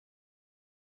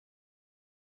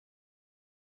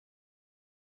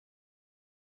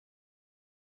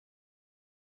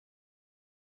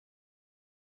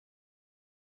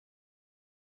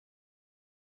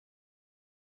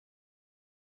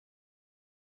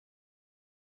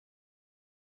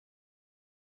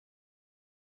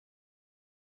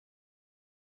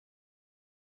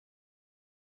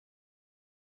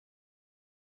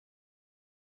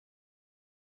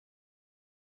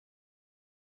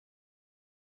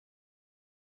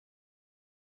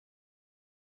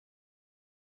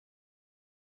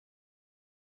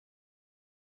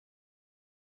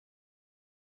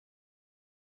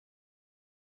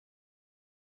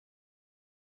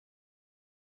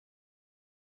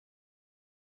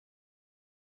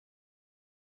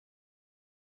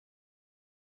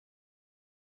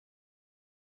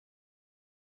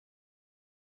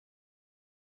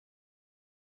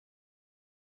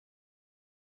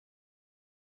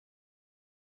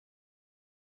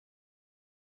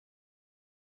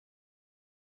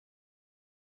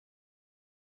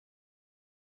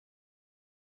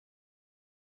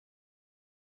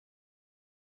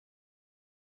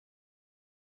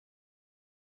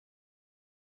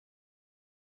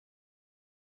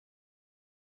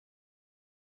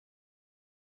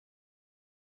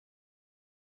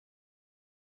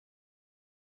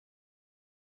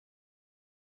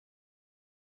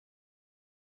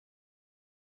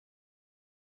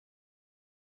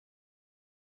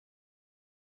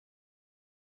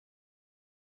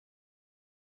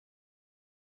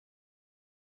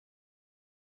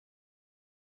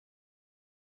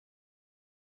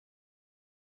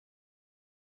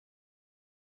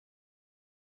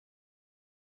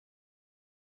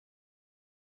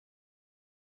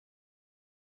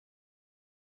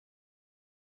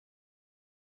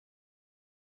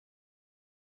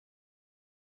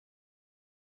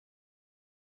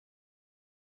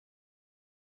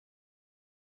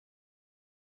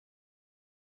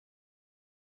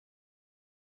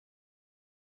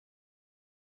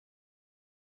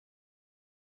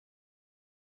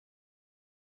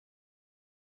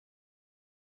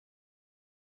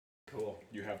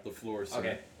You have the floor, sir.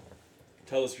 Okay.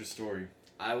 Tell us your story.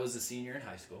 I was a senior in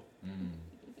high school.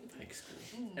 High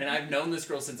school. And I've known this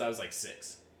girl since I was like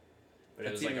 6. But That's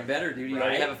it was like even better, dude. You right?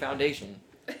 already have a foundation.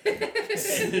 And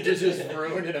it just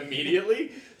ruined it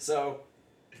immediately. So,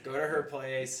 go to her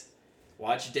place,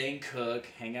 watch Dane cook,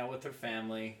 hang out with her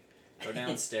family, go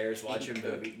downstairs, watch a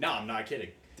movie. No, I'm not kidding.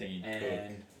 Dane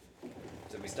And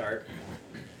so we start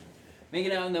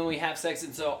making out, and then we have sex.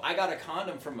 And so I got a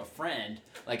condom from a friend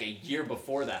like a year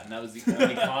before that, and that was the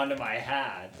only condom I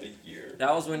had. A year.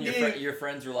 That was when your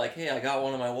friends were like, "Hey, I got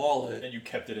one in my wallet." And you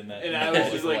kept it in that. And I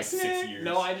was just for like, like 6 years.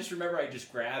 No, I just remember I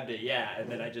just grabbed it, yeah, and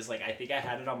then I just like I think I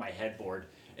had it on my headboard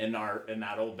in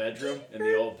that old bedroom in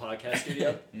the old podcast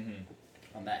studio.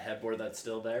 On that headboard that's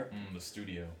still there. The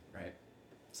studio. Right.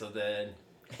 So then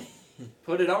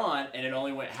put it on, and it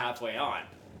only went halfway on,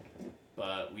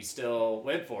 but we still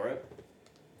went for it.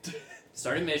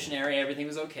 Started missionary, everything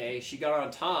was okay. She got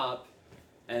on top,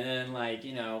 and then like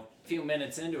a few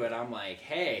minutes into it, I'm like,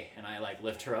 hey, and I like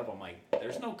lift her up. I'm like,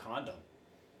 there's no condom.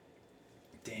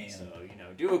 Damn. So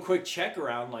do a quick check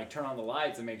around, like turn on the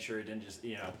lights and make sure it didn't just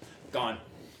gone,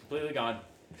 completely gone.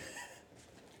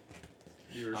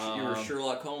 You were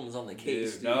Sherlock Holmes on the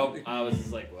case. Dude. Nope. I was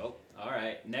just like, well, all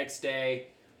right. Next day,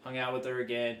 hung out with her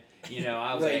again.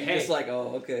 I was like, hey. Just like,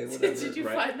 oh, okay, whatever. Did you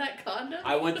find that condom?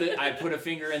 I put a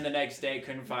finger in the next day,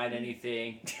 couldn't find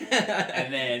anything.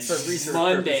 And then For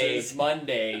research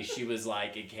Monday, she was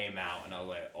like, it came out. And I was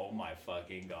like, oh my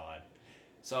fucking God.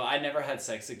 So I never had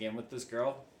sex again with this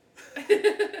girl.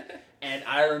 And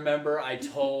I remember I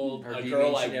told a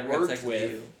girl I worked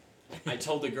with. I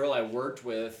told the girl I worked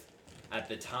with at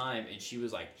the time, and she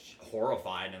was like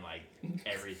horrified and like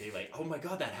everything, like, oh my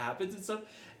God, that happens and stuff.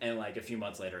 And like a few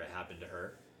months later, it happened to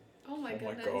her. Oh my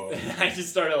goodness. God. I just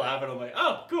started laughing. I'm like,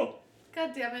 oh, cool.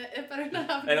 God damn it! It better not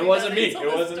happen. And to it wasn't me. me.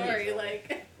 It wasn't story. me.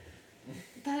 Like,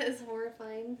 that is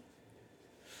horrifying.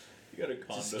 You got a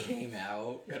condom. Just came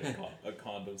out. You got a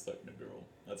condom stuck in a girl.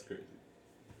 That's crazy.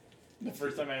 The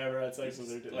first time I ever had sex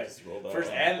with her, like Just rolled out first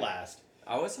on. and last.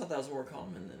 I always thought that was more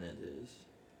common than it is.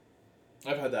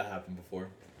 I've had that happen before.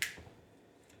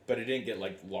 But it didn't get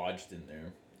like lodged in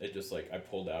there. It just like I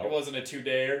pulled out. It wasn't a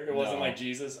 2-dayer. It wasn't No. like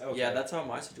Jesus. Okay. Yeah, that's how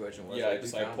my situation was. Yeah,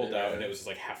 like, I pulled out and it was just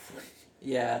like halfway.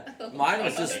 Yeah, mine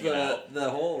was just Hanging out. the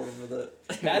hole of the.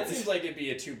 That seems like it'd be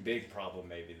a too big problem,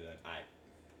 maybe. Then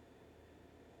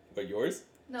But yours?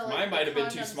 No, mine might have been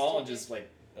too small and just like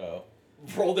Oh.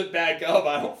 rolled it back up.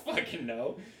 I don't fucking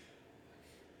know.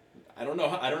 I don't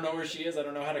know where she is. I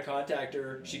don't know how to contact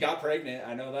her. She got pregnant.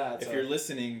 I know that. If you're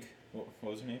listening, what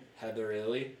was her name? Heather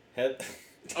Illy.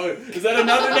 Oh, is that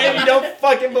another name you don't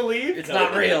fucking believe? It's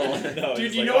not real. No, Dude,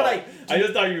 it's you like, know what I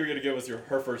just thought you were gonna give us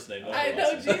her first name. not I her know,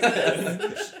 last name.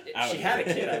 Jesus. She had a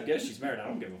kid. I guess she's married. I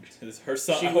don't give a. It's her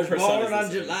son. She I hope was her son is born on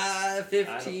listening. July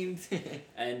 15th.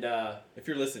 And If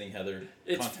you're listening, Heather,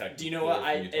 contact. Do you know what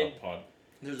Pod.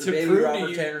 There's To a baby prove to Robert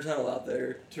you- Tanner Tuttle out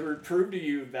there. to prove to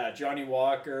you that Johnny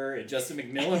Walker and Justin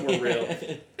McMillan were real,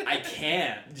 I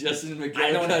can't. Justin McGillicuddy.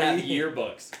 I don't have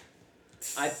yearbooks.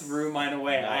 I threw mine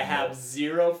away. No, I have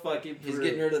zero fucking proof. He's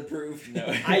getting rid of the proof. No,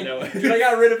 I no. Dude, I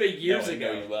got rid of it years No, I know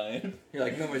ago. you're lying. You're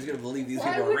like, nobody's gonna believe these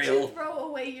Why people are would real. you throw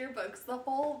away yearbooks? The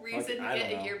whole reason you I get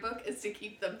don't a know. yearbook is to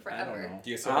keep them I don't forever. know.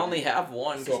 Do you I only have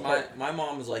one So because my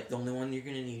mom was like, the only one you're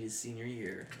gonna need is senior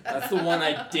year. That's the one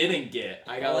I didn't get.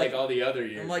 I got like all the other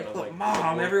years. I'm like, I but was mom,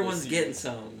 worthless everyone's year. getting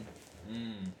some.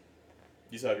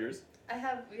 You still have yours? I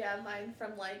have, mine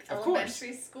from like Of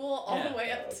elementary school all Yeah. the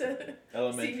way up to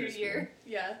Elementary senior school. year.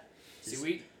 Yeah.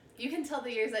 See, You can tell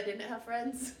the years I didn't have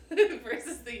friends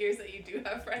versus the years that you do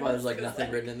have friends. Why there's like 'cause,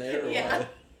 nothing written in there? Or Yeah. what?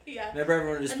 Yeah. Remember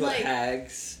everyone just And, put like-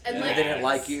 hags and, and like- they didn't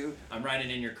like you? I'm writing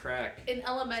in your crack. In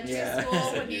elementary Yeah. school,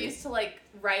 Said when you you. used to like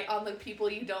write on the people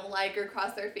you don't like or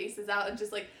cross their faces out and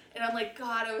just like, and I'm like,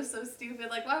 God, I was so stupid.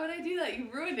 Like, why would I do that? You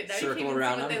ruined it. Now Circle you can't even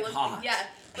around see what them, they look hot. Yeah,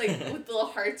 like with the little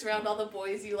hearts around all the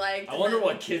boys you liked. I and wonder then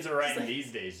what kids are writing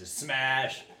these days. Just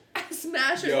smash.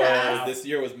 smash or Yo, pass. this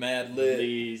year was mad lit.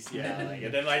 Please, yeah,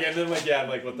 and then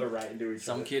what they're writing to each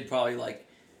Some other. kid probably like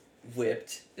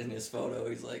whipped in his photo.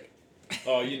 He's like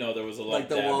Oh, there was a lot like of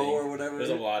the dabbing. whoa or whatever. There's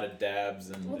a lot of dabs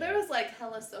and. Well, there was like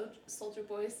hella Soldier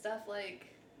Boy stuff like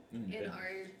in our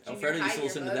Oh, junior Freddie high used to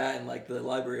listen to yearbook. that in like the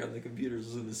library on the computers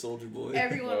was in the Soldier Boy.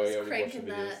 Everyone Oh, was yeah, we cranking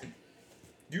watched the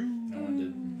that. No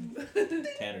one did.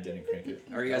 Tanner didn't crank it.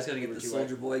 Are you guys gonna get Would the you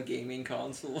Soldier Boy gaming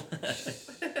console?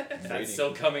 That's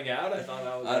still coming out. I thought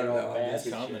that was I don't like know, all I'm bad just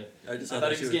and comment. shit. I just I thought thought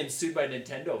that he was getting sued by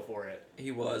Nintendo for it.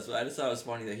 He was, but I just thought it was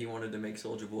funny that he wanted to make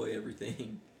Soldier Boy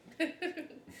everything.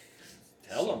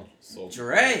 Tell him. Soldier.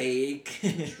 Drake.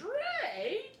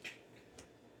 Drake.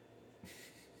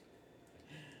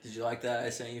 Did Did you like that? I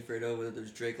sent you Fredo with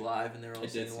there's Drake live and they're all I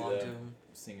did singing see along that. to him.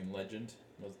 Singing Legend.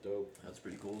 That was dope. That's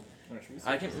pretty cool. Alright, should we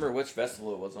I can't remember which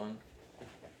festival it was on.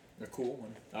 A cool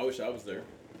one. I wish I was there.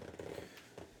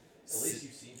 At least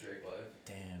you've seen Drake live.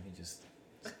 Damn, he just.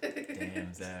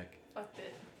 Damn, Zach. Fucked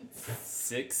it.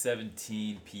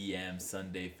 6:17 p.m.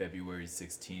 Sunday, February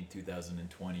 16,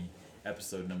 2020.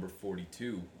 Episode number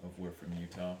 42 of We're From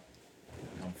Utah.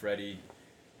 I'm Freddie,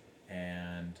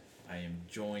 and I am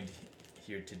joined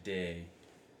here today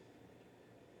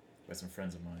by some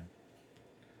friends of mine.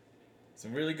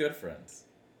 Some really good friends.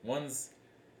 One's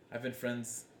I've been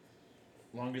friends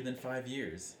longer than 5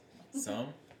 years. Some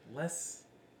less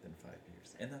than 5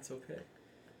 years, and that's okay.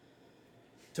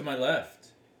 To my left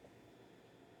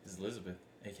is Elizabeth,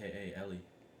 aka Ellie.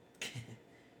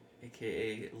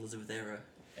 AKA Elizabeth Era.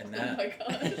 And Oh that my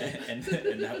god. and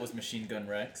that was Machine Gun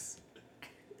Rex,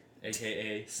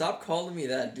 aka Stop calling me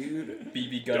that, dude.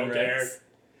 BB Gun Don't Rex,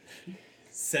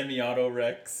 Semi-Auto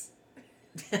Rex,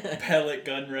 Pellet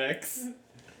Gun Rex,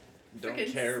 Don't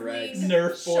Frickin' care, Rex. swing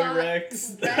Nerf Boy shot Rex.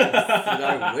 Dude,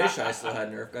 I wish I still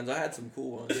had Nerf guns. I had some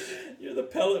cool ones. You're the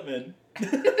Pellet Man.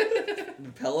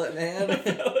 Pellet Man?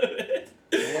 Pellet Man.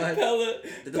 What? Pellet.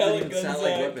 It doesn't Pellet even gun sound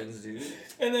like Zach. weapons, dude.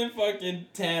 And then fucking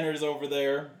Tanner's over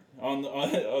there on the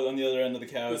other end of the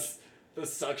couch. The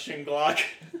suction Glock.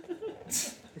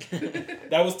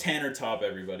 That was Tanner Top,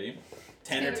 everybody.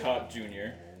 Tanner Tanner Top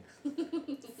Jr.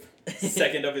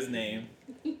 Second of his name.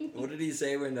 What did he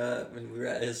say when we were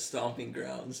at his stomping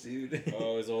grounds, dude?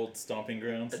 Oh, his old stomping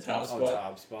grounds. The Top top Oh, spot.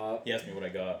 top spot. He asked me what I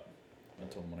got. I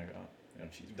told him what I got. I got a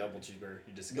cheeseburger. Double cheeseburger.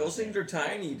 You just Those things are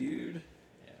tiny, dude.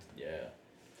 Yeah.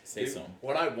 Say Dude, some.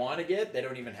 What I want to get, they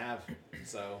don't even have.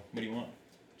 So, What do you want?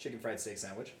 chicken fried steak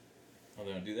sandwich. Oh,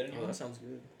 they don't do that Oh, anymore? that sounds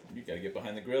good. You gotta get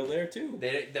behind the grill there, too.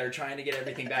 They're trying to get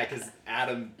everything back because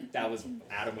Adam went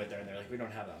there and they're like, we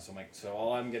don't have that. So I'm like, so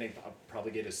all I'm getting, I'll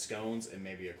probably get is scones and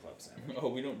maybe a club sandwich. Oh,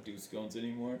 we don't do scones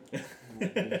anymore.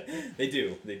 They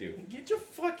do. Get your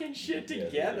fucking shit Yeah,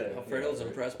 together. yeah. Alfredo's right.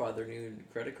 impressed by their new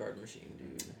credit card machine,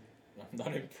 dude. I'm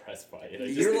not impressed by it.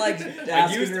 You're like I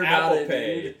asking used her about Apple it,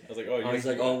 Pay. dude. I was like, Oh, he's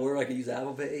like, oh, where I could use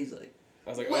Apple Pay? He's like, I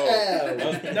was like,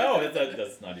 Wow. no,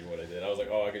 that's not even what I did. I was like,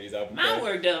 oh, I could use Apple Pay.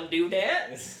 work don't do that.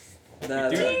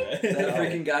 that, do that that.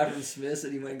 freaking guy from Smith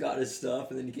said he went and got his stuff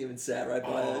and then he came and sat right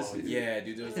by us. Oh, Dude. yeah,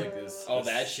 dude, there was like this. Oh,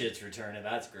 that shit's returning.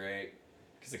 That's great.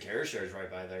 Because the carrier share's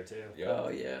right by there too. Yeah. Oh,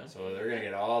 yeah. So they're gonna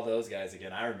get all those guys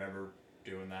again. I remember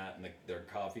doing that, and their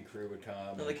coffee crew would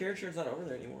come. No, the Karen Share's not over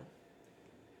there anymore.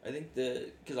 I think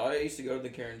because I used to go to the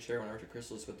Karen Share when I worked at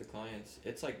Chrysalis with the clients.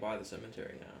 It's like by the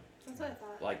cemetery now. That's what I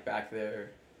thought. Like back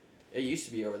there. It used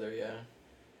to be over there, yeah.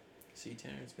 See,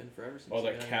 Tanner, it's been forever since Oh, you've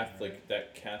that been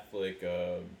Catholic,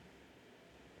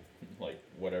 like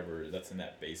whatever. That's in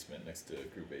that basement next to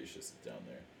Grubacious down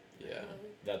there. Yeah.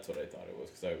 That's what I thought it was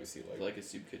because I always see Like a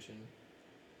soup kitchen.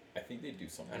 I think they do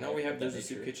something. I know like we have that there's a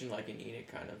soup nature. kitchen like in Enid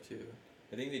kind of too.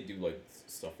 I think they do like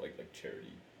stuff like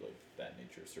charity, like that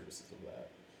nature services of that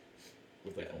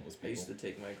with like Yeah. homeless I used people. to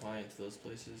take my client to those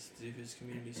places to do his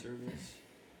community service.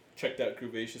 Checked out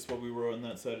Grubacious while we were on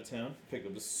that side of town. Picked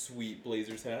up a sweet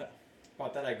Blazers hat.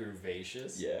 Bought that at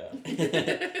Gruvacious. Yeah.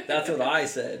 That's what I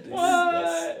said. Dude.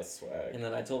 That's swag. And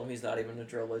then I told him he's not even a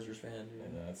Trailblazers fan. Dude.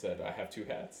 And then I said I have 2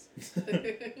 hats. I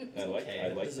Okay, like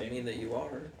That doesn't saying- mean that you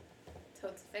are.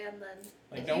 Totes a fan then.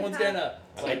 Like If no you one's have gonna.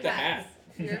 I like the hats, hat.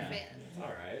 You're Yeah. a fan. All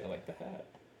right. I like the hat.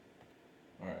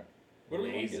 All right. What do we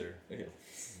want to Blazer. get? Okay.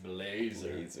 Blazer.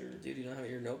 Blazer. Dude, you don't have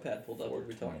your notepad pulled up. What are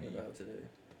we talking 420. about today?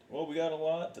 Well, we got a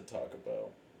lot to talk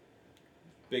about.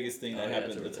 Biggest thing Oh, that yeah,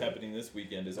 happened it's over that's there. happening this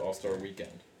weekend is All-Star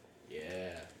Weekend.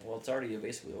 Yeah. Well, it's already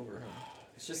basically over, huh?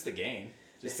 It's just the game.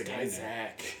 Just This the guy game.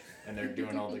 Zach. And they're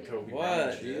doing all the Kobe Bryant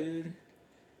What, shit. dude?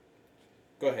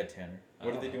 Go ahead, Tanner. I What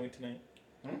are don't they know. doing tonight?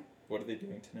 Hmm? What are they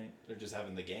doing tonight? They're just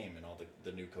having the game and all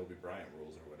the new Kobe Bryant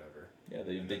rules or whatever. Yeah,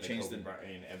 they And they then changed Kobe the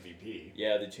Bryant MVP.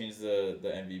 yeah they changed the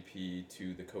MVP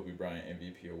to the Kobe Bryant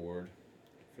MVP award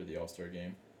for the All-Star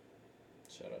game.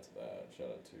 Shout out to that. Shout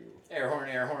out to Air horn,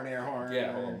 air horn, air horn.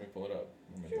 yeah. Hold on, let me pull it up.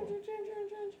 Let me pull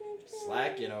it.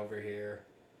 Slacking over here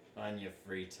on your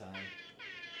free time.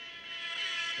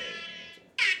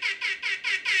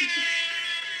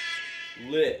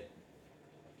 Lit.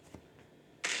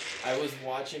 I was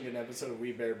watching an episode of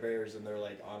We Bare Bears and they're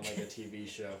like on like a TV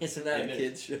show. Isn't that And a it-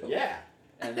 kid's show? Yeah.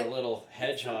 And the little So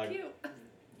hedgehog cute.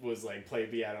 was like play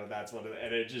piano. That's one of the,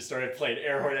 and it just started playing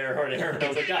air horn, air horn, air horn. I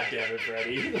was like, God damn it,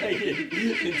 Freddie! Like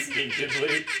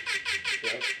instinctively.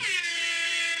 Yep.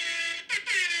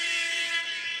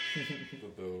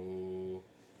 Boo.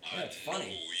 That's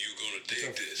funny. It's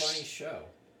a funny show.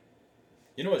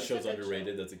 You know what It's a show's good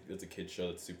underrated? That's a kid show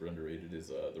that's super underrated is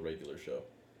the regular show.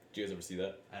 Did you guys ever see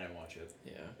that? I didn't watch it.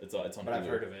 Yeah. It's on. But I've Hulu.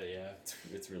 heard of it. Yeah.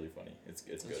 It's really funny. It's I'm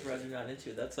good. surprised you're not into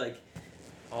it. That's like,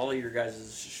 all of your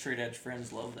guys' straight edge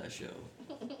friends love that show.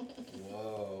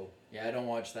 Whoa. Yeah, I don't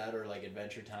watch that or like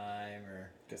Adventure Time or.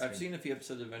 I've seen a few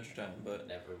episodes of Adventure Time, but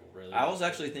Never really. I was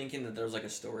actually thinking that there was like a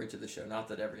story to the show, not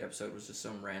that every episode was just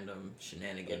some random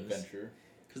shenanigans. Adventure.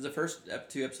 Because the first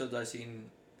 2 episodes I seen,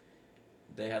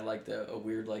 they had like a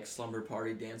weird like slumber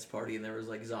party, dance party, and there was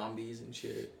like zombies and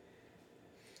shit.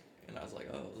 And I was like,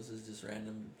 oh, this is just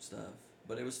random stuff.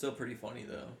 But it was still pretty funny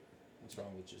though. What's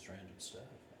wrong with just random stuff?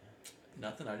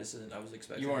 Nothing. I was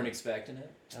expecting. You weren't expecting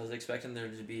it. I was expecting there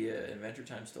to be an Adventure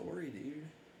Time story, dude.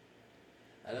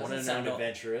 That Wanted doesn't to sound know-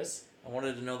 adventurous. I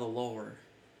wanted to know the lore.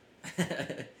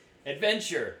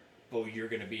 Adventure. But you're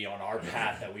gonna be on our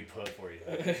path that we put for you.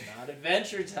 Not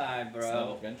Adventure Time, It's not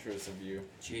bro. adventurous of you.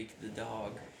 Jake the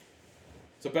dog.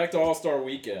 So back to All-Star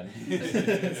Weekend.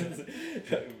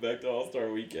 Back to All-Star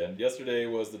Weekend. Yesterday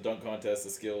was the dunk contest, the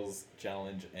skills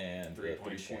challenge, and the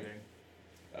 3-point three-point.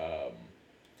 shooting.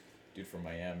 Dude from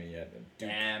Miami at Duke.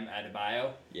 Bam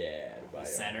Adebayo, Yeah, the Adebayo.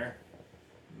 center,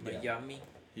 Miami.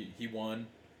 He won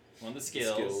won the the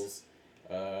skills.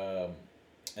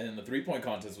 And then the 3-point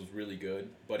contest was really good.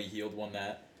 Buddy Hield won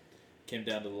that. Came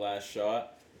down to the last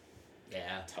shot.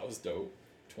 Yeah, That was dope.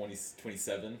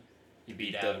 27, he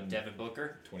beat Devin- out Devin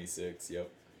Booker. 26, yep.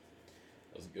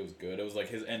 It was good. It was like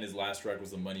his last rack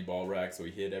was the money ball rack, so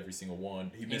he hit every single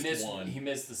one. He missed one. He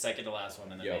missed the second to last one,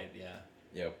 and then Yep. made, yeah.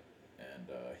 Yep. And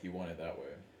he won it that way.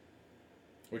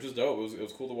 Which was dope. It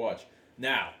was cool to watch.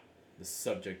 Now, the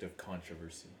subject of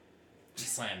controversy.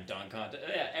 Slam dunk contest.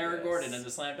 Yeah, Aaron Yes. Gordon in the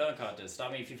slam dunk contest.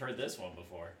 Stop me if you've heard this one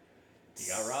before. He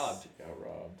got robbed. Got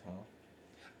robbed, huh?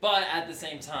 But at the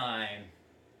same time,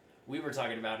 we were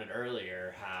talking about it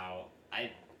earlier. How I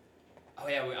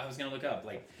was gonna look up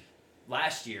like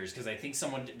last year's because I think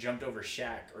someone jumped over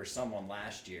Shaq or someone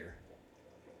last year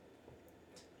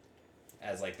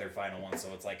as like their final one. So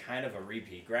it's like kind of a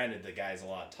repeat. Granted, the guy's a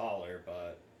lot taller,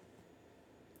 but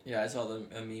Yeah, I saw a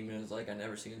meme and it was like, I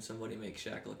never seen somebody make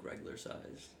Shaq look regular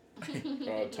size.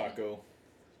 Taco.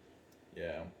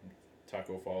 Yeah.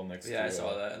 Taco fall next to Yeah, I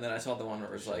saw that. And then I saw the one where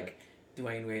it was Shaq. like,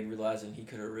 Dwayne Wade realizing he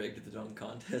could have rigged the dunk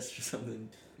contest or something.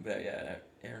 But yeah,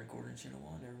 Aaron Gordon should have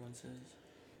won, everyone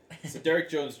says. So Derrick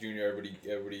Jones Jr.,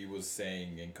 everybody was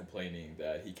saying and complaining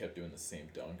that he kept doing the same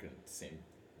dunk and the same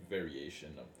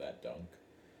variation of that dunk.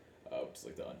 Just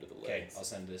like the under the okay, legs. I'll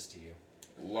send this to you.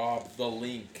 Lob the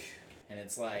link. And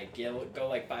it's like go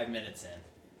like 5 minutes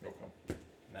in. Okay. And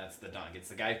that's the dunk. It's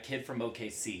the kid from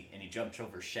OKC, and he jumped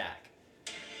over Shaq,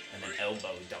 and then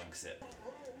elbow dunks it.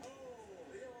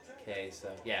 Okay, so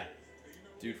yeah.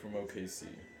 Dude from OKC.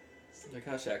 Like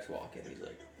how Shaq's walking, he's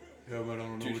like, Yeah, but I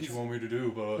don't know Dude, what he's- you want me to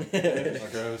do, but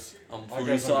I guess I'm a I police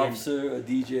guess I'm being- officer, a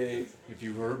DJ. if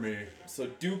you hurt me, So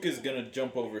Duke is gonna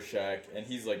jump over Shaq, and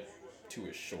he's like to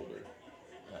his shoulder.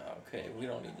 Okay, we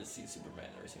don't need to see Superman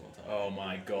every single time. Oh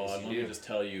my God! Yes, you Let me do. just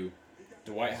tell you,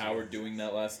 Dwight Howard doing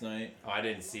that last night. Oh, I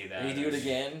didn't see that. Did he do it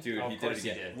again? Dude, Oh, he of did it course he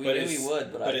again. did. We but knew his, he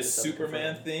would, but I his just haven't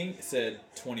Superman confirmed. thing said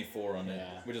 24 on it,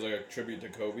 Yeah. which is like a tribute to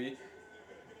Kobe.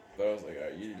 But I was like,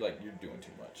 alright, you're doing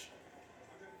too much.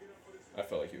 I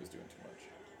felt like he was doing too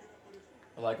much.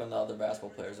 I like when the other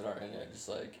basketball players that aren't in it just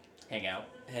like Hang out.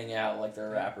 hang out like they're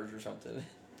rappers or something.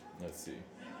 Let's see.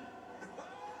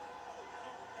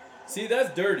 See,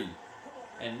 that's dirty.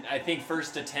 And I think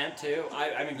first attempt too.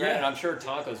 I mean, granted, Yeah. I'm sure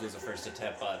Tacos was a first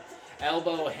attempt, but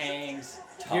elbow hangs.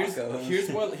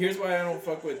 Tacos. Here's why I don't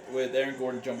fuck with Aaron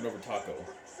Gordon jumping over Taco.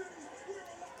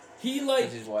 He like,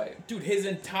 Because he's white. dude, his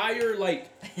entire like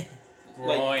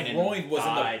Groin groin and was in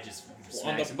the- thigh just on the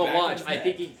smacks him. But back of watch, his I neck.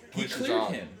 think he he pushes cleared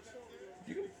off. him.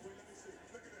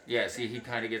 Yeah, see, he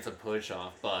kind of gets a push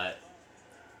off, but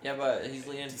Yeah, but he's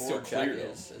leaning He's forward, still Shaq clear, though.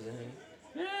 is, isn't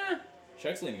he? yeah.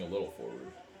 Shaq's leaning a little forward.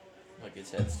 Like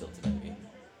his head's still to the knee.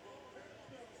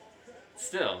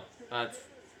 Still, that's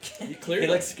He cleared He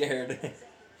him. looks scared.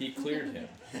 He cleared him.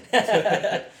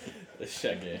 The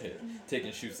Shaq getting hit,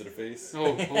 taking shoots to the face.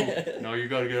 oh, no, you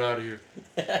gotta get out of here.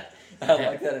 I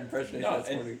like that impression. No, That's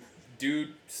and- funny.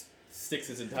 Dude sticks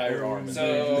his entire arm in.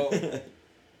 so.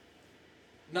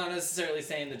 Not necessarily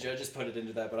saying the judges put it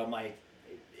into that, but I'm like,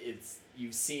 it's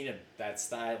you've seen that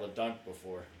style of dunk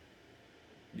before.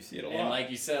 You see it a lot. And like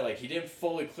you said, like he didn't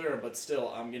fully clear him, but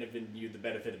still, I'm gonna give you the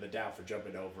benefit of the doubt for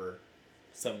jumping over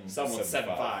someone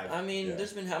 7'5". I mean, Yeah.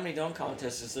 there's been how many dunk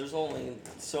contests? There's only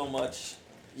so much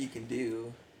you can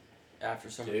do after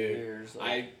so many Dude, years.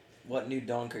 Like, what new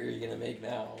dunk are you gonna make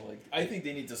now? Like, I think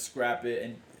they need to scrap it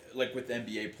and like with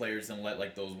NBA players and let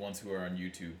like those ones who are on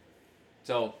YouTube.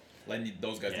 So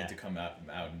Those guys Yeah. need to come out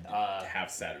and Uh, have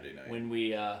Saturday night. when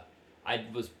we, I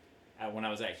was when I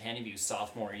was at Canyon View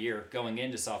sophomore year, going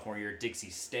into sophomore year, Dixie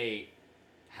State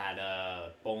had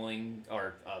a bowling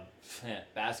or a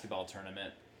basketball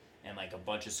tournament, and like a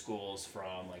bunch of schools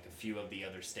from like a few of the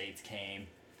other states came,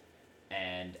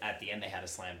 and at the end they had a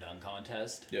slam dunk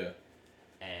contest. Yeah.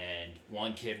 And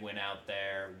one kid went out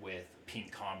there with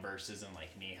pink Converses and like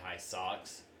knee-high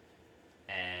socks,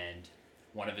 and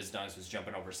one of his dunks was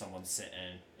jumping over someone sitting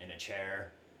in a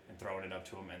chair and throwing it up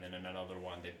to him, and then in another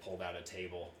one they pulled out a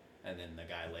table, and then the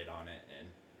guy laid on it and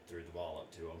threw the ball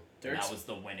up to him. And that was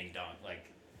the winning dunk. Like,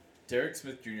 Derek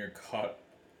Smith Jr. caught.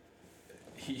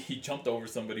 He jumped over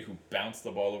somebody who bounced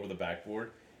the ball over the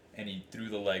backboard, and he threw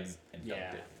the legs and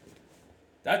dunked it.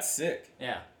 That's sick.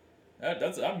 Yeah.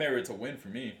 That merits a win for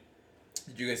me.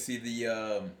 Did you guys see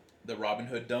the Robin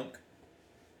Hood dunk?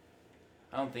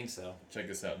 I don't think so. Check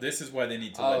this out. This is why they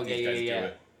need to let these guys do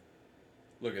it.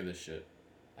 Look at this shit.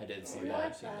 I did see What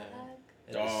that. the heck?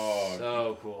 It was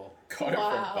so cool. Caught it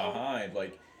from behind.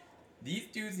 Like, these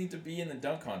dudes need to be in the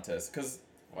dunk contest, because...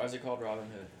 Why is it called Robin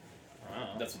Hood? I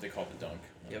don't know. That's what they call the dunk.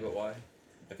 Yeah, but why?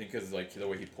 I think because, like, the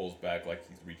way he pulls back, like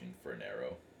he's reaching for an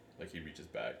arrow. Like, he reaches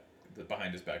back.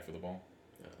 Behind his back for the ball.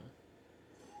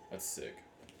 That's sick.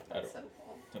 That's so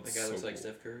cool. That's The guy looks so like cool.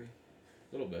 Steph Curry.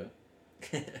 A little bit.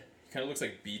 Kind of looks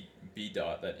like B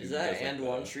Dot. That dude Is that does, like, and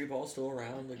one street ball still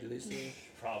around? Like, do they still?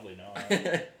 Probably not.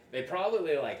 They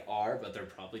probably like are, but they're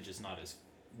probably just not as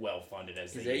well funded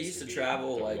as Because they they used to be.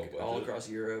 travel They're like low all budget. across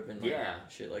Europe and like, Yeah.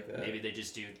 shit like that. Maybe they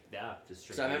just do just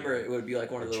Because I remember it would be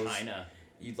like one of those. China.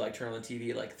 You'd like turn on the TV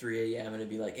at like 3 a.m. and it'd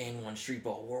be like and one street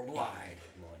ball worldwide.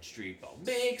 One street ball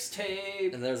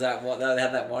mixtape. And there's that one that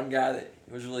had that one guy that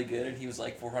was really good and he was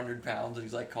like 400 pounds and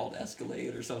he's like called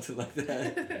Escalade or something like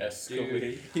that.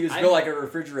 Escalade. He was built like a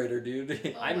refrigerator,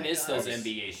 dude. I my miss those gosh.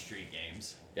 NBA street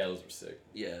games. Yeah, those were sick.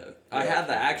 Yeah, I had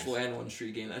the actual N1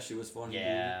 street game. That shit was fun.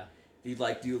 Yeah. Dude. He'd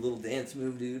like do a little dance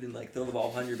move, dude, and like throw the ball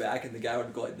behind your back, and the guy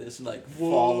would go like this and like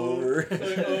fall over.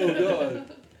 Oh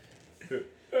god.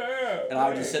 And I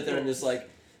would just sit there and just like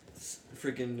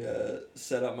freaking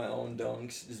set up my own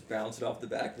dunks, just bounce it off the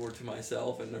backboard to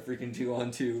myself, and a freaking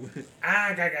 2-on-2.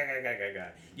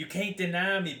 You can't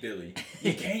deny me, Billy.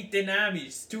 You can't deny me.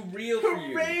 It's too real for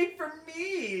you. Hooray for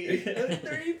me! A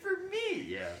 3 for me!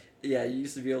 Yeah. Yeah, you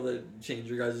used to be able to change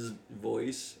your guys'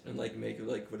 voice and like make it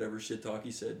like whatever shit talk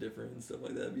he said different and stuff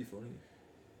like that. It'd be funny.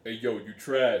 Hey, yo, you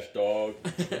trash, dog.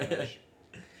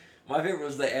 My favorite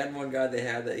was the N1 guy they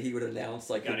had that he would announce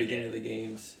like the Gotta beginning get- of the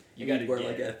games. you He'd gotta wear get-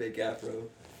 like a fake afro.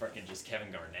 Freaking just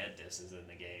Kevin Garnett disses in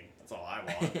the game. That's all I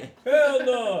want. Hell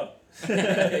no.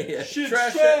 Yeah. Shit,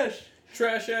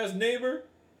 trash ass neighbor.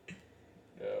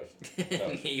 Yeah,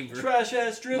 Neighbor. Trash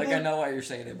ass dribbler. Like I know why you're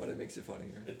saying it, but it makes it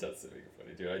funnier. it does make it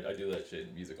funny, dude. I do that shit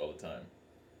in music all the time.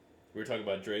 We were talking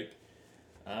about Drake.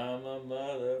 I'm a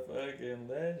motherfucking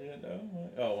legend.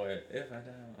 Oh wait, if I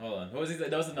die. Hold on. What was he?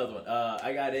 That was another one.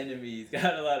 I got enemies.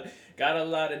 Got a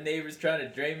lot of neighbors trying to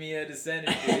drain me of this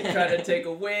energy. Trying to take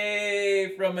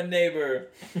away from a neighbor.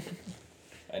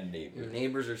 A neighbor. Your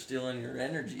neighbors are stealing your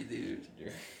energy, dude.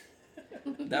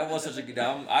 That was such a good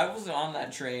album. I was on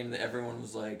that train that everyone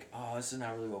was like, "Oh, this is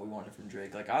not really what we wanted from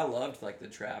Drake." Like I loved like the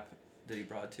trap that he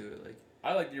brought to it. Like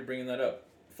I like that you're bringing that up.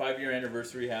 5-year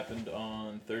anniversary happened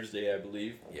on Thursday, I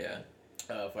believe. yeah.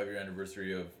 5-year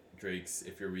anniversary of Drake's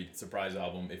surprise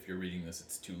album. If you're reading this,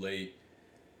 it's too late.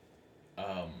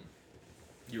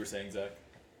 You were saying, Zach?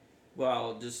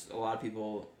 Well, just a lot of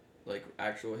people, like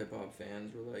actual hip hop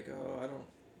fans, were like, "Oh, I don't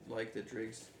like that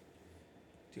Drake's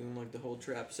doing like the whole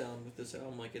trap sound with this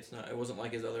album. Like it wasn't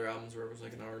like his other albums where it was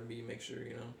like an R&B mixture,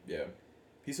 you know." Yeah.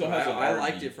 He still But has I an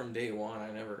liked R&B. it from day one.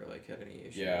 I never like had any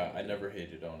issue. Yeah, with I it. never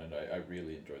hated on it. I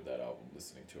really enjoyed that album.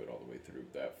 Listening to it all the way through.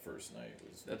 That first night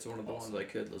was. That's one of the awesome. ones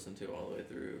I could listen to all the way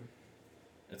through.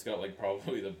 It's got like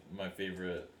probably my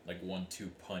favorite like 1-2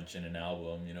 punch in an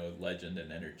album. You know, Legend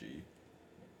and Energy.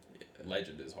 Yeah.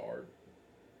 Legend is hard,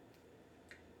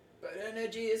 But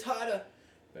energy is harder.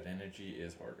 but Energy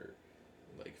is harder.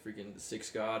 Like freaking the Six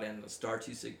God and the Star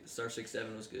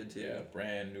 6-7 was good too. Yeah,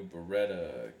 brand new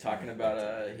Beretta. Talking about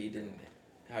how he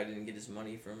didn't get his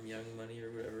money from Young Money or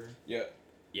whatever. Yeah.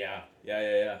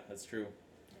 That's true.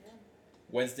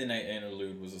 Wednesday Night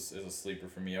Interlude is a sleeper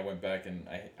for me. I went back and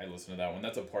I listened to that one.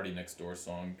 That's a Party Next Door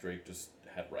song. Drake just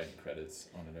had writing credits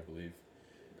on it, I believe.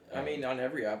 I mean, on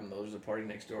every album though, there's a Party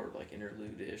Next Door like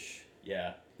interlude ish.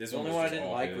 Yeah. This The one only was one I just didn't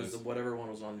all like his. was whatever one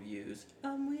was on Views.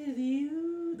 I'm with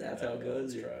you. That's how it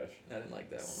goes. Trash. I didn't like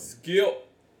that one. Skill.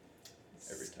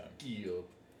 Every time. Skill.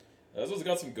 This one's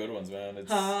got some good ones, man.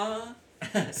 It's Huh?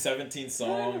 17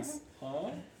 songs.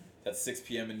 Huh? At 6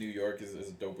 p.m. in New York is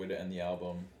a dope way to end the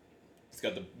album. It's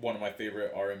got one of my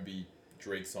favorite R&B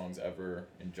Drake songs ever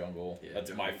in Jungle. Yeah,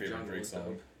 That's my favorite Jungle Drake is song.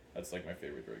 dope. That's like my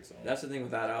favorite Drake song. That's the thing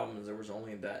with that album is there was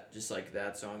only that, just like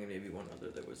that song and maybe one other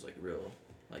that was like real,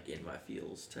 like in my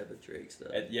feels type of Drake stuff.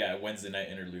 Yeah, Wednesday Night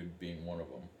Interlude being one of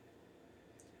them.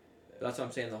 That's what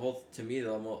I'm saying. To me,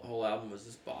 the whole album was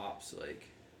just bops. Like,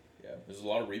 Yeah, there's a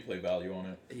lot of replay value on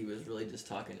it. he was really just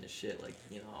talking his shit. Like,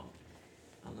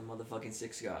 I'm the motherfucking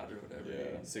Six God or whatever.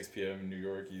 Yeah, 6 p.m. in New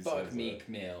York. He Fuck says, Meek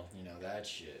Mill. You know that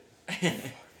shit.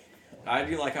 I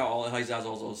do like how he has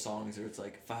all those songs where it's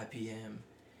like 5 p.m.,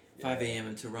 5 a.m.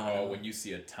 in Toronto. Oh, when you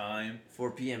see a time. 4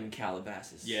 p.m. in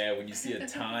Calabasas. Yeah, when you see a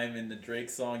time in the Drake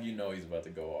song, you know he's about to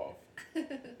go off.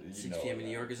 6 p.m. in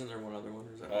New York. Isn't there one other one?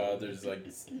 Or is that There's like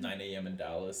 9 a.m. in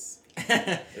Dallas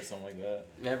or something like that.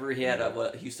 Remember he had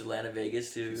Houston, Atlanta,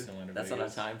 Vegas too. Houston, Atlanta, That's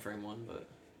Vegas. not a time frame one, but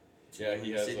Yeah,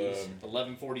 he has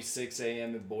 11:46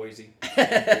 a.m. in Boise.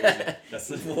 That's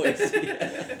the voice.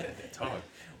 Dog,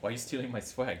 why are you stealing my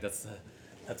swag? That's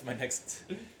my next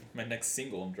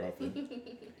single I'm dropping.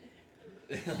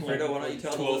 Fredo, why don't you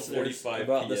tell the listeners 12:45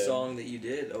 about the PM. song that you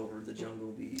did over the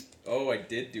Jungle beat? Oh, I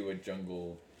did do a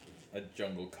jungle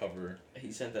cover,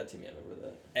 He sent that to me. I remember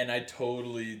that. and I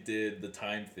totally did the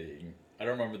time thing. I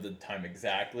don't remember the time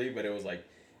exactly, but it was like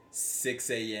 6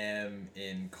 a.m.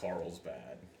 in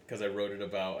Carlsbad because I wrote it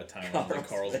about a time on the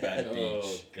Carlsbad Oh,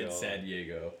 beach in God. San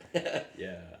Diego.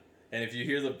 Yeah, and if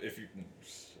you let me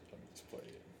just play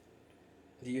it.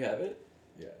 Do you have it?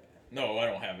 Yeah. No, I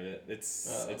don't have it. It's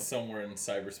somewhere in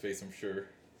cyberspace, I'm sure.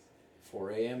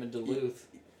 4 a.m. in Duluth.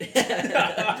 It's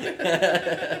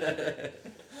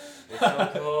It's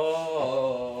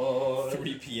cold.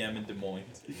 3 p.m. in Des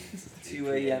Moines.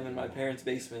 2 a.m. in my parents'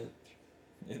 basement.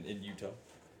 In Utah.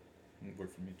 We're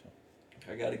from Utah.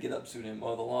 I gotta get up soon and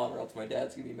mow the lawn, or else my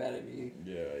dad's gonna be mad at me.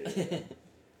 Yeah.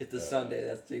 It's a Sunday.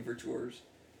 That's the day for chores.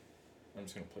 I'm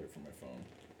just gonna play it from my phone.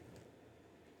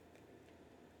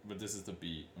 But this is the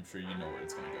beat. I'm sure you know where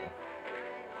it's gonna go.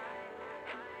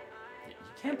 You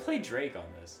can't play Drake on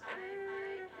this.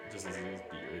 Just listen to this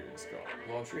beat right here. It's gone.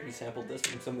 Well, I'm sure he sampled this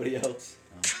from somebody else.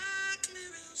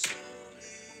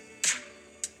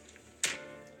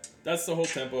 That's the whole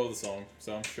tempo of the song.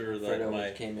 So I'm sure that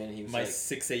Fredo came in. He was my like,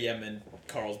 6 a.m. in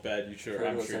Carlsbad. I'm Fredo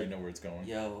sure was you like, know where it's going.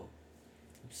 "Yo,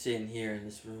 I'm sitting here in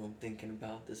this room thinking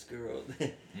about this girl."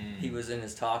 Mm. He was in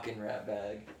his talking rap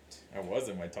bag. I was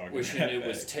in my talking. Wishing rap it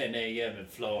was bag. 10 a.m. in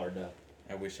Florida.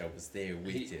 I wish I was there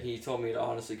with you. He told me to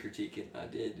honestly critique it. I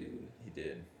did, dude. He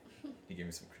did. He gave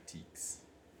me some critiques.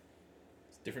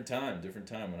 It's different time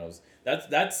when I was.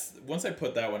 That's once I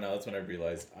put that one out. That's when I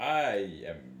realized I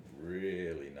am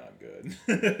really not good.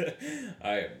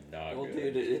 I am not Well,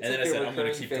 good. dude, it's And then like I said, a I'm gonna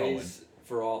recurring keep going. phase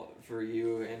for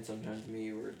you and sometimes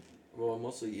me. Well,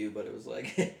 mostly you, but it was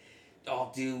like,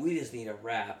 oh, dude, we just need a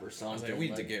rap or I was something. like, we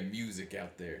need to get music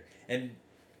out there. And It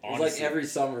was honestly, like every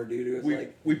summer, dude. It was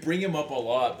we bring him up a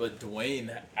lot, but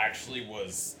Dwayne actually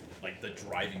was like the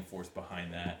driving force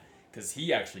behind that because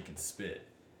he actually can spit.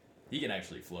 He can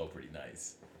actually flow pretty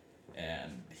nice.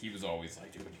 And he was always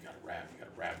like, dude, you gotta rap,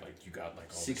 like you got like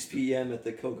all 6 this p.m. at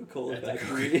the Coca-Cola At the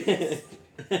factory.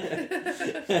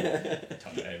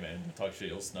 Hey man, talk shit,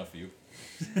 he'll snuff you.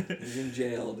 He's in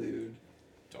jail, dude.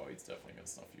 Oh, he's definitely gonna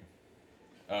snuff you.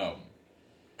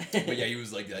 But yeah, he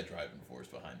was like that driving force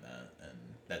behind that, and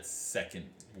that second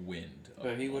wind.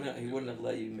 But he wouldn't have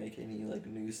let you make any like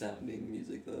new sounding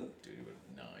music though. Dude,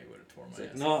 he would have tore my It's like,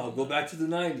 ass. no, go back to the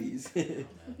 90s.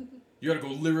 You gotta go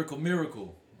lyrical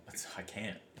miracle. I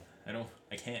can't.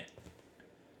 I can't.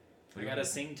 We gotta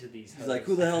sing to these. He's like,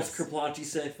 who the hell's Kerplunchi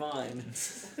say fine?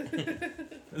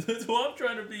 That's who I'm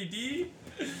trying to be, D.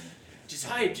 Just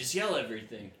hype, just yell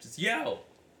everything. Just yell.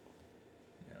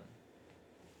 Yeah.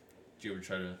 Did you ever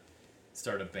try to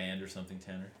start a band or something,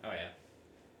 Tanner? Oh yeah.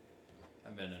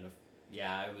 I've been in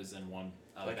I was in one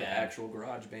Like an band. actual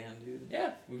garage band, dude.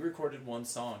 Yeah, we recorded one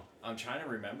song. I'm trying to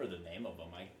remember the name of them.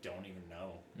 I don't even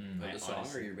know. Like I the song or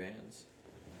honestly- your bands?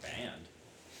 Band.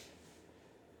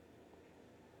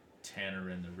 Tanner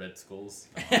and the Red Skulls.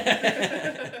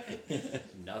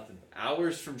 Nothing.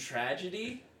 Hours from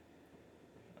Tragedy,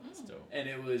 That's dope. and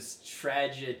it was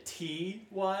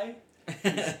Tragedy-Y.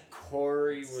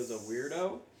 Corey was a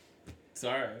weirdo. It's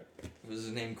alright. Was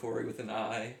his name Corey with an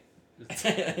I?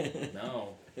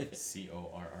 No.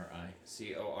 C-O-R-R-I.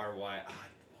 C-O-R-Y.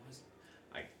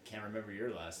 I can't remember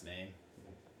your last name.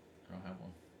 I don't have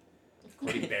one.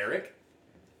 Cody Barrick?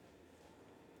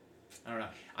 I don't know.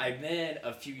 I then,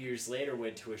 a few years later,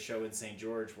 went to a show in St.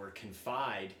 George where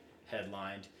Confide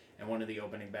headlined, and one of the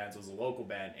opening bands was a local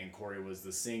band, and Corey was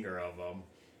the singer of them.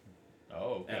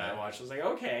 Oh, okay. And I watched. I was like,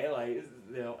 okay, like,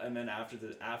 you know. And then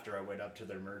after I went up to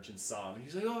their merch and saw him, and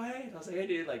he's like, oh hey. And I was like, hey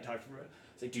dude, like talk to him. I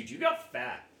was like, dude, you got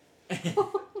fat. And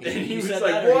he was said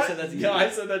like, that, or what? he said that to you? No, I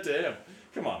said that to him.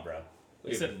 Come on, bro.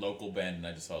 You said local band, and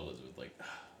I just saw Elizabeth like.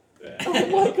 Oh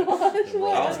my gosh, I was gonna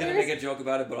whatever. make a joke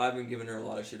about it, but I've been giving her a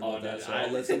lot of shit about that, so I'll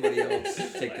let somebody else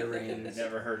take the reins.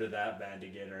 Never heard of that band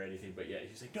again or anything, but yeah,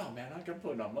 he's like, no man, I'm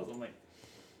putting on muscle. I'm like,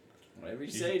 whatever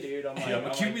you say, dude. I'm like, Yeah, I'm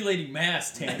accumulating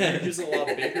mass, You're Tanner. just a lot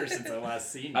bigger since I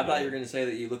last seen you. I thought you were gonna say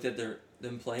that you looked at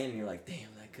them playing and you're like, damn,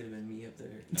 that could have been me up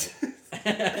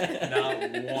there.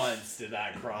 Not once did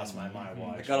that cross my mind.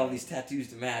 I got all these tattoos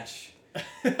to match. Oh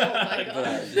my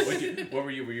god. What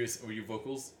were you? Were you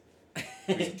vocals?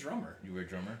 He's a drummer. You were a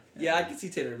drummer? Yeah, I could see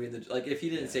Tanner being the like. If he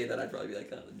didn't say that, I'd probably be like,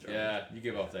 oh, the drummer. Yeah, you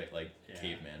give off that like Yeah.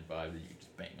 caveman vibe that you could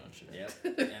just bang on shit. Yep.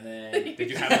 And then Did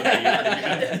you have the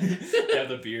beard? Did you have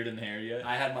the beard and hair yet?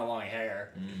 I had my long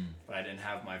hair, Mm. but I didn't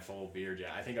have my full beard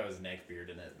yet. I think I was neck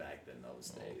bearding it back then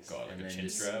those Oh days. god, And like a then chin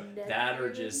just- strap. That or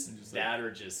just Just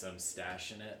like- some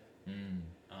stash in it. Mm.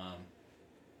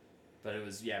 But it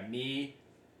was me.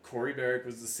 Corey Barrick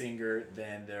was the singer.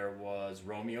 Then there was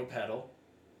Romeo Petal.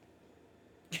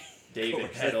 David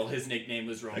course. Petal. His nickname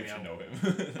was I Romeo. actually know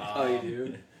him. Oh, you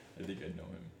do? I think I know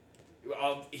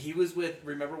him. He was with.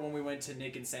 Remember when we went to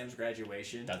Nick and Sam's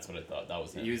graduation? That's what I thought. That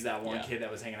was him. He was that one Yeah. kid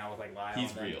that was hanging out with like Lyle.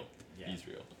 He's and them. real. Yeah. He's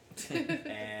real.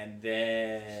 And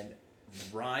then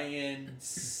Ryan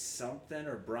something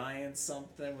or Brian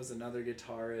something was another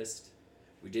guitarist.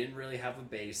 We didn't really have a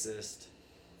bassist.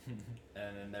 And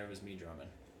then there was me drumming.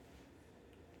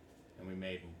 And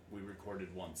we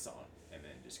recorded one song and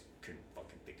then just couldn't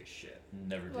fucking think of shit.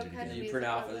 Never did What it kind of again. You music print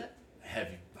off was it. it?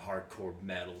 Heavy hardcore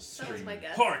metal That was screaming. my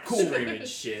guess. Hardcore screaming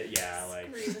shit. Yeah,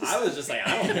 like Screaming. I was just like,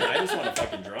 I don't care. I just want to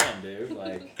fucking drum, dude.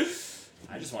 Like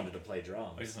I just wanted to play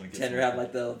drums. I just want to get Tanner some- had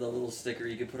like the little sticker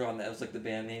you could put on that was like the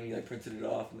band name. You like printed it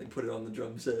off and they put it on the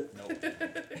drum set. Nope.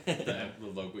 the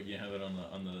logo. You have it on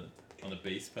the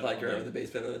bass pedal. Like wherever the bass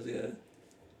pedal is, yeah.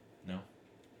 No.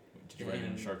 Did you write it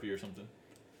in Sharpie or something?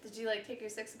 Did you like take your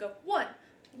six and go 1,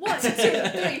 2,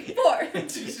 3,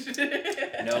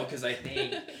 4? No, because I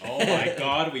think Oh my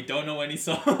god, we don't know any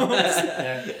songs.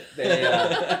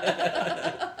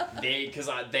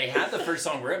 they had the first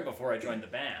song written before I joined the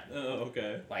band, Oh,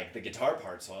 okay. like the guitar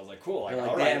part. So I was like, cool, like, They're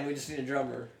like, all damn, right. we just need a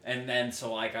drummer. And then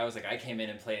so like I was like, I came in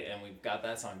and played, and we got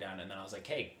that song down. And then I was like,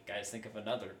 hey guys, think of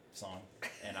another song,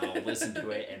 and I'll listen to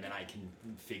it, and then I can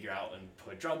figure out and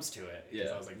put drums to it. 'Cause Yeah.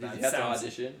 I was like, Did that you have to sounds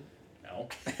audition? no.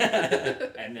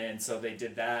 And then so they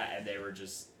did that, and they were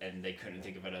just, and they couldn't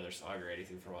think of another song or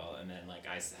anything for a while. And then like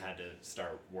I had to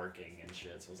start working and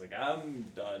shit. So I was like, I'm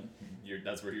done.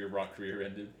 That's where your rock career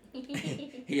ended.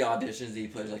 He auditions, he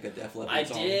plays like a Def Leppard I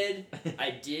song.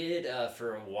 did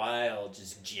for a while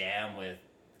just jam with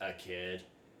a kid,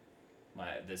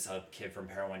 this kid from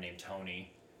Heroin named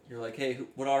Tony. You're like, hey,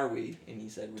 what are we? And he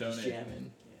said, we're just Tony.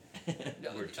 jamming.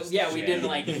 We're just Yeah, we didn't jamming.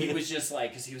 like. He was just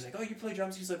like, cause he was like, oh, you play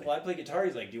drums? He's like, well, I play guitar.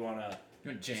 He's like, do you wanna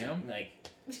You want jam? like?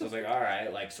 So I was like, all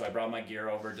right. Like, so I brought my gear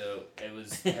over to. It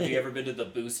was. Have you ever been to the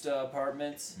Busta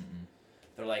apartments? Mm-mm.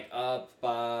 They're like up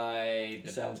by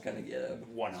Sounds kind of ghetto.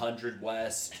 100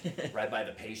 West, right by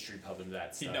the pastry pub and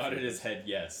that He stuff. nodded his head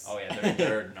yes. Oh yeah,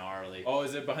 they're gnarly. Oh,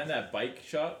 is it behind that bike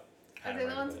shop? I Are don't they the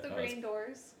remember ones with the that. Oh, it's- green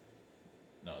doors?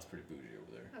 No, it's pretty bougie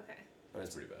over there. Okay. But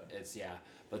it's Pretty bad. It's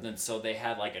but then so they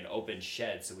had like an open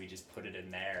shed, so we just put it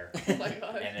in there, Oh my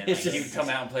god. and then It's like, he just- would come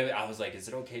out and play with. I was like, "Is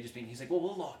it okay just being?" He's like, "Well,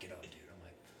 we'll lock it up, dude."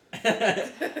 I'm like,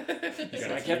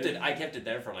 so I kept it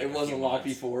there for like. It a wasn't few locked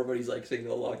months. before, but he's like saying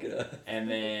they'll lock it up. And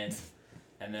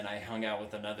then I hung out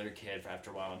with another kid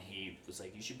after a while, and he was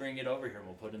like, "You should bring it over here, and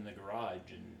we'll put it in the garage."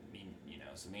 And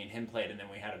so me and him played, and then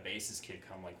we had a bassist kid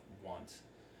come like once.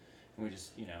 And we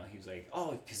just, he was like,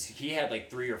 oh, because he had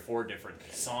like 3 or 4 different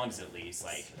songs at least,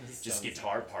 like just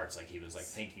guitar parts, like he was like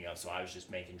thinking of. So I was just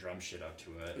making drum shit up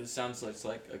to it. It sounds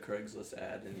like a Craigslist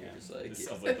ad, and Yeah. you're just like, This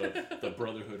sounds like the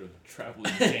Brotherhood of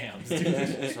Traveling Jams,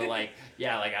 dude. So like,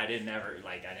 yeah, like I didn't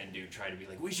try to be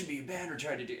like, we should be a band or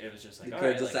try to do. It was just like, the all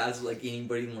right, Craigslist like, ads is like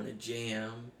anybody want to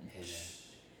jam. hey,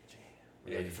 man,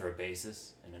 we're looking for a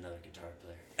bassist and another guitar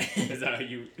player. Is that how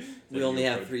you? We only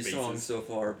have 3 songs so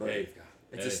far, but Hey,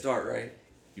 it's hey. a start, right?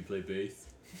 You play bass?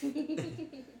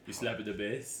 You slap at the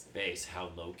bass? Bass,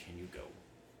 how low can you go?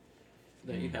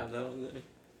 Don't you have that on there?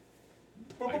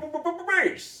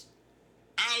 Bass.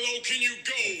 How low can you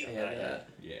go? Yeah, that.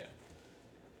 Yeah.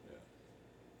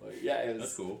 Like, yeah, it was.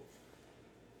 That's cool.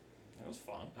 It was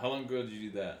fun. How long ago did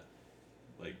you do that?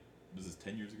 Like, was this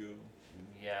 10 years ago?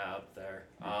 Yeah, up there.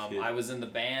 You're a kid. I was in the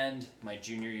band my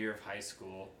junior year of high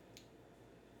school,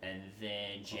 And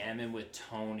then Jamming with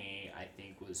Tony, I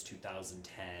think, was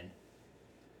 2010.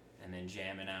 And then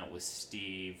Jamming Out with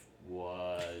Steve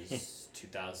was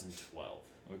 2012.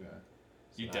 Okay. So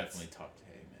You that's- definitely talked,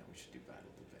 hey man, we should do Battle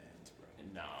of the Bands,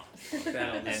 bro. No.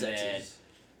 Battle of the And then- Sexes.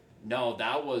 No,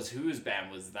 that was, whose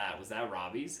band was that? Was that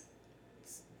Robbie's?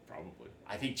 Probably.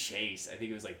 I think Chase. I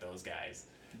think it was like those guys.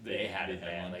 They had a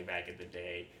band one. like back in the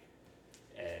day.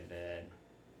 And then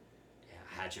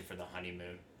Hatchet for the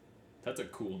Honeymoon. That's a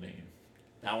cool name.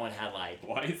 That one had like,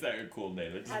 Why is that a cool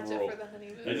name? It just, Hatchet for the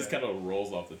honeymoon. it just kind of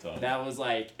rolls off the tongue. that was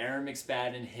like Aaron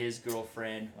McSpadden, his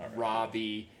girlfriend, All right.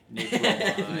 Robbie, Nick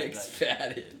Roman. Nick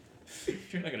Spadden.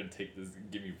 You're not gonna take this and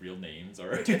give me real names,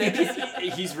 alright?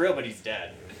 He's real, but he's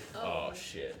dead. Oh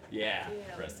shit. Yeah.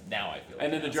 Yeah. Rest. Now I feel.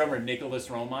 And then like the an drummer, Nicholas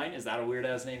Romine. Is that a weird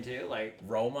ass name too? Like,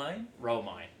 asshole. Romine?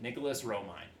 Romine. Nicholas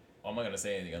Romine. I'm not gonna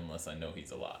say anything unless I know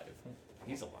he's alive.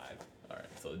 He's alive. Alright,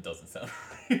 so it doesn't sound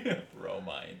right.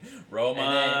 Romine.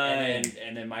 Romine.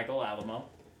 And then Michael Alamo.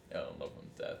 I don't love him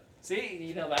to death. See,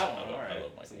 you know that one. I All right.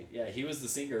 love Michael. See, yeah, he was the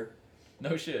singer.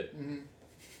 No shit. Mm-hmm.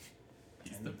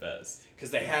 He's the best.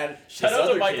 Because they had Shout this out to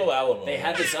other Michael kid. Alamo. They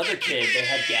had this other kid. They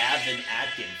had Gavin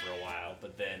Atkin for a while,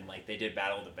 but then like they did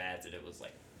Battle of the Bats, and it was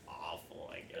like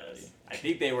awful. I guess. Really? I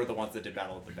think they were the ones that did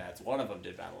Battle of the Bats. One of them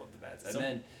did Battle of the Bats, and Some-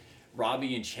 then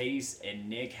Robbie and Chase and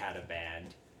Nick had a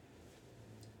band,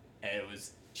 and it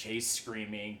was Chase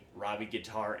screaming, Robbie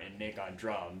guitar, and Nick on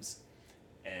drums,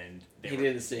 and they He were,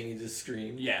 didn't sing, he just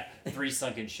screamed. yeah, Three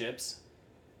Sunken Ships.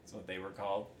 That's what they were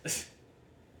called.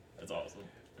 That's awesome.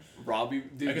 Robbie,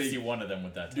 dude, I can they- see one of them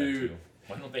with that Dude. tattoo.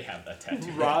 Why don't they have that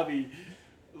tattoo? Robbie,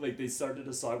 like they started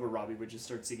a song where Robbie would just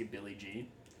start singing Billie Jean.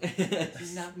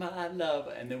 She's not my love,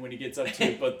 and then when he gets up to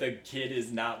it, but the kid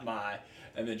is not my,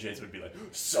 and then Chase would be like,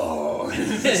 song,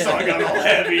 the song got all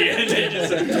heavy, and then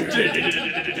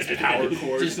just power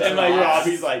chords, Just and like drops.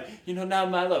 Robbie's like, you know, not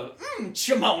my love,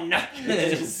 Shimona.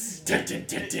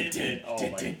 Oh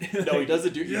my, no, he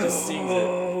doesn't do, he just sings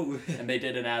it. And they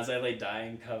did an As I Lay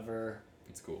Dying cover.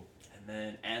 It's cool. And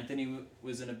then Anthony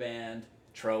was in a band,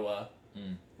 Troa,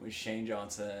 Mm. with Shane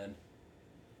Johnson,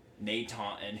 Nate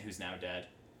Taunton, who's now dead,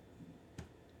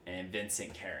 and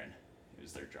Vincent Karen,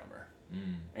 who's their drummer.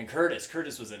 Mm. And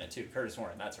Curtis was in it too. Curtis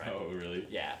Warren, that's right. Oh, really?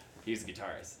 Yeah, he's a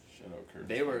guitarist. Shout out Curtis.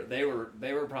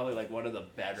 They were probably like one of the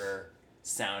better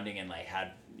sounding and like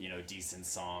had, you know, decent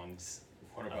songs.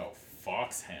 What about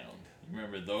Foxhound? You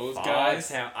remember those guys?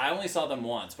 Foxhound. I only saw them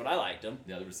once, but I liked them.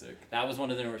 Yeah, they were sick. That was one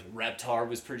of their. Reptar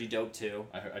was pretty dope too.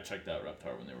 I checked out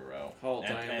Reptar when they were out. Whole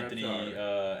time Anthony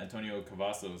Reptar. Antonio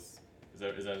Cavazos. Is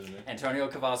that his name? Antonio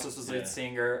Cavazos was Yeah. lead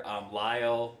singer.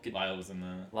 Lyle Lyle was in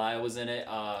that. Lyle was in it.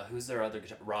 Who's their other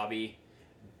guitar? Robbie.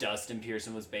 Dustin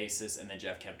Pearson was bassist, and then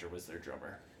Jeff Kempter was their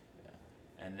drummer.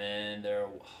 Yeah. And then there,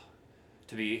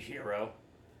 To Be a Hero,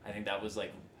 I think that was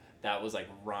like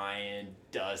Ryan,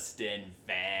 Dustin,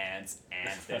 Vance,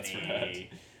 That's Anthony. rad.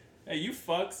 Hey, you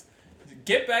fucks.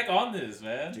 Get back on this,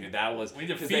 man. Dude, that was. We need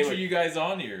to 'cause they feature would- you guys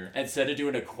on here. Instead of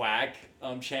doing a quack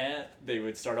chant, they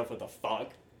would start off with a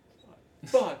fuck.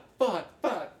 Fuck, fuck,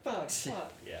 fuck, fuck,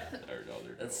 fuck. Yeah. They're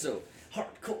That's dope. so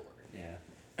hardcore. Yeah.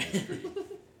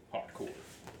 Hardcore.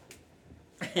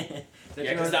 Yeah,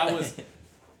 because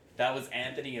that was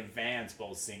Anthony and Vance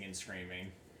both singing,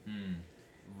 screaming. Hmm.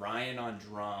 Ryan on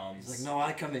drums. He's like, no,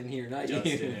 I come in here, not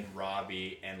Justin you. and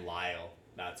Robbie and Lyle.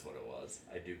 That's what it was.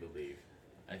 I do believe.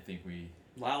 I think we.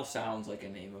 Lyle sounds like a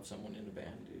name of someone in a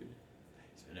band, dude.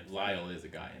 He's been in Lyle is a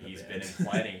guy in the He's band. been in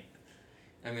plenty.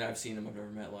 I mean, I've seen him, I've never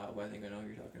met Lyle, but I think I know who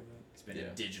you're talking about. He's been Yeah.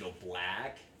 in Digital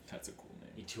Black. That's a cool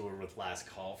He name. toured with Last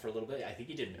Call for a little bit. I think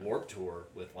he did Warp Tour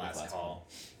with Last, Last Call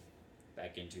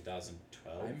back in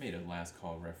 2012. I made a last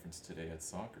call reference today at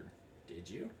soccer. Did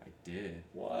you? I did.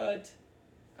 What?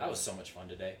 That was so much fun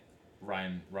today.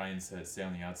 Ryan said stay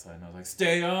on the outside, and I was like,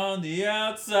 stay on the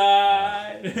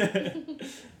outside.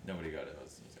 Nobody got it. I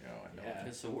was like, oh, I know. Yeah.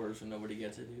 It's the worst when nobody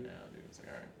gets it, dude. Yeah, dude. It's like,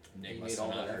 all right. Nick He must made have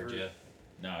all not that heard effort. you.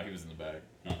 No, he was in the bag.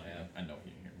 Oh, yeah. I know he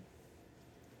didn't hear me.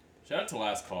 Shout out to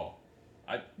Last Call.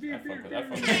 I fuck with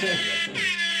them actually.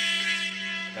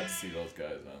 Got to see those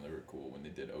guys, man. They were cool when they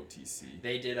did OTC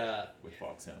They did a with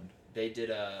Foxhound.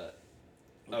 OTC?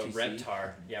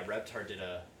 Reptar. Yeah, Reptar did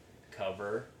a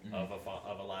cover Mhm.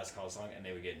 of a Last Call song, and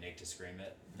they would get Nick to scream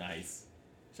it. Nice.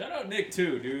 Shout out Nick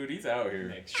too, dude. He's out here.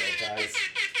 Nick show ties.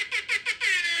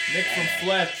 Nick from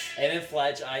Fletch. And then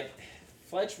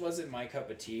Fletch wasn't my cup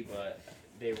of tea, but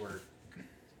they were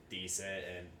decent,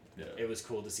 and Yeah. it was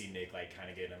cool to see Nick like kind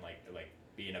of get in like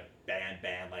being a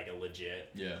band like a legit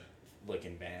Yeah.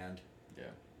 looking band. Yeah.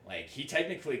 Like he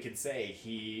technically could say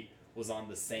he was on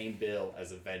the same bill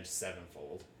as Avenged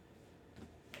Sevenfold.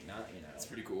 And That's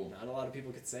pretty cool. Not a lot of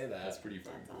people could say that. That's pretty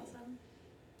fucking That's cool. awesome.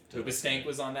 Hoobastank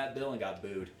was on that bill and got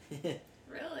booed.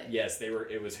 Really? Yes, they were.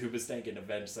 It was Hoobastank and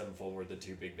Avenged Sevenfold were the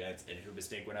two big bands, and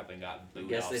Hoobastank went up and got I booed.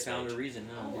 guess off they stage. found a reason,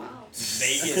 huh? Oh dude? wow.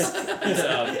 Vegas.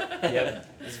 Yep.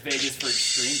 It's Vegas for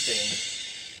Extreme thing.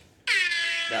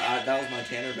 That was my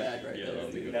Tanner bag right Yeah, there. that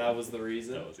was a good That one. was the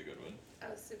reason. That was a good one. I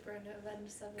was super into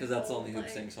Avenged Sevenfold. Because that's the only Hoop like,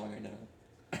 Sing song I know.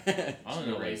 I don't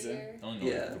know. No Like, reason. I don't know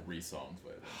Yeah. like 3 songs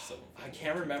by them. I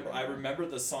can't remember. I remember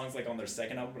the songs like on their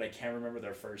second album, but I can't remember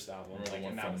their first album. Remember Like, the one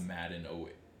and that from was- Madden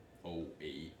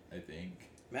 08, I think.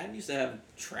 Madden used to have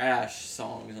trash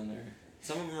songs on there.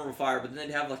 Some of them were fire, but then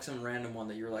they'd have like some random one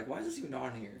that you were like, why is this even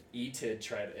on here? E-Tid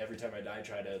tried every time I died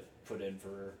tried to put in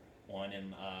for one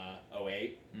in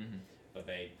 08, Mm-hmm. but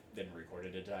they didn't record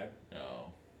it in time. Oh,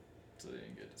 so they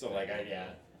didn't get. So, like, yeah.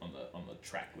 on the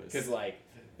track list. Because like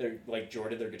they're like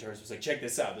Jordan, their guitarist was like, check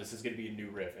this out, this is gonna be a new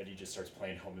riff, and he just starts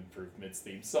playing Home Improvement's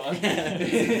theme song.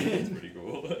 That's pretty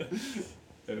cool.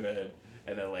 and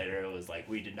then later it was like,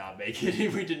 we did not make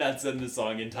it. We did not send the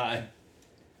song in time.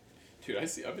 Dude,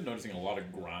 I've been noticing a lot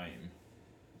of grime,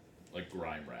 like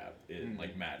grime rap in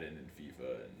like Madden and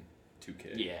FIFA and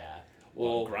 2K. Yeah.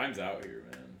 Well, Well, grime's out here,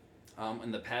 man.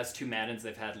 in the past 2 Maddens,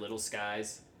 they've had Little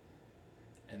Skies,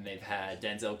 and they've had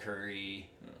Denzel Curry,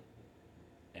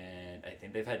 and I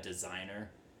think they've had Designer.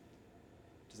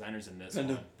 Designer's in this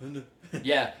one.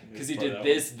 Yeah, because he Part of did that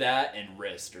this, that, and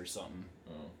Wrist or something.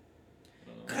 Oh.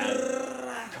 I don't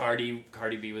know.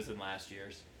 Cardi B was in last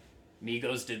year's.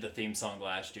 Migos did the theme song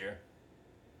last year.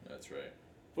 That's right.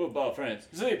 Football friends,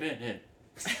 sleeping in.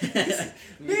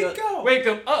 Miko! Wake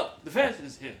 'em up! The fans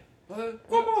is here.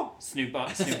 Come on! Snoop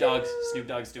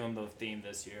Dogg's doing the theme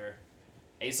this year.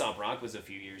 Aesop Rock was a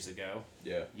few years ago.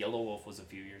 Yeah. Yellow Wolf was a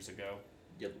few years ago.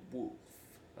 Yellow Wolf.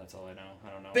 That's all I know.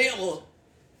 I don't know. Bama!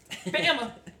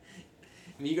 Bama!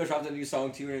 Migos dropped a new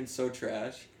song too, and it's so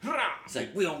trash. It's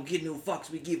like, we don't give no fucks,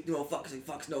 we give no fucks, and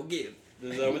fucks no give.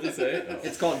 Is that what they say? Oh.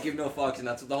 It's called Give No Fucks, and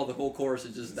that's what the whole chorus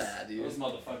is just that, dude. Those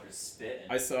motherfuckers spitting.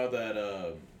 I saw that.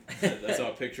 I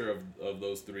saw a picture of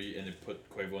those 3, and it put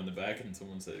Quavo in the back, and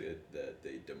someone said that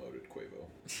they demoted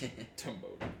Quavo.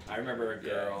 Demoted. I remember a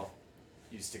girl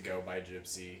used to go by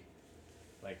Gypsy,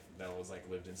 like that was like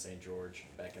lived in St. George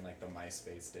back in like the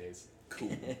MySpace days.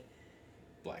 Cool.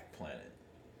 Black Planet.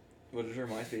 What does her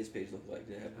MySpace page look like?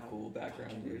 Did it have a cool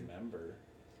background, I dude? remember.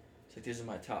 It's like, these are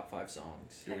my top 5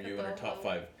 songs. Were you in her top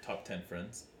 10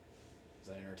 friends? Was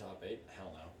that in her top 8?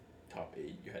 Hell no. Top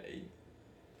 8. You had 8.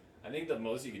 I think the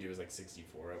most you could do was like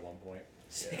 64 at one point.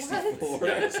 64.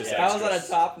 Yeah, it's just How was that extras.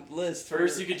 a top list?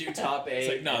 First you could do top 8,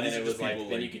 like, no, and these then are it was just like people,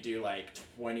 then like- you could do like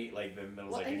 20, like then there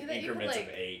was Well, like I knew that you could, increments of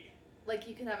like- 8. Like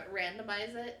you can have it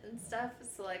randomize it and stuff.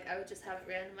 So like I would just have it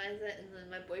randomize it, and then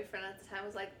my boyfriend at the time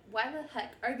was like, "Why the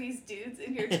heck are these dudes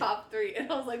in your top 3?" And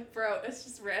I was like, "Bro, it's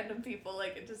just random people.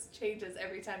 Like it just changes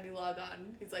every time you log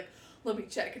on." He's like, "Let me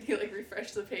check," and he like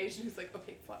refreshed the page, and he's like,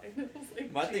 "Okay, fine." I was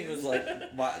like, My thing was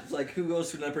 "Jeez." like, who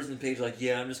goes to that person's page like,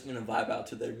 yeah, I'm just gonna vibe out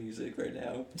to their music right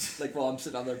now, like while I'm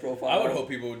sitting on their profile. I would hope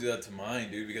people would do that to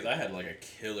mine, dude, because I had like a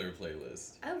killer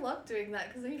playlist. I love doing that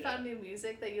because then you found new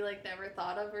music that you like never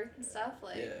thought of or stuff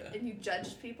like, Yeah. and you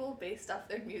judged people based off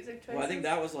their music choices. Well, I think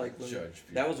that was like when, Judge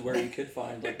that was where you could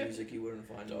find like music you wouldn't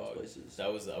find in Dog. most places. I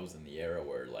was in the era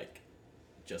where like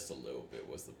just a little bit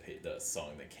was the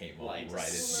song that came on Like right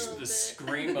Just a as the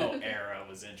little bit. screamo era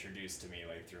was introduced to me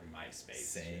like through MySpace.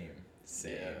 same.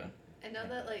 Yeah. I know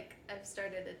that like I've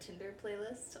started a Tinder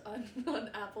playlist on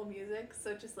Apple Music,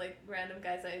 so just like random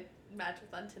guys I match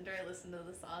with on Tinder, I listen to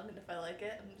the song, and if I like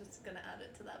it, I'm just gonna add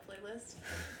it to that playlist.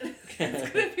 It's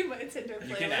gonna be my Tinder playlist.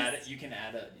 You can add it. You can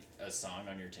add a song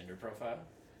on your Tinder profile.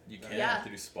 You can Yeah.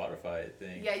 through Spotify, I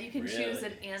think. Yeah, you can Really? choose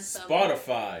an anthem.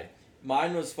 Spotify.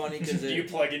 Mine was funny because Do you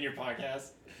plug in your podcast?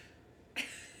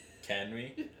 Can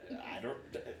we? I don't.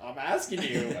 I'm asking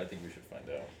you. I think we should find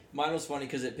out. mine was funny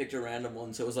because it picked a random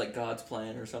one, so it was like God's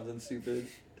Plan or something stupid.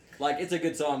 Like it's a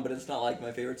good song, but it's not like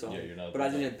my favorite song. Yeah, you're not. But I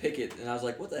didn't pick it, and I was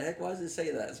like, "What the heck? Why does it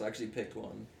say that?" So I actually picked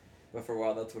one. But for a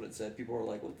while, that's what it said. People were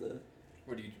like, "What the?"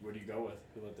 Where do you go with?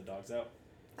 Who let the dogs out?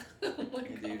 Oh my Hey,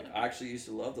 god. dude, I actually used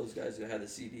to love those guys who had the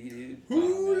CD, dude.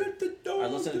 Who let the dog I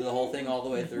listened to the whole thing all the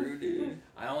way through, dude.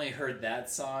 I only heard that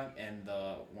song and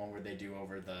the one where they do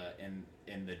over the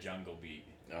in the jungle beat.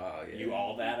 Oh yeah. You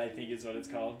all that I think is what it's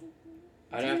called.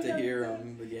 I'd have to hear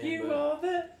them again, You but all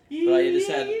that.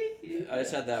 I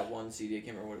just had that one CD. I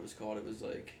can't remember what it was called. It was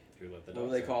like Who let the what were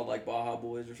dogs they out? called? Like Baja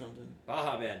Boys or something.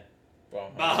 Baja Man. Baja.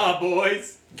 Baja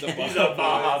Boys. The The Baja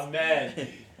Baja Boys. Men.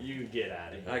 You get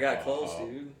out of here. I got close,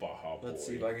 dude. Baja Boy. Let's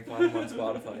see if I can find them on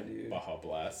Spotify, dude. Baja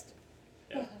Blast.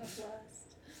 Yeah. Blast.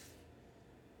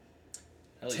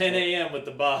 Hell, 10 a.m. with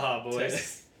the Baja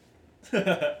Boys. 10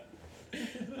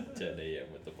 a.m.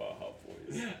 with the Baja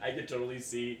Boys. I could totally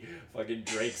see fucking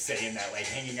Drake saying that, like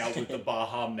hanging out with the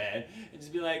Baja men, and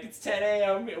just be like, "It's 10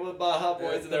 a.m. with Baja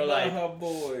Boys," and they're like, Baja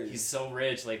Boys. "He's so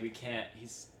rich, like we can't.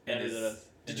 He's better than us."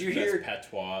 Did and you his hear?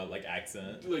 best patois like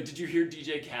accent? Like, did you hear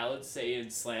DJ Khaled say in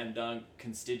Slam Dunk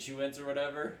Constituents or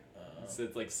whatever? So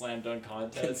it's like Slam Dunk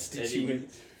contest.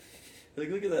 Constituents. Like,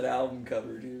 look at that album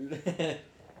cover, dude.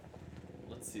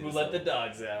 Let's see. Who this let the up.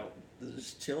 dogs out?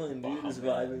 Just chilling, dude. Baja Just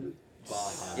Man. vibing.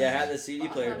 Baja. Yeah, I had the CD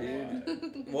player, Baja.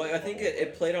 dude. Well, I think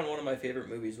it played on one of my favorite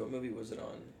movies. What movie was it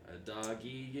on? A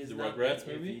doggy is The nothing Rugrats if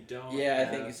movie? you don't Yeah, I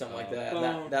think have it's something like a that.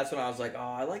 bone. That's when I was like, oh,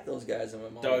 I like those guys. And my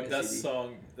mom Dog, made a that CD.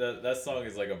 song. That song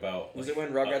is like about. Was like, it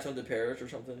when Rugrats went to Paris or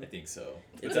something? I think so.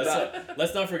 It's But about-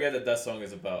 let's not forget that song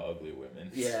is about ugly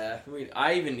women. Yeah,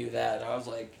 I even knew that. I was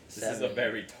like, This is a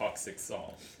very toxic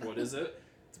song. What is it?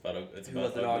 It's Who about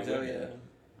let the dogs ugly out? women.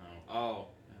 Yeah. Oh.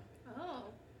 Oh.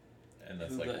 And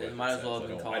that's Who like let- what it might it as well says.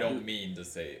 have been I called don't Who- mean to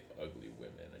say ugly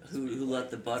women. I just Who mean, let like,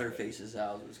 the that's butter what- faces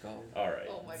out? It was called. All right.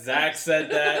 Oh my Zach gosh. said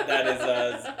that.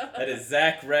 That is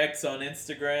Zach Rex on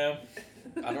Instagram.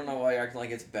 I don't know why you're acting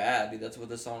like it's bad, dude. That's what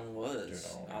the song was. Dude,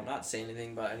 I don't- I'm not saying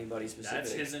anything about anybody specific.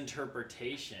 That's his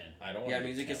interpretation. I don't. Yeah, wanna be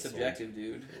music is canceled. subjective,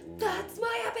 dude. Ooh. That's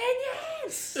my opinion.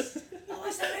 What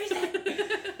was the reason?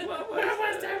 What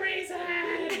was the reason?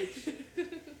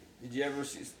 Did you ever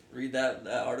read that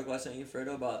article I sent you,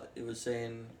 Fredo, about it was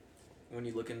saying when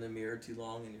you look in the mirror too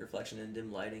long and your reflection in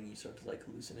dim lighting, you start to like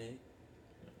hallucinate?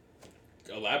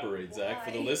 Elaborate, Zach,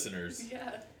 for the Why? listeners.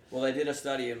 Yeah. Well, they did a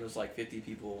study and it was like 50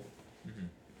 people, Mhm.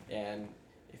 and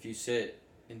if you sit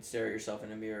and stare at yourself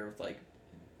in a mirror with like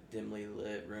dimly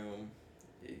lit room,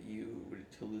 you would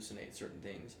hallucinate certain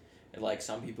things. And like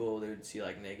some people, they would see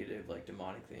like negative, like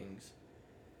demonic things,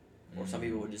 or some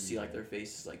people would just see like their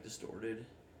faces like distorted.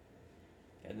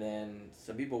 And then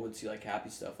some people would see like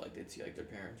happy stuff, like they'd see like their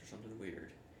parents or something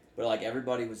weird. But like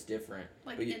everybody was different.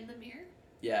 Like But in the mirror?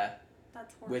 Yeah,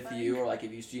 That's with horrifying. you, or like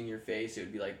if you see in your face, it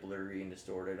would be like blurry and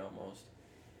distorted almost.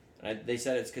 And they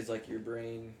said it's because like your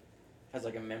brain has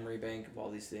like a memory bank of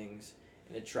all these things,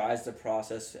 and it tries to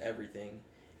process everything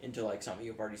into like something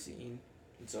you've already seen,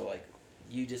 and so like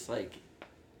you just like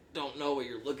don't know what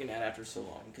you're looking at after so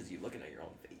long because you're looking at your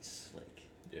own face. Like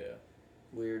Yeah.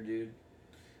 weird, dude.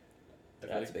 I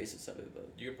feel That's like the basis of it, but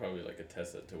you could probably like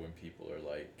attest that to when people are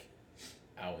like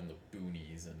out in the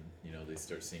boonies and they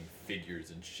start seeing figures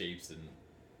and shapes and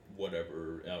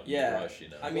whatever out in Yeah. the brush.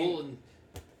 I mean- Well, and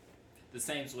the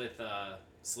same's with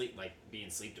sleep, like being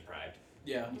sleep deprived.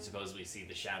 yeah. You supposedly see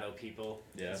the shadow people.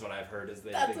 Yeah. That's what I've heard. Is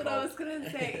they? That's they what I call was gonna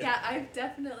say. Yeah, I've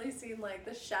definitely seen like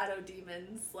the shadow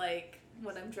demons, like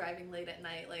when I'm driving late at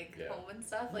night, like Yeah. home and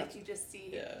stuff. Like you just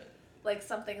see Yeah. like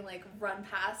something like run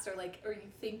past, or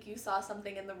you think you saw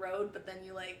something in the road, but then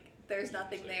you like there's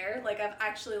nothing there. Like I've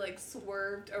actually like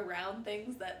swerved around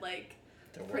things that like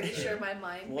Don't pretty worry. sure my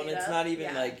mind. Well, made it's up. not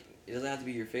even Yeah. like it doesn't have to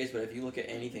be your face, but if you look at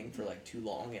anything for like too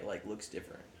long, it like looks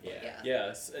different. Yeah.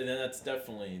 Yes, and then that's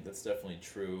definitely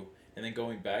true. And then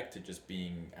going back to just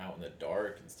being out in the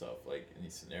dark and stuff, like in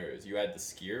these scenarios, you add the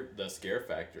scare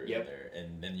factor in Yep. there,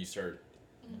 and then you start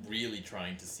really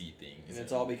trying to see things. And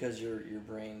it's all because your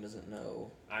brain doesn't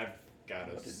know I've got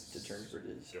a what to turn for it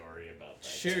is. story about that.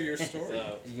 Share your story.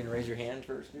 So, You can raise your hand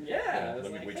first. dude? yeah.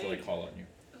 Let me wait till I call on you.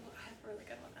 Ooh, I have a really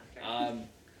good one after.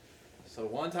 So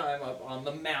one time up on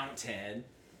the mountain.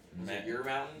 Is it your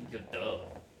mountain? Duh.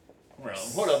 Well,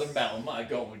 what other mountain am I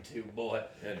going to, boy?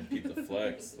 Yeah, and keep the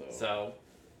flex though. So,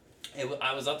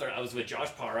 I was up there. I was with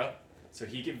Josh Para, so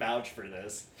he can vouch for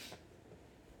this.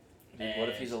 What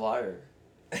if he's a liar?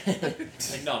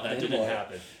 Like, no, that Then didn't what?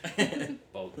 happen.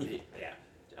 Both, yeah.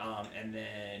 And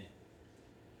then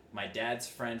my dad's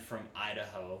friend from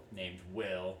Idaho named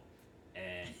Will,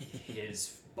 and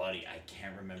his buddy, I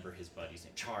can't remember his buddy's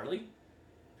name. Charlie?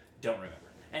 Don't remember.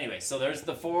 Anyway, so there's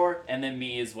the four, and then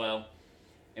me as well.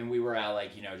 And we were out,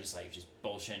 just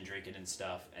bullshitting, drinking and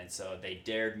stuff. And so they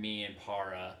dared me and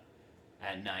Para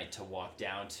at night to walk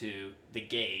down to the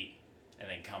gate and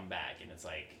then come back. And it's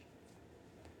like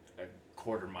a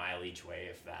quarter mile each way,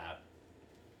 if that.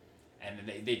 And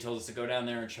then they told us to go down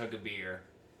there and chug a beer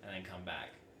and then come back.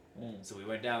 So we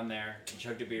went down there and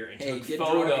chugged a beer and Hey, took get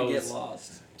drunk and photos. get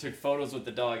lost. Took photos with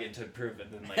the dog and took proof.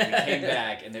 And then we came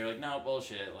back and they were like, no,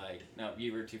 bullshit. Like, no,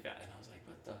 you were too fat. And I was like,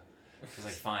 what the? I was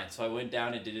like, fine. So I went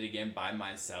down and did it again by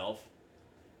myself.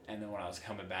 And then when I was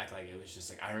coming back, it was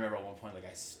just I remember at one point,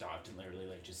 I stopped and literally,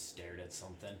 just stared at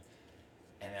something.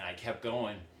 And then I kept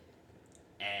going.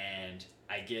 And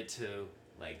I get to,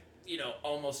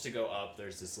 almost to go up,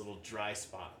 there's this little dry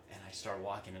spot, and I start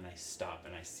walking, and I stop,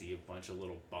 and I see a bunch of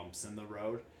little bumps in the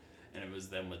road, and it was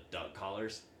them with duck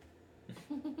collars.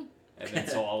 And then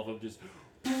so all of them just,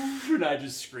 and I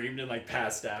just screamed and like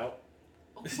passed out.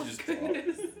 Oh You my just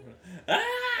goodness.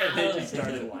 And they just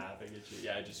started laughing and shit.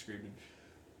 Yeah, I just screamed and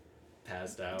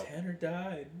passed out. Tanner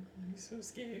died. He's so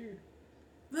scared.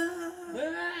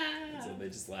 And so they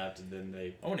just laughed, and then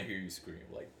they. I want to hear you scream,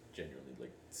 like genuinely,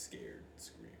 like scared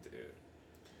scream. Dude.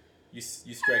 You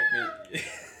strike me.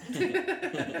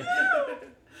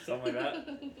 Something like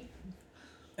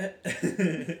that.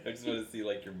 I just want to see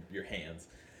like your hands.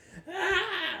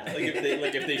 Like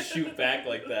if they shoot back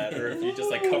like that, or if you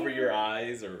just like cover your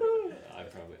eyes, or I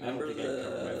don't Remember think I'd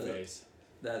cover my face.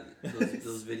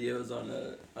 those videos on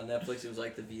Netflix. It was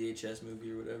like the VHS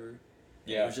movie or whatever.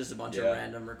 yeah, It was just a bunch of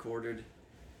random recorded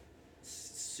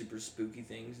super spooky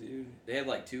things, dude. They had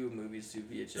like 2 movies, 2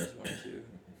 VHS, 1 and 2.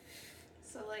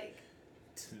 So like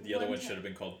the other one one time- should have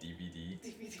been called DVD.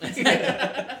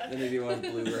 Then they do one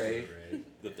Blu-ray.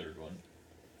 The third one.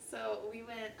 So we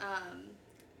went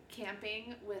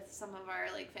camping with some of our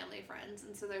like family friends,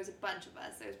 and so there's a bunch of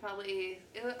us. I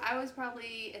was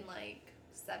probably in like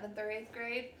 7th or 8th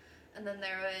grade, and then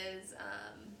there was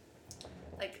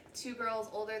like 2 girls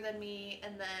older than me,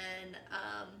 and then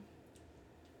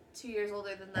 2 years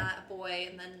older than that a boy,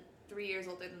 and then 3 years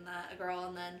older than that a girl,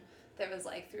 and then there was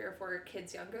like 3 or 4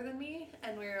 kids younger than me,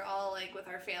 and we were all like with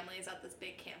our families at this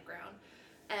big campground.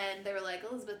 And they were like,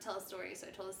 Elizabeth, tell a story. So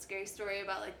I told a scary story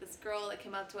about like this girl that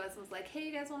came up to us and was like, hey,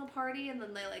 you guys want to party? And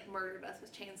then they like murdered us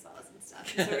with chainsaws and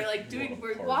stuff. And so we're like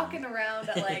we're walking around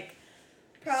at like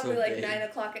probably So like big. 9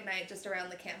 o'clock at night just around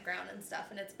the campground and stuff.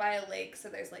 And it's by a lake, so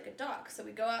there's like a dock. So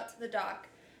we go out to the dock,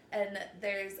 and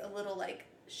there's a little like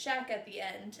shack at the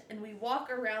end, and we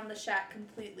walk around the shack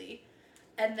completely.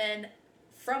 And then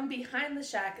from behind the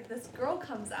shack, this girl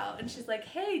comes out, and she's like,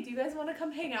 hey, do you guys want to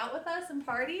come hang out with us and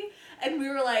party? And we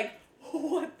were like,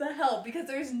 what the hell? Because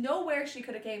there's nowhere she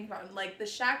could have came from. Like, the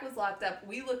shack was locked up.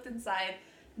 We looked inside.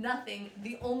 Nothing.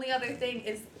 The only other thing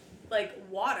is, like,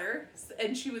 water.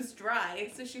 And she was dry,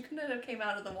 so she couldn't have came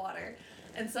out of the water.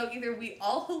 And so either we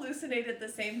all hallucinated the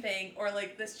same thing, or,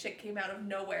 like, this chick came out of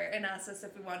nowhere and asked us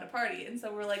if we wanted to party. And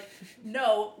so we're like,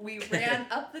 no. We ran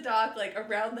up the dock, like,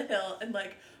 around the hill, and,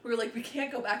 like, we were like, we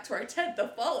can't go back to our tent. They'll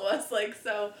follow us. Like,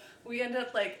 so we end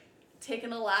up, like,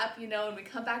 taking a lap, and we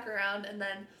come back around, and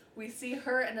then we see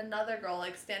her and another girl,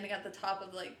 like, standing at the top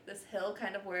of, like, this hill,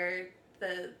 kind of where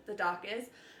the dock is.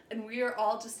 And we are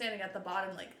all just standing at the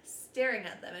bottom, like, staring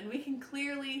at them. And we can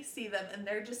clearly see them, and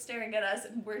they're just staring at us,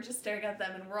 and we're just staring at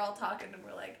them, and we're all talking, and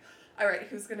we're like, all right,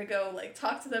 who's going to go, like,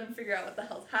 talk to them and figure out what the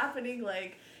hell's happening?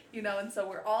 Like, and so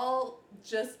we're all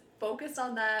just focused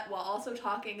on that while also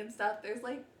talking and stuff. There's,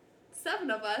 like,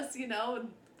 7 of us, and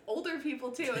older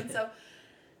people, too. And so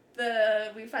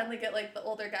we finally get, like, the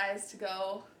older guys to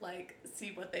go, like,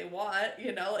 see what they want,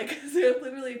 like, 'cause they're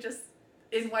literally just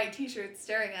in white t-shirts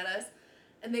staring at us.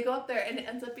 And they go up there, and it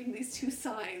ends up being these 2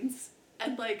 signs.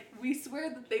 And, like, we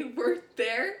swear that they weren't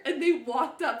there, and they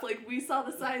walked up. Like, we saw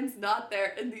the signs not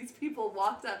there, and these people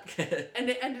walked up.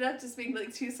 And it ended up just being,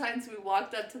 like, 2 signs. So we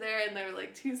walked up to there, and there were,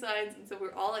 like, 2 signs. And so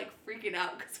we're all, like, freaking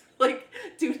out. Because we're like,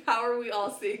 dude, how are we all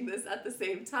seeing this at the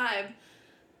same time?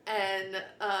 And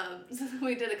so then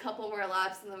we did a couple more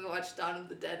laps, and then we watched Dawn of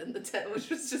the Dead in the tent,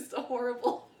 which was just a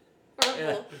horrible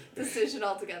decision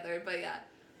altogether. But, yeah,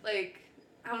 like,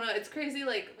 I don't know, it's crazy,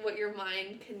 like, what your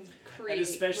mind can create. And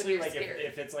especially, when you're like, scared.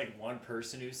 if it's, like, one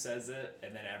person who says it,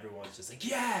 and then everyone's just like,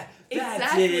 yeah, that's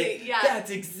Exactly, it. yeah. That's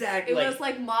exactly. It was,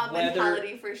 like, mob whether-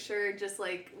 mentality for sure, just,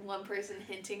 like, one person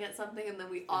hinting at something, and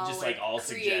then we all, just, like, all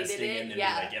created suggesting, it. and then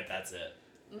Yeah. be like, yep, that's it.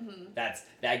 Mm-hmm.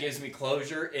 That gives me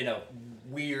closure in a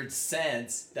weird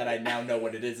sense that I now know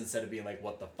what it is instead of being like,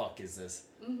 what the fuck is this?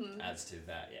 Mm-hmm. As to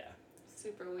that, yeah.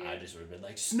 Super weird. I just would have been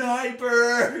like,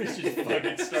 sniper! Just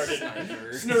fucking started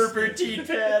snurper teen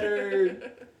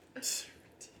pattern.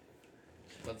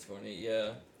 That's funny,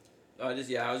 yeah. I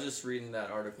was just reading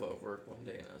that article at work one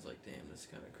day, and I was like, damn, this is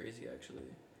kind of crazy, actually.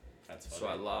 That's So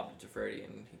I funny. lobbed it to Freddie,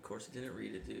 and he, of course, he didn't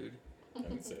read it, dude. I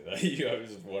didn't say that. I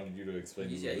just wanted you to explain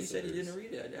to the Yeah, you said he listeners.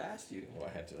 didn't read it. I asked you. Well,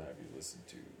 I had to have you listen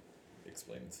to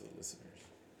explain it to the listeners.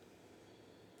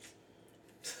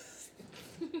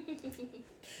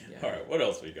 Yeah. All right, what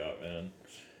else we got, man?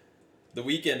 The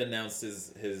Weeknd announced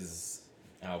his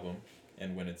album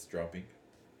and when it's dropping.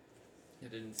 I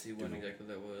didn't see when exactly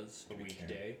that was. A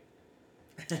weekday.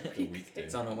 The weekday.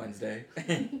 It's on a Wednesday.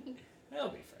 That'll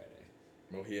be Friday.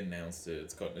 Well, he announced it.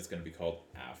 It's going to be called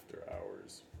After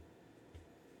Hours.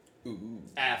 Ooh.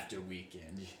 After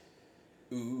weekend.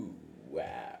 Ooh.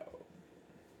 Wow.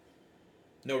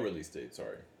 No release date.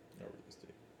 Sorry, no release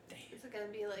date. Is it gonna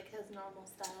be like his normal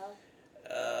style?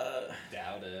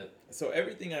 Doubt it. So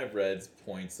everything I've read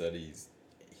points that he's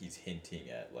hinting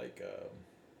at like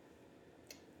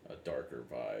a darker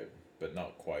vibe, but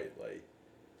not quite like.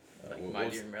 Like My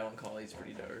Dear Melancholy is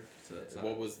pretty dark. So that's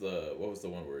what was the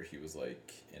one where he was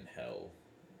like in hell?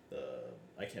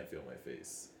 I Can't Feel My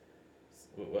Face.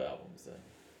 What album is that?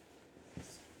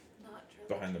 Not true.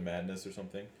 Behind the Madness or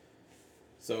something.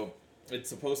 So it's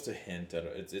supposed to hint at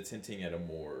it's hinting at a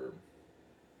more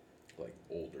like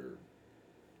older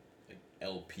like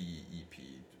LP EP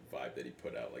vibe that he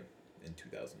put out like in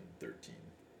 2013.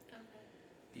 Okay.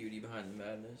 Beauty Behind the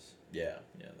Madness. Yeah,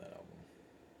 that album.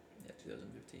 Yeah,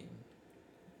 2015.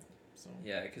 So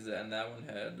Yeah, and that one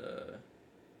had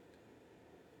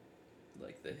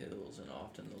like The Hills and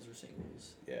Often. Those are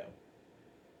singles. yeah.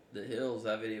 The Hills,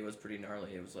 that video was pretty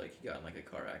gnarly. It was like he got in like a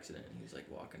car accident and he was like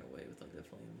walking away with like the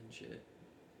flames and shit.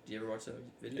 Did you ever watch that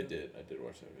video? I did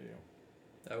watch that video.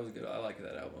 That was good. I like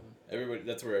that album.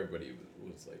 That's where everybody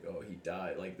was like, oh, he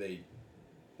died. Like they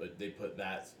put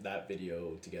that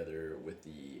video together with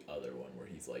the other one where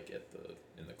he's like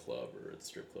in the club or at the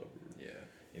strip club. Yeah.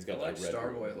 He's got I like Red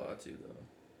Starboy Room. a lot too,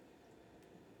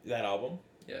 though. That album?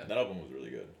 Yeah. That album was really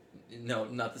good. No,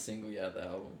 not the single. Yeah, the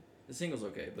album. The single's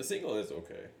okay. The single is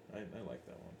okay. I like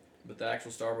that one. But the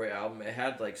actual Starboy album, it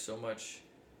had like so much.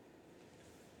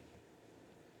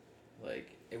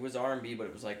 Like it was R&B, but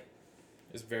it was like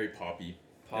It's very poppy.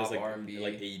 pop it was like, R&B,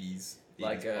 like 80s.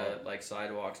 like pop. like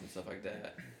Sidewalks and stuff like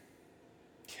that.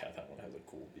 Yeah, that one has a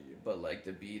cool beat. But like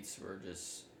the beats were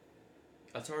just.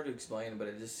 It's hard to explain, but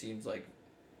it just seems like.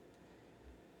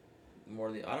 More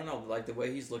I don't know, like the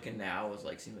way he's looking now was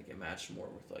like seemed like it matched more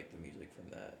with like the music from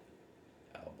that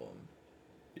album.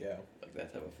 Yeah. Like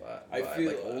that type of vibe. I feel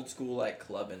like old school like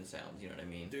clubbing sounds, you know what I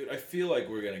mean? Dude, I feel like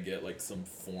we're gonna get like some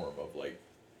form of like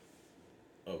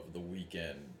of the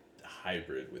Weeknd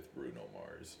hybrid with Bruno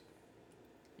Mars.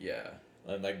 Yeah.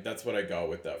 And like that's what I got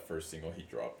with that first single he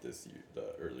dropped this year,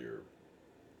 the earlier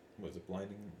was it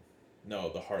Blinding? No,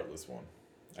 the Heartless one.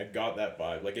 I got that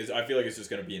vibe. Like I feel like it's just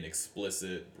gonna be an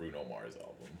explicit Bruno Mars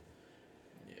album.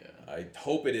 Yeah. I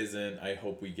hope it isn't. I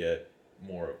hope we get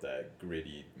more of that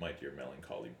gritty My Dear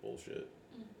Melancholy bullshit.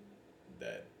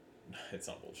 That it's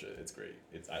not bullshit. It's great.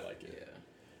 I like it. Yeah.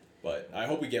 But I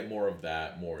hope we get more of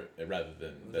that, rather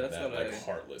than That's that what like I-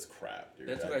 heartless crap, dude.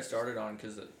 That's what I started on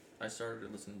because I started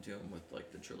listening to him with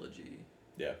like the trilogy.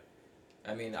 Yeah.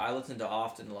 I mean, I listened to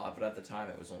Often a lot, but at the time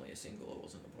it was only a single. It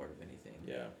wasn't a part of anything.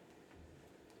 Yeah.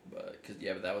 But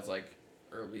that was like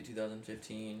early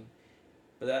 2015.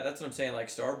 But that's what I'm saying. Like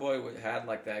Starboy had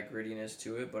like that grittiness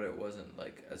to it, but it wasn't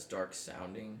like as dark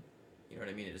sounding. You know what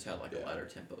I mean? It just had like a lighter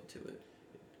tempo to it.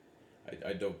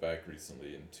 I dove back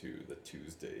recently into the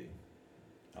Tuesday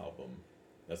album.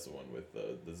 That's the one with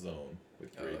the Zone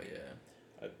with Drake. Oh yeah.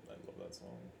 I love that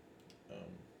song. I'm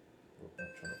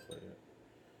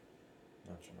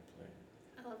not trying to play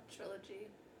it. I love Trilogy.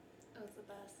 It was the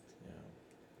best. Yeah.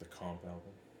 The Comp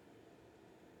album.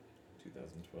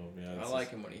 2012. Yeah. I like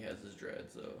him when he has his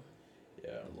dreads though.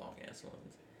 Yeah. The long ass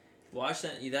ones. Well, I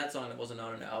sent you that song. It wasn't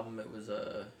on an album. It was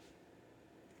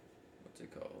what's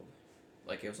it called?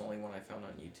 Like it was the only one I found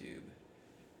on YouTube.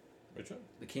 Which one?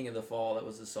 The King of the Fall. That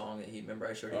was the song that remember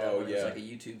I showed you Oh, that one. It was yeah. like a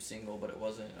YouTube single, but it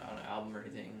wasn't on an album or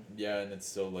anything. Yeah, and it's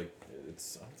still like I don't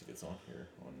think it's on here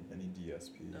on any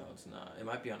DSP. No, it's not. It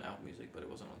might be on Apple Music, but it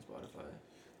wasn't on Spotify.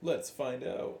 Let's find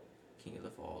out. King of the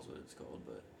Fall is what it's called,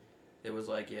 but it was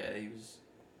like he was.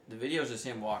 The video is just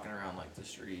him walking around like the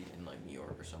street in like New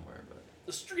York or somewhere, but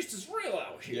The streets is real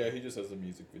out here. Yeah, he just has a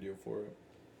music video for it.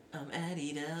 I'm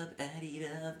added up.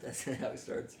 That's how it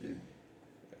starts, dude.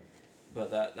 But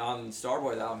that on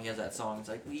Starboy the album, he has that song. It's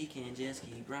like we can just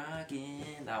keep rocking.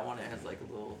 That one it has like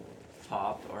a little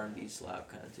pop R&B slap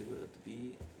kind of to it at the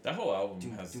beat. That whole album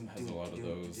Doom, has doom, a doom, lot of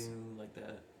doom, those. doom, like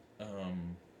that.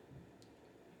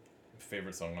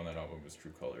 Favorite song on that album is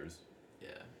True Colors. Yeah,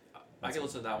 I can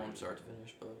listen to that one start to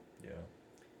finish, but Yeah.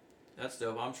 that's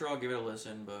dope. I'm sure I'll give it a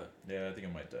listen, but Yeah, I think I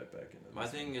might dive back into my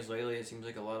this thing one. is lately it seems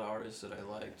like a lot of artists that I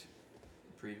liked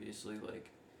previously, like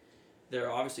they're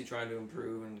obviously trying to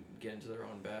improve and get into their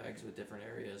own bags with different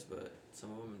areas, but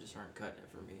some of them just aren't cutting it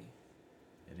for me.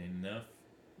 It ain't enough.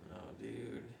 No,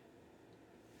 dude.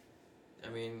 I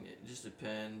mean, it just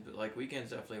depends, but like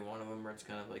Weeknd's definitely one of them where it's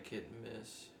kind of like hit and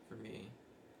miss for me.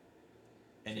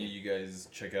 Any of you guys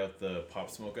check out the Pop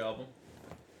Smoke album?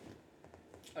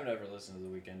 I've never listened to The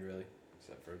Weeknd really,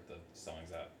 except for the songs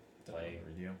that play on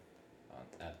the radio.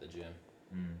 at the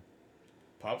gym.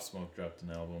 Pop Smoke dropped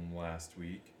an album last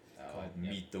week called yeah.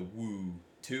 Meet the Woo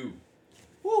 2.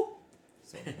 Woo!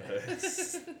 So,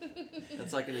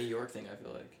 That's like a New York thing, I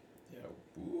feel like. yeah,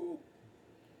 woo.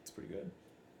 It's pretty good.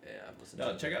 Yeah, I've listened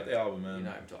No, to check it. out the album, man. You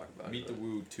know I'm talking about Meet it. the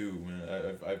Woo too,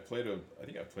 man. I played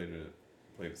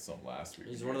some last week.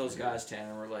 He's one of those guys,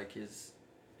 Tanner, where like his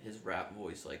rap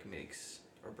voice like makes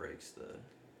or breaks the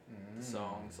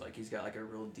songs. Like he's got like a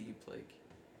real deep like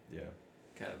Yeah.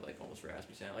 kind of like almost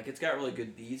raspy sound. Like it's got really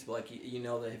good beats, but like you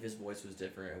know that if his voice was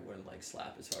different, it wouldn't like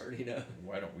slap as hard. You know.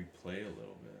 Why don't we play a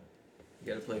little bit?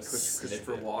 You gotta play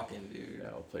Christopher Walken, dude. Yeah,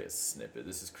 I'll play a snippet.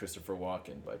 This is Christopher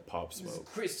Walken by Pop Smoke.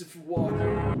 Christopher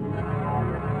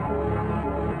Walken.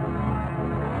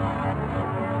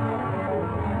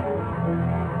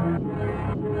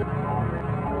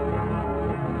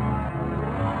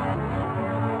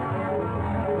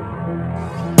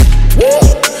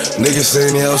 Niggas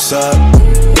saying they outside.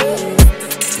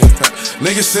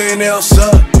 Niggas saying they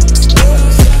outside.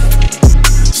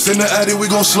 Send the addy, we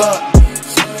gon' slide.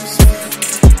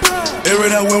 Air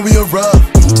it out when we arrive.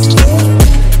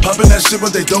 Poppin' that shit,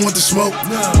 but they done with the smoke.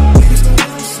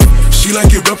 She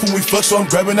like it rough when we fuck, so I'm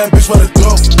grabbing that bitch by the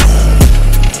throat.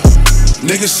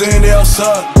 Niggas saying they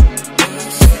outside.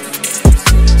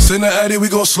 Send the addy, we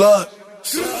gon' slide.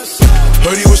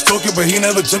 Heard he was talking, but he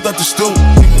never jumped out the stool.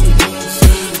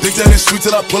 Think that it's sweet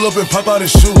till I pull up and pop out and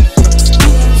shoot.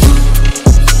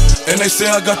 And they say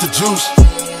I got the juice.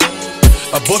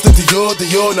 I bought the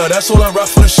Dior, now that's all I rock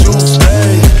for the shoes.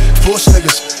 Hey, Porsche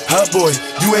niggas, hot boy,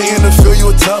 you ain't in the field, you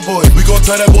a top boy. We gon'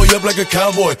 tie that boy up like a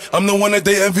cowboy. I'm the one that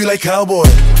they envy like cowboy.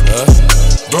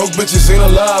 Broke bitches ain't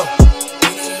allowed.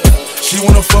 She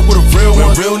wanna fuck with a real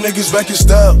one, real niggas back in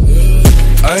style.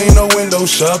 I ain't no window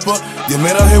shopper, you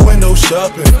man out here window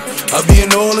shopping. I be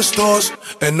in all the stores,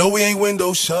 and no we ain't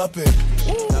window shopping.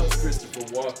 That was Christopher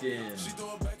Walken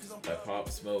by Pop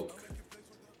Smoke.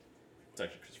 It's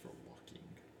actually Christopher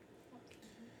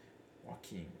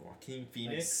Joaquin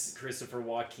Phoenix. Like Christopher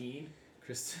Joaquin.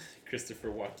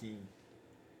 Christopher Joaquin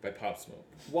by Pop Smoke.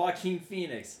 Joaquin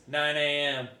Phoenix. 9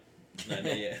 a.m. 9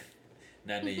 a.m.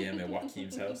 9 a.m. at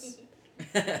Joaquin's house.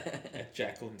 At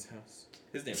Jacqueline's house.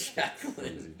 His name is Jacqueline.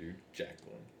 Crazy, dude.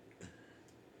 Jacqueline.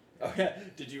 Oh yeah.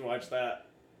 Did you watch that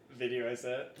video I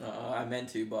sent? I meant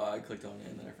to, but I clicked on it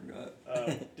and then I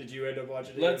forgot. Did you end up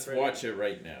watching it? Let's watch it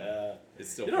right now. It's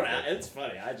still. You don't have, it's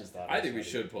funny. I just thought. I think we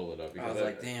should pull it up. I Because was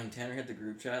like, damn, Tanner hit the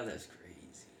group chat? That's crazy.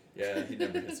 Yeah, he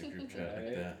never hits a group chat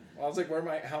like that. I was like,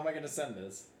 how am I gonna send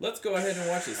this? Let's go ahead and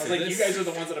watch this. I was like, you guys are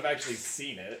the ones that have actually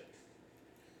seen it.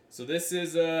 So this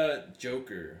is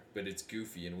Joker, but it's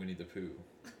Goofy and Winnie the Pooh.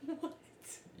 What?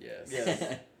 Yes. Yes.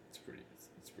 It's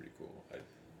pretty cool.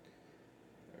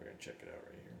 We're gonna check it out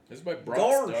right here. This is by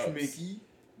Brock Stubbs. Mickey.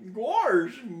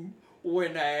 Gosh,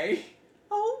 Winnie.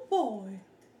 Oh boy.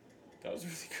 That was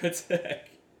really good, Zach.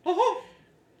 Oh.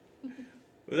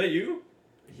 Was that you?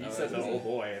 He No, said that the was oh it.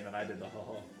 boy, and then I did the ho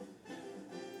ho.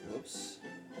 Whoops.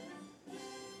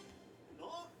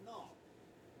 Knock, knock.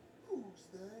 Who's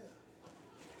there?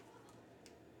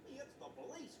 It's the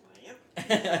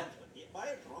policeman. Get by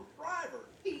a drunk driver.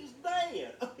 He's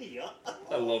dead. Yeah.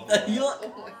 I love that. Oh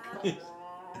my god.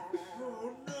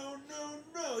 Oh,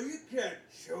 no. You can't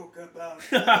joke about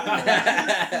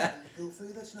that. Goofy,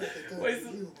 that's not the kind Why of is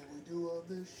it- humor we do on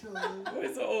this show. Why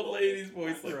is the old lady's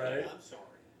voice like Right. I'm sorry.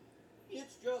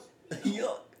 It's just,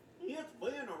 Yuck. it's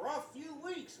been a rough few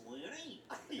weeks, Winnie.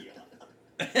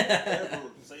 Ever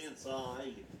since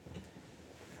I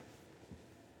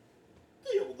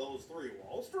killed those 3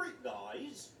 Wall Street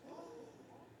guys.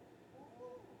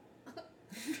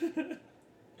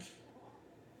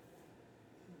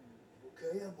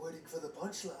 Okay, I'm waiting for the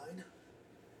punchline.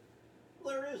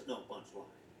 There is no punchline.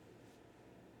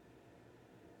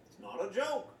 It's not a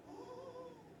joke.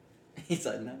 He's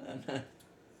like, no.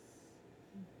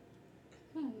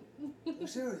 You're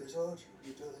serious, aren't you?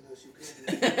 You're telling us you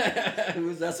can't. Who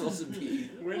was that supposed to be?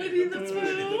 Winnie the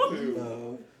Pooh.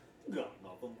 No. Got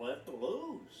nothing left to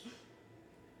lose.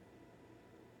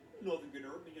 Nothing can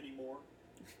hurt me anymore.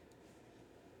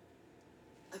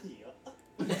 Yeah.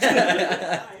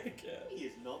 Life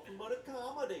is nothing but a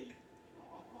comedy.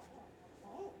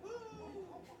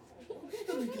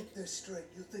 Let me get this straight.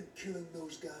 You think killing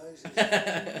those guys is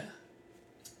fun?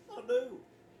 I do.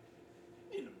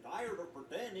 And I'm tired of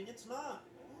pretending it's not.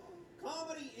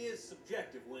 Comedy is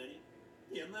subjective, Winnie.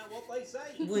 Isn't that what they say?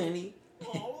 Winnie.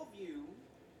 All of you,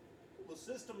 the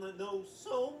system that knows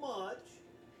so much,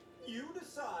 you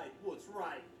decide what's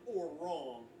right or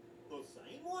wrong. The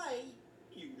same way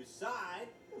you decide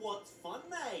what's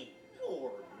funny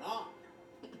or not.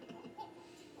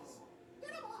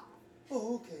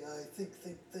 Oh, okay, I think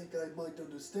I might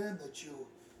understand that you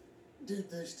did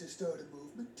this to start a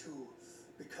movement, to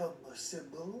become a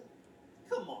symbol.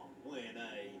 Come on, Win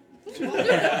A.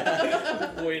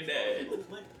 Win A.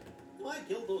 I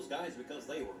killed those guys because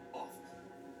they were awful.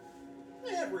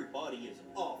 Everybody is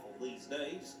awful these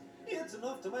days. It's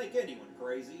enough to make anyone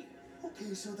crazy.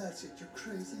 Okay, so that's it. You're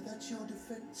crazy. That's your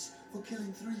defense for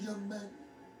killing 3 young men?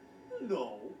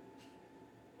 No.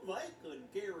 They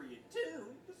couldn't carry a tune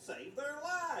to save their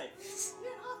lives.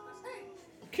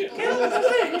 Get off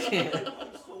the stage.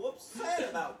 I'm so upset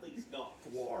about these guys.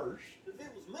 If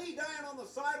it was me dying on the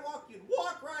sidewalk, you'd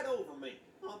walk right over me.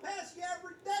 I'll pass you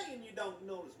every day and you don't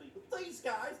notice me. But these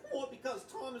guys, what, because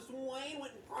Thomas Wayne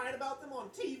went and cried about them on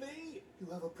TV?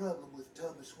 You have a problem with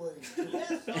Thomas Wayne.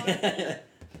 Yes, I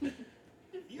do.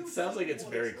 It sounds like it's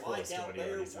very close to what he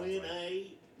already sounds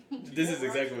like. This is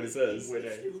exactly what it says.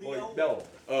 Like, no.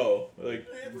 Oh, like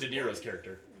De Niro's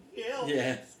character.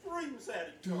 Yeah. Screams at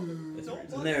each other. Nobody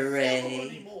sells Narrate.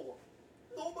 anymore.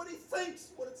 Nobody thinks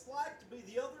what it's like to be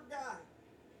the other guy.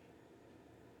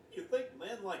 You think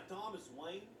men like Thomas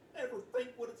Wayne ever think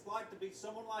what it's like to be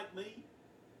someone like me?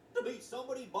 To be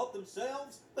somebody but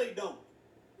themselves? They don't.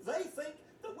 They think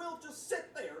that we'll just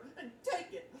sit there and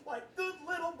take it like good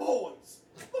little boys.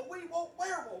 But we won't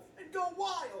werewolf and go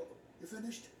wild. You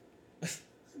finished?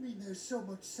 I mean, there's so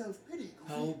much self-pity,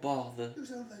 Goofy. Oh, bother. You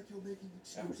sound like you're making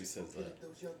I hope he excuses says for killing that.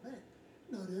 those young men.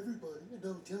 Not everybody, and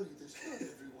I'll tell you this, not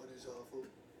everyone is awful.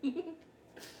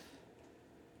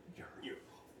 You're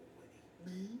awful,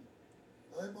 Winnie. Me?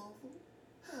 I'm awful?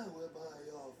 How am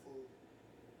I awful?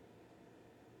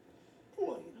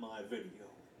 Playing my video.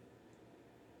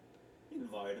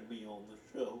 Invited me on the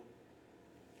show.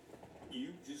 You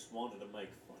just wanted to make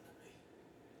fun of me.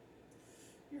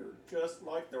 You're just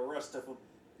like the rest of them.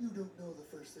 You don't know the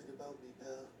first thing about me,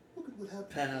 pal. Look at what happened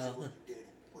Pal. because of what you did,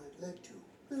 what it led to.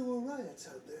 There were riots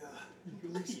out there.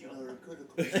 Policemen are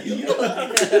critical.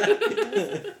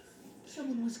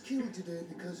 Someone was killed today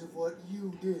because of what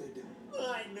you did.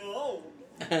 I know.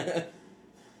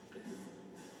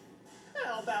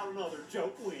 How about another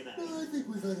joke, Winnie? Well, I think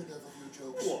we've had enough of your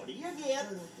jokes. What do you get? I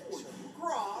don't think When so. you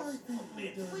cross I a think we're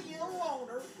mentally done. ill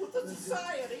loner with a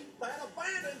society that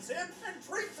abandons him and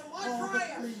treats him like Oh, but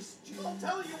trash. please, Gene. I'll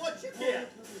tell you what you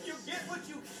get. You get what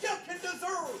you fucking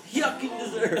deserve. Yucking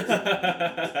dessert.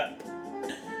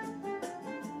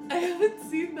 I haven't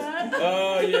seen that.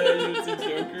 oh yeah, you did see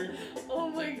Joker. Oh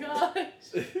my gosh.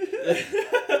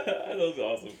 That was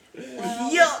awesome.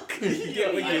 Yuck.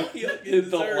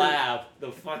 The laugh.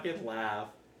 The fucking laugh.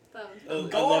 That was I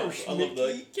fun. love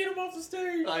the get him off the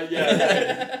stage.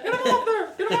 Yeah. Get him off there!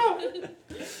 Get him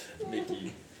out!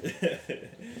 Mickey.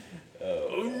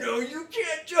 Oh no, you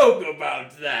can't joke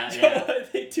about that. Yeah.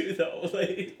 They do the old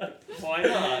lady. Like, Why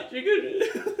not? you're good.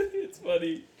 It's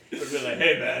funny. Would be like,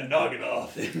 hey man, knock it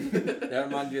off. That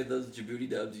reminds me of those Djibouti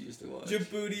dubs you used to watch.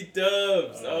 Djibouti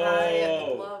Dubs. I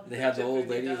Oh. love They had the old Djibouti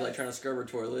lady who was dubs. like trying to scrub her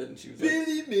toilet, and she was like,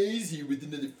 Billy Mays here with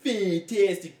another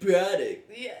fantastic product.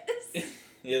 Yes.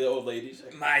 Yeah, the old lady. She's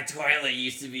like, "My toilet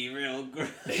used to be real gross."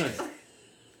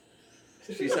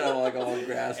 She sounded like all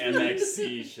graspy.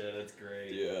 MXC shit, that's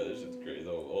great. yeah, this is great. The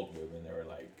old women, they were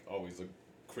like always the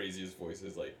craziest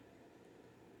voices. Like,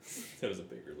 there was a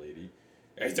bigger lady.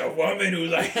 It's a woman who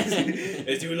likes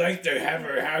to have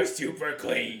her house super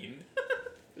clean.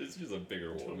 It's just a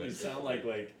bigger woman. You sound like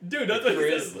Dude, that's what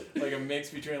Chris, Chris. like a mix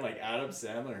between like Adam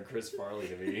Sandler and Chris Farley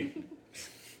to me.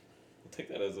 I'll take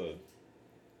that as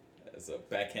a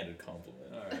backhanded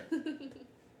compliment. All right,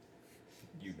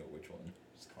 You know which one.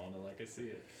 just calling it like I see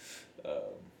it.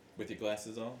 With your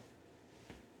glasses on.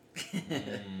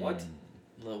 What?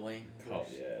 Lil Wayne. Oh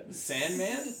yeah.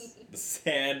 Sandman? The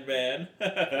Sandman.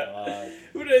 God.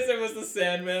 Who did I say was the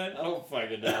Sandman? I don't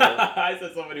fucking know. I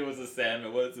said somebody was the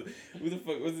Sandman. What is it? Who the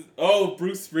fuck was it? Oh,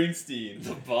 Bruce Springsteen.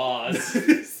 The boss.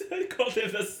 I called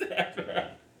him the Sandman.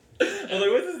 I was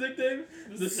like, what's his nickname?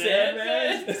 The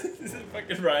Sandman? This is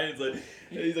fucking Ryan's like,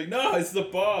 he's like, no, it's the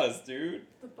boss, dude.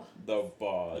 The boss. The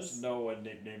boss. There's no one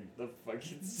nicknamed the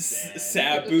fucking Sand.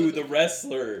 Sabu the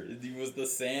wrestler. He was the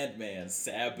Sandman.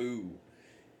 Sabu.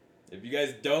 If you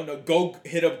guys don't know, go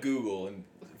hit up Google and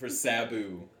for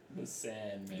Sabu. The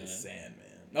Sandman. The Sandman.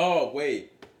 Oh,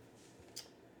 wait.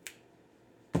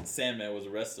 Sandman was a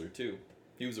wrestler, too.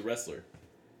 He was a wrestler.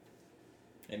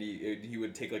 And he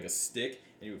would take, like, a stick,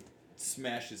 and he would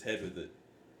smash his head with it.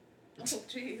 Oh,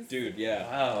 jeez. Dude, yeah.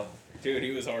 Wow. Dude,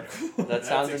 he was hardcore. That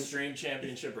sounds Extreme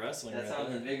Championship Wrestling. that right sounds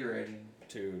there. invigorating.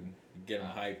 Dude, get him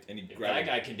hyped. And he'd If grab that him.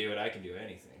 guy can do it, I can do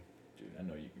anything. Dude, I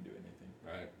know you can do anything.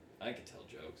 Right? I can tell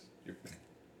jokes.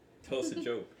 Tell us a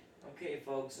joke. Okay,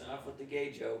 folks, enough with the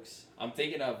gay jokes. I'm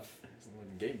thinking of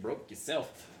game broke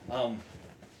yourself. I'm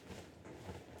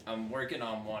working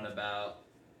on one about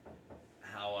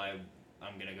how I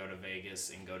I'm gonna go to Vegas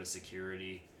and go to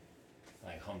security,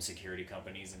 like home security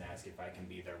companies, and ask if I can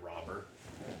be their robber.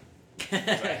 'Cause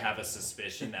I have a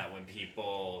suspicion that when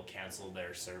people cancel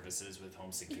their services with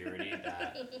home security,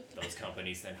 that those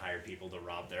companies then hire people to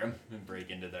rob them and break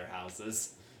into their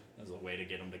houses as a way to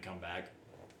get them to come back.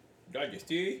 God, you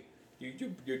see?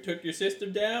 You took your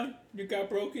system down, you got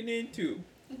broken into.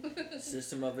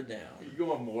 System of a Down. You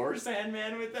going more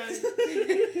Sandman with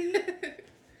that?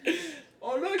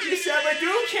 Oh look, your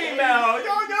Sabadoo came out!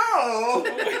 Oh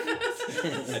no!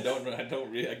 I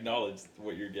don't really acknowledge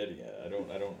what you're getting at. I don't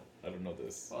know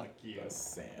this. Fuck you. That's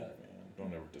sand, man.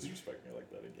 Don't ever disrespect me like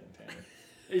that again, Tanner.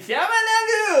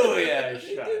 Sabadoo! Yeah,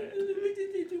 shut it.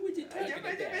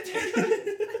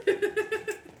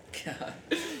 God.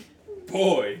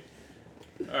 Boy.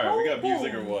 Alright, we got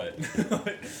music or what?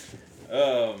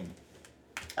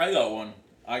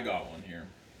 I got one here.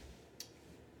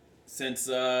 Since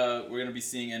we're going to be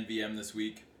seeing NVM this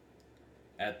week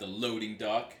at the loading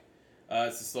dock,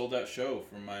 it's a sold out show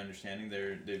from my understanding.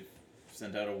 They've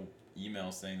sent out an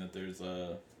email saying that there's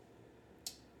a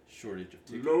shortage of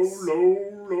tickets.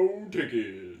 Low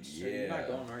tickets. So you're not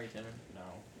going, are you, Tanner? No.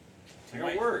 He I got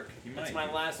might. work. He It's might.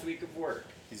 my last week of work.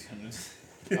 He's gonna.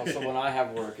 Also, when I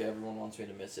have work, everyone wants me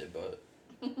to miss it, but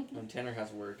when Tanner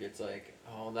has work, it's like,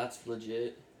 oh, that's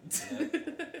legit.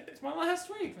 It's my last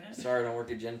week, man. Sorry I don't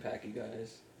work at Genpack, you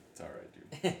guys. It's alright, dude.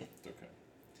 It's okay.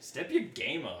 Step your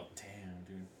game up. Damn,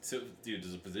 dude. So, dude,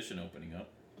 there's a position opening up.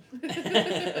 You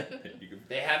can,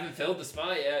 They haven't filled the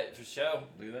spot yet for show.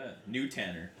 look at that. New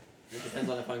Tanner. It depends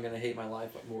on if I'm going to hate my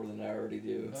life more than I already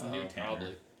do. It's a new Tanner.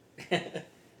 Probably.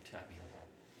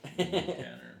 New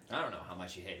Tanner. I don't know how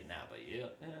much you hate it now, but yeah.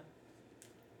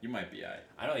 You might be alright.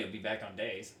 I know you'll be back on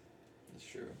days, That's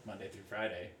true. Monday through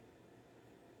Friday.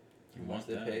 You Once want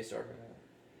the that? pay started out.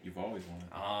 You've always wanted.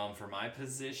 For my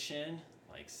position,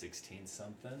 like 16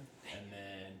 something,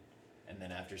 and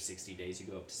then after 60 days you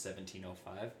go up to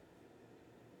 1705.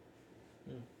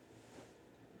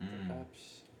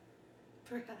 Perhaps.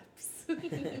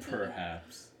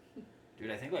 Perhaps.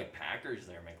 Dude, I think like Packers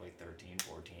there make like 13,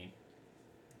 14.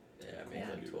 Yeah, I made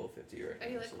like $12.50 right Are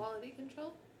you now, like so- quality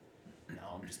control? No,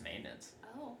 I'm just maintenance.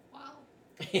 Oh, wow.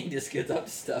 He just gets up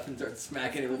to stuff and starts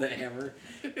smacking it with a hammer.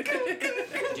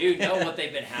 Dude, no, what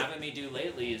they've been having me do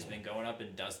lately has been going up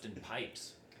and dusting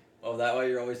pipes. Oh, that why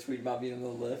you're always tweeting about being in the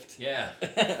lift? Yeah.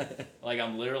 Like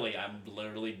I'm literally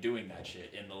doing that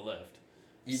shit in the lift.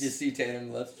 You just see Tanner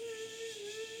in the lift.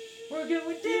 We're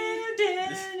going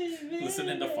down.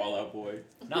 Listening to Fall Out Boy.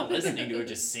 Not listening to it,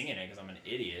 just singing it because I'm an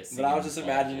idiot. But I was just Fall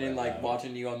Out Boy imagining like loud.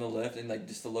 watching you on the lift and like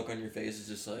just the look on your face is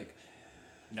just like.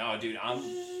 No, dude,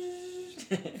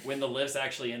 when the lift's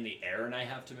actually in the air and I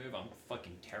have to move, I'm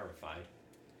fucking terrified.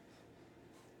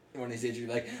 When he sees you,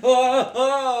 like, oh,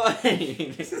 oh,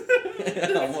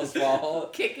 almost fall.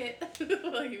 Kick it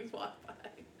while he was walking by.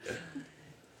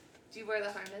 Do you wear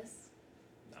the harness?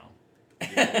 No.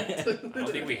 I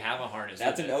don't think we have a harness.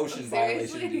 That's with an it. ocean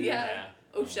Seriously? violation, dude. Yeah.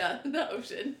 OSHA, not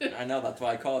ocean. I know, that's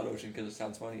why I call it ocean, because it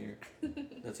sounds funnier.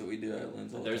 That's what we do at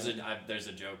Lynn's all the time. There's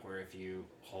a joke where if you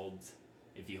hold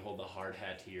the hard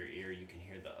hat to your ear, you can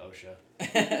hear the OSHA.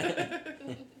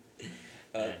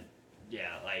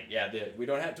 We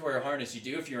don't have to wear a harness. You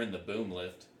do if you're in the boom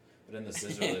lift, but in the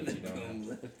scissor lift, you don't. Boom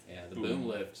lift. Yeah, the boom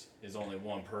lift is only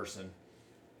one person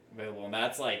available, and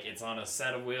that's like it's on a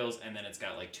set of wheels, and then it's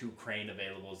got like 2 crane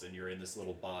availables, and you're in this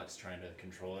little box trying to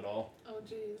control it all. Oh,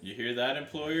 jeez. You hear that,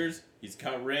 employers? He's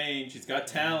got range. He's got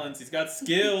talents. He's got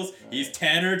skills. He's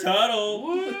Tanner Tuttle.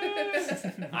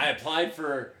 I applied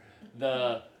for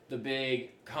the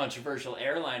big controversial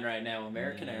airline right now,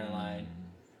 American Airline.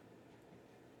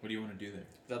 What do you want to do there?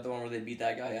 Is that the one where they beat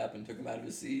that guy up and took him out of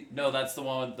his seat? No, that's the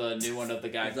one with the new one of the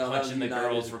guy Is that punching the United?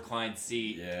 girl's reclined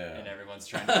seat, Yeah. and everyone's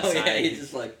trying to Oh decide yeah, he's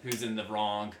just like. who's in the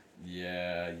wrong.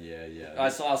 Yeah. I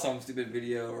saw some stupid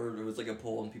video, or it was like a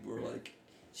poll, and people were like,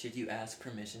 "Should you ask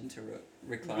permission to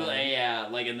recline?" Yeah,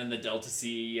 like, and then the Delta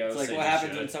CEO It's like, said what you happens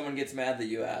should. when someone gets mad that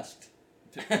you asked?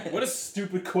 What a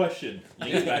stupid question.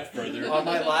 Lean back further. on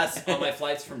my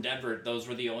flights from Denver, those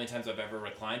were the only times I've ever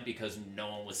reclined because no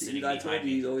one was sitting I told behind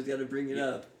you, me. you always got to bring it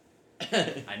up.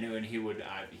 I knew, and he would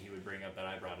bring up that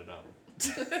I brought it up.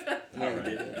 No, you Alright.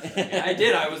 didn't. Yeah, I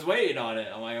did. I was waiting on it.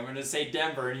 I'm like, I'm gonna say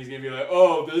Denver, and he's gonna be like,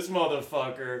 "Oh, this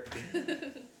motherfucker."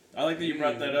 I like that you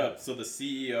brought that up. So the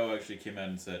CEO actually came out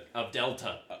and said, Of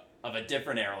Delta, of a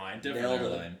different airline. different Delta.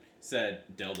 airline, said,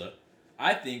 Delta,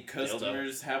 I think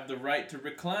customers have the right to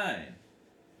recline.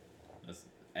 That's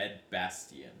Ed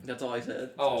Bastian. That's all I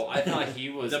said. Oh, I thought he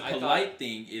was. The I polite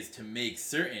thing is to make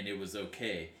certain it was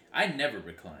okay. I never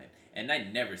recline. And I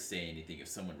never say anything if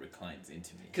someone reclines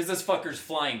into me. Because this fucker's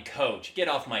flying coach. Get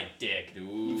off my dick.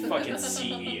 Dude. Fucking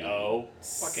CEO.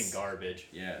 Fucking garbage.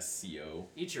 Yeah, CO.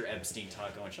 Eat your Epstein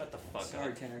taco and shut the fuck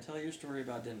Sorry, up. Tanner. Tell your story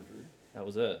about Denver. That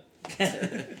was it.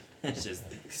 It's just,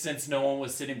 since no one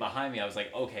was sitting behind me, I was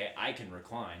like, okay, I can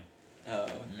recline. Oh.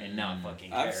 And not fucking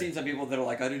care. I've seen some people that are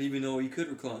like, I didn't even know you could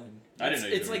recline. I didn't know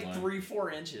you It's could like recline.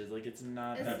 3-4 inches. Like, it's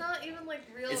not. It's not even like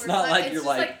real. It's recline. not like it's you're just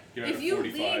like- You're if at you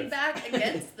 45. lean back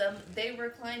against them, they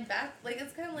recline back. Like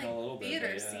it's kind of like A little bit,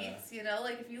 theater but yeah. seats, you know.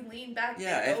 Like if you lean back,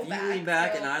 Yeah, they if go you back, lean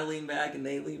back so- and I lean back and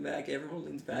they lean back, everyone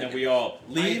leans back. And then we all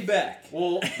lean back.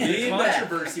 Well, the Lean back.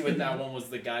 controversy with that one was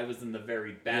the guy was in the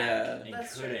very back Yeah. and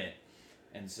That's couldn't. true.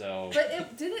 And so. But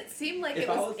it didn't seem like If it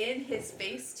I was was- in his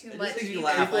face too It just much. makes you either.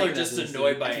 laugh. People like are just this is-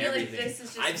 annoyed by I feel like everything. this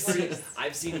is just I've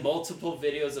worse. seen multiple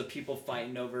videos of people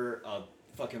fighting over a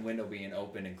fucking window being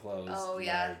open and closed. Oh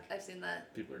yeah, I've seen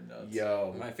that. People are nuts.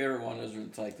 Yo. My favorite one is where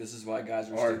it's like, this is why guys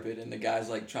are Or- stupid, and the guy's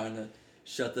like trying to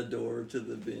shut the door to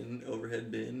the bin,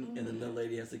 overhead bin, and then the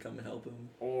lady has to come and help him.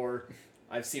 Or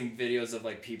I've seen videos of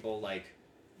like people like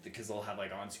because they'll have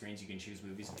like on screens you can choose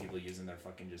movies and people using their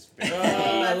fucking just. Ah,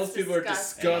 That's those people are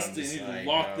disgusting. disgusting. I'm You just need to like,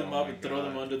 lock them oh up my and throw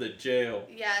them God. under the jail.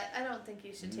 Yeah, I don't think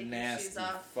you should take Nasty your shoes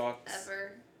off fucks.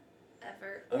 ever.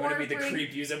 I'm or gonna be the bring,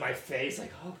 creep using my face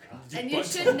like oh god. And you Butt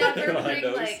should never on my bring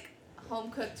nose. like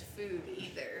home cooked food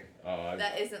either. Oh,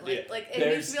 That isn't like Yeah, it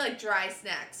there's- needs to be like dry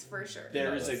snacks for sure.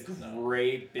 There's a that's- no.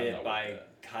 great I'm bit not by with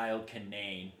that. Kyle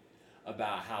Kinane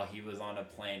about how he was on a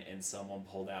plane and someone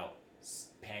pulled out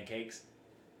pancakes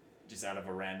just out of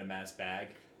a random ass bag.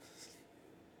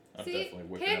 I'm See, definitely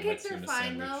whipping up my pancakes are tuna fine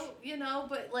sandwich. though, you know,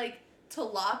 but like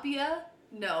tilapia,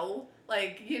 no.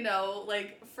 Like, you know,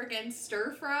 like freaking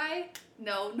stir fry,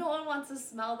 no. No one wants to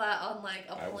smell that on like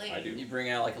a plane. I do. You bring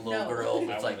out like a little No. grill I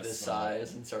that's like wanna this smell it.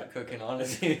 size and start cooking on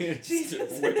it, dude.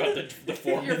 Jesus. Whip out the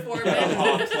foreman. Your foreman. A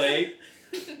hot plate.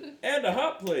 And a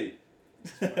hot plate.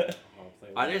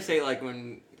 I just say like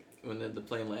when the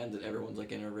plane lands and everyone's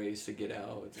like in a race to get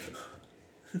out. It's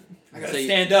like, I gotta So you-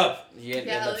 stand up. you end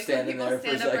Yeah, up like when standing people there for a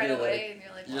stand up second, right away like, and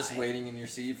you're like, you're just why? waiting in your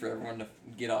seat for everyone to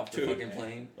get off the Dude. fucking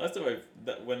plane. Last time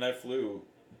when I flew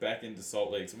back into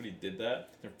Salt Lake, somebody did that.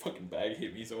 Their fucking bag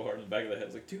hit me so hard in the back of the head. I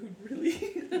was like, dude,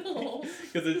 really? No.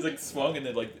 Because it's like swung and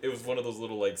then like it was one of those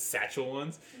little like satchel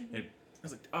ones. And I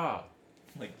was like, ah,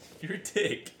 like you're a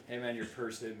dick. Hey man, your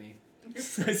purse hit me. I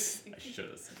should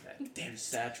have said that. Damn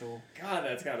satchel. God,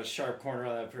 that's got a sharp corner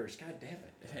on that purse. God damn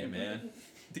it. Hey man,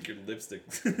 I think your lipstick.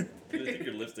 I think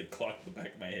your lipstick clocked the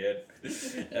back of my head.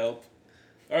 Help.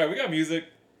 All right, we got music.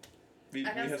 We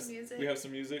I got have some music. We have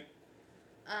some music.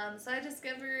 So I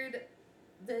discovered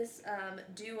this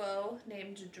duo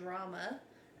named Drama,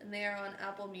 and they are on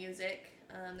Apple Music.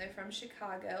 They're from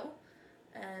Chicago,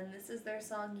 and this is their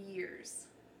song Years.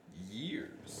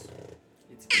 Years.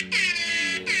 It's been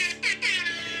years.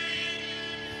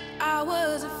 I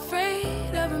was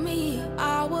afraid of me.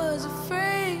 I was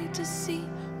afraid to see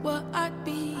what I'd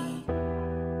become.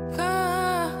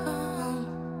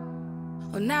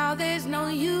 Well, now there's no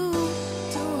you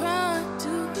to run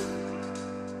to.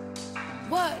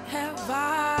 What have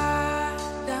I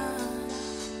done?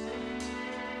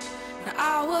 Now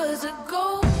I was a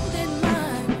golden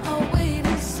mine,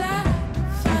 awaiting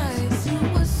sacrifice. You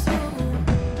were so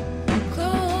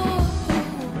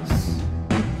close.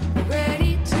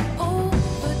 Ready to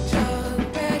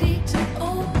overdrive, ready to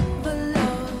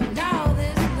overload. Now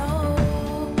there's no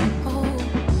hope.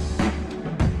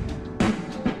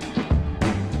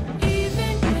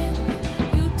 Even when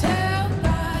you tell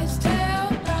lies,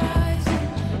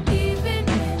 even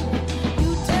when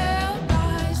you tell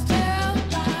lies,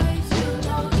 you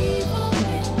know. Even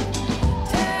when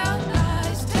tell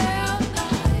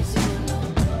lies, you know.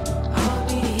 I'll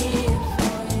be here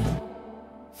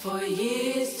for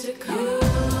years to come.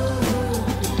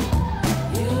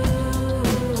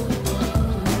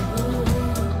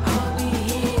 I'll be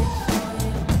here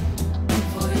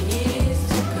for years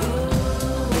to come.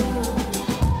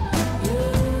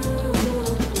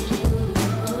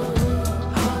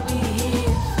 I'll be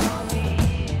here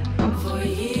for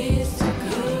years to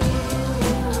come.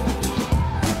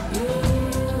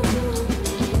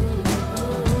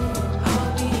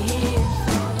 I'll be here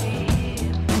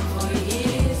for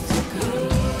years to come.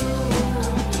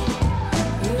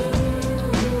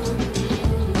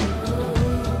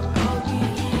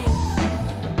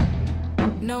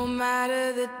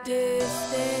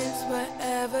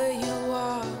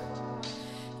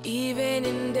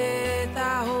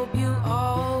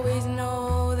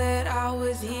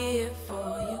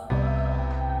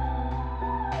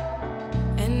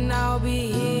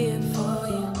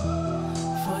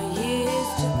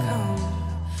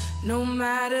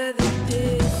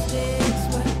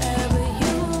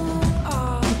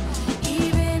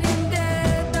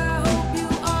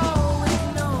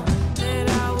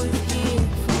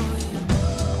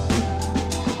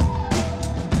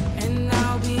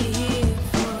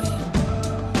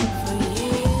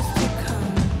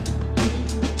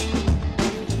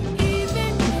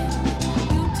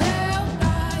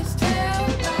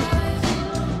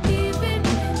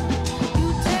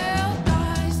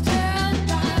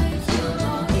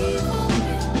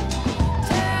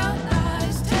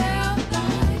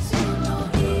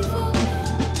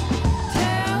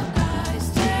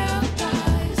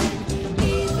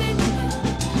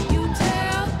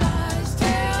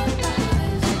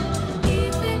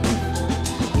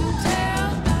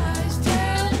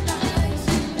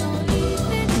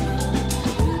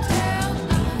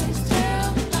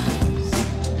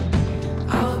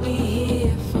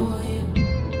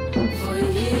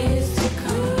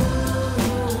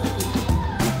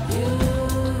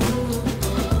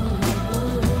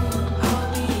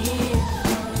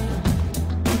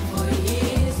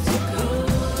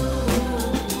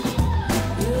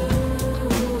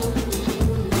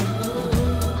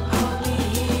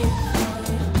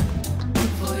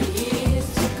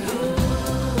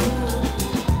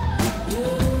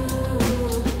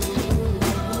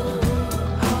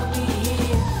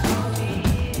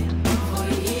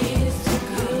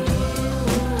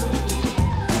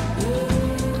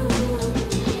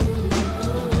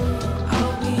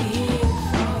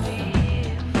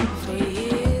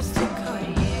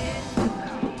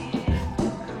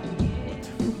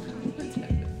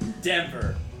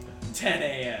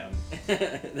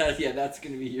 That's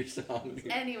gonna be your song.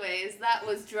 Anyways, that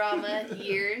was Drama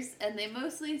Years, and they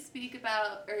mostly sing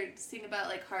about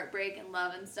like heartbreak and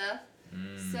love and stuff.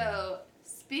 So,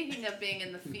 speaking of being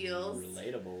in the feels,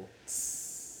 Relatable.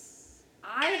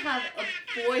 I have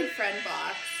a boyfriend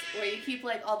box where you keep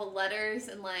like all the letters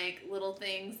and like little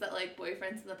things that like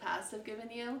boyfriends in the past have given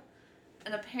you,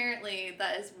 and apparently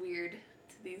that is weird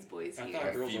to these boys I here.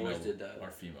 thought girls always did that.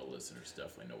 Our female listeners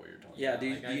definitely know what you're talking Yeah, about.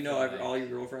 do you know all your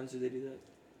girlfriends? Do they do that?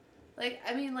 Like,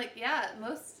 I mean, like, yeah,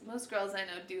 most girls I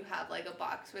know do have like a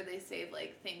box where they save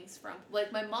like things from.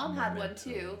 Like my mom had one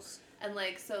too, and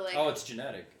like so like. Oh, it's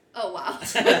genetic. Oh wow.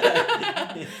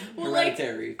 Well,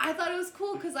 Hereditary. like, I thought it was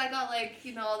cool because I got like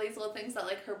all these little things that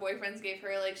like her boyfriends gave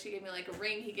her. Like she gave me like a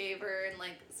ring he gave her and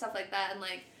like stuff like that, and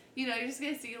like you're just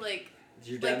gonna see like. Did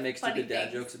your dad like, make funny stupid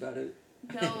dad things. jokes about it?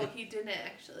 No, he didn't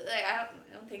actually. Like I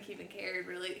don't think he even cared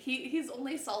really. He's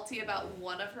only salty about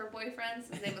one of her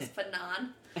boyfriends. His name was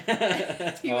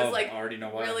Fanon. He was like I already know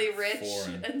why. really rich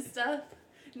Foreign. and stuff.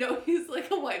 No, he's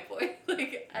like a white boy.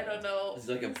 Like I don't know. He's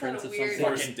like a He's prince had of weird- something.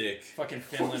 Forced dick. Fucking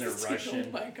Finland or Russian.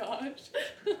 Oh my gosh.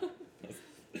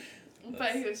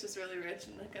 But he was just really rich,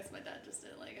 and I guess my dad just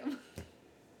didn't like him.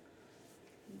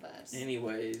 But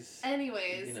Anyways,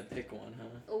 you're gonna pick one,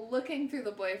 huh? looking through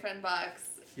the boyfriend box.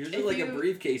 Yours if is like you- a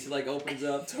briefcase. It like opens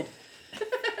up.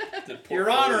 Your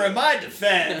Honor, in my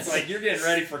defense, like you're getting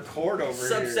ready for court over here.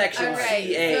 Subsection All right,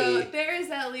 CA. so there's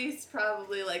at least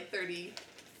probably like 30,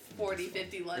 40,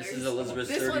 50 letters. This is Elizabeth's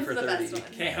This 30 one's for the 30. best one.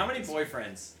 Okay, how many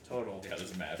boyfriends total? Yeah,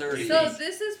 there's a math. 30. So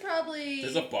this is probably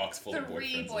There's a box full of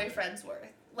three boyfriends. boyfriends worth.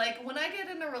 Like when I get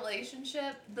in a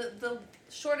relationship, the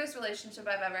shortest relationship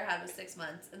I've ever had was 6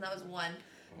 months, and that was one.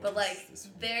 But like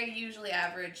they're usually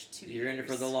average 2 years. You're in it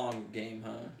for the long game,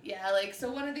 huh? Yeah, like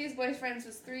so one of these boyfriends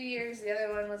was 3 years, the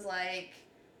other one was like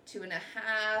 2.5,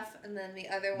 and then the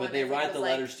other one. But they I think, write was, the like,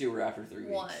 letters to her after 3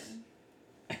 weeks. 1.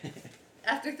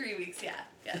 After 3 weeks, yeah.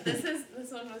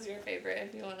 This one was your favorite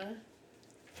if you wanna.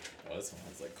 Oh, this one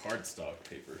has like cardstock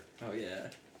paper. Oh yeah,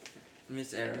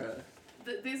 Miss Era.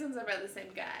 These ones are by the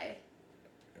same guy.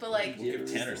 But like We'll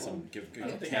give Tanner some. Give I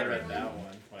don't think I Tanner read one. that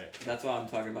one. Wait. That's what I'm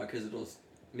talking about because it'll.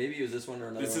 Maybe it was this one or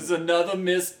another. This one. is another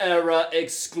Miss Era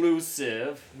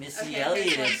exclusive. Missy Okay, Elliott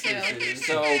here's one, too. exclusive.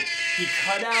 So he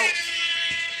cut out.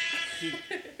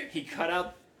 He cut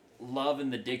out love in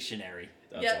the dictionary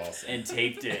That's Yep. awesome. and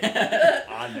taped it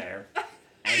on there,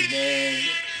 and then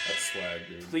That's swag,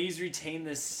 dude. please retain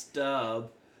this stub.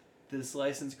 This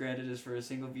license granted is for a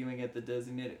single viewing at the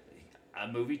designated. A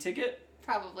movie ticket?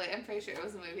 probably, I'm pretty sure it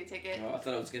was a movie ticket. Oh, I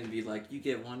thought it was gonna be like you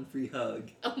get one free hug.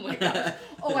 Oh my gosh.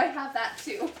 Oh, I have that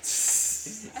too.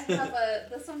 I have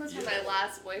this one was for my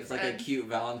last boyfriend. It's like a cute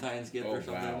Valentine's gift Oh or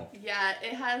something. wow. Yeah,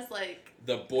 it has like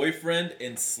The boyfriend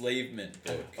enslavement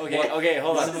book. Okay,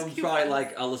 hold One on. of them's cute probably ones.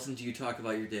 like, I'll listen to you talk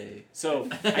about your day. So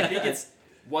I think it's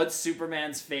what's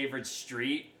Superman's favorite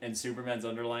street, and Superman's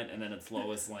underlined, and then it's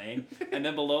Lois Lane, and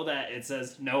then below that it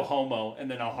says no homo, and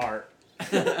then a heart.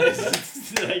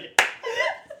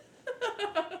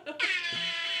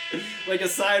 It's like a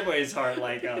sideways heart,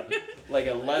 like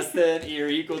a less than or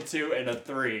equal to and a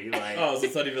 3, like. Oh, so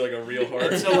it's not even like a real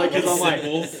heart. So like,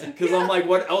 Symbols. cause I'm like,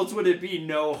 what else would it be?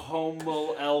 No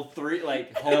homo L3,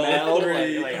 like homel,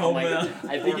 L3, like I'm like, homel.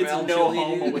 I think it's Hormel no chili,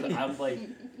 homo. dude. With I'm like,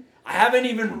 I haven't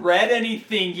even read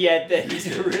anything yet that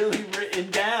he's really written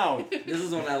down. This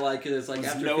is one I like because it's like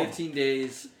There's after no- 15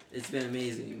 days, it's been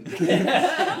amazing.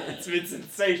 It's been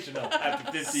sensational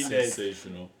after 15 days.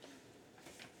 Sensational.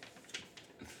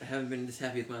 I haven't been this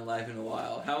happy with my life in a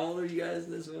while. How old are you guys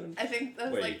in this one? I think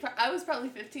that was Wait. like I was probably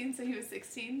 15, so he was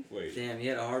 16. Wait. Damn, you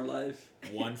had a hard life.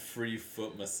 One free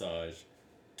foot massage.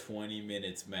 20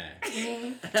 minutes max.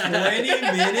 20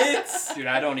 minutes? Dude,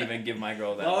 I don't even give my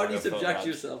girl that. Why long would you a foot subject rub.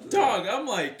 yourself to that? Dog, I'm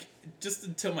like, just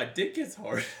until my dick gets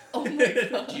hard. Oh my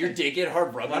god. Do your dick get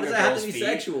hard rubbing Why does your that have girl's to be feet?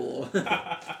 sexual?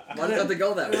 Why does it have to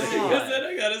go that Because way? then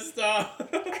I gotta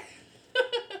stop.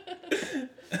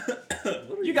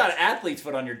 You got an athlete's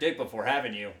foot on your dick before,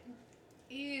 haven't you?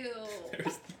 Ew.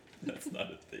 That's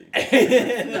not a thing.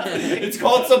 It's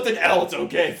called something else,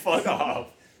 okay? Fuck off.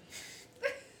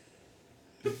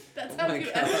 That's Oh how my you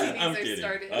God. STDs I'm are kidding.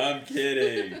 started. I'm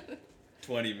kidding.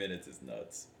 20 minutes is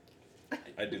nuts.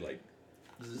 I do like.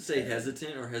 Does it say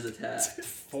hesitant or hesitat?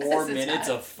 4 minutes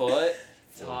a foot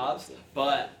tops.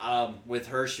 But with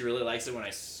her, she really likes it when I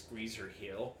squeeze her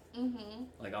heel, Mm-hmm.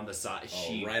 like on the side. Oh,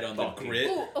 She right on the fucking grit.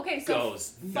 Ooh, okay, so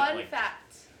goes. fun like,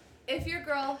 fact. If your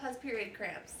girl has period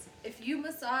cramps, if you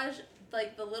massage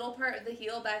like the little part of the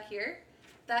heel back here,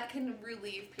 that can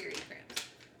relieve period cramps.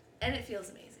 And it feels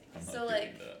amazing. I'm not So doing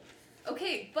like that.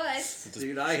 Okay, but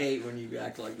Dude, I hate when you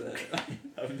act like that.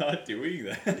 I'm not doing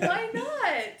that. why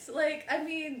not? Like, I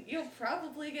mean, you'll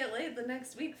probably get laid the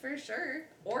next week for sure,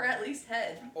 or at least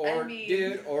head. Or I mean,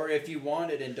 dude, or if you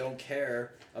want it and don't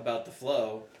care about the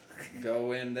flow,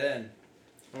 go in then.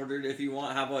 Or dude, if you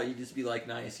want, how about you just be like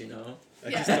nice, you know? I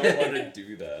just don't want to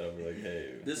do that. I'll be like, hey.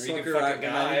 This Or you can sucker, fuck a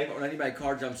guy. when I need my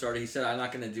car jump started, he said I'm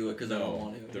not gonna do it because I don't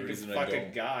want to. The You reason can I fuck a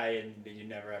don't. guy and you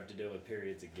never have to deal with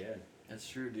periods again. That's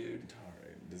true, dude.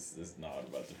 Alright, this is not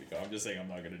about to become. I'm just saying I'm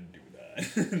not gonna do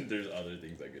that. There's other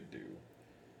things I could do.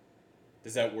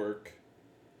 Does that work?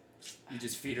 You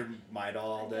just feed her Midol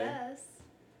all day. yes.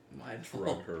 My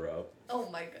Rub her up. Oh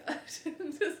my god.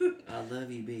 I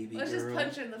love you, baby Let's girl. just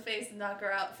punch her in the face and knock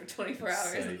her out for 24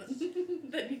 hours, and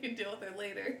then you can deal with her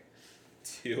later.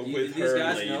 Deal Do with these her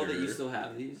guys later. know that you still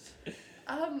have these?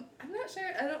 I'm not sure.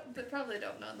 They probably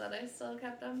don't know that I still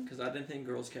kept them. Because I didn't think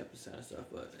girls kept this kind of stuff,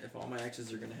 but if all my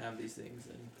exes are gonna have these things,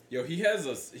 then Yo, he has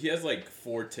like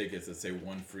 4 tickets that say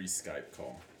 1 free Skype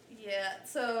call. Yeah.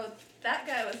 So that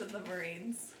guy was in the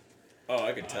Marines. Oh,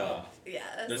 I could tell. Yeah.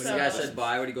 There's when so, you guys said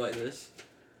bye, would you go like this?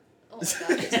 oh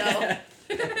my gosh, no.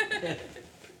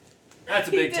 That's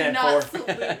a He big did 10-4. not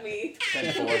salute me.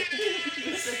 10-4.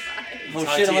 He said bye. Oh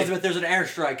Talk shit, to you. Elizabeth! There's an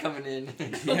airstrike coming in.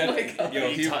 He had, Oh my God.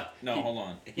 Yo, no, hold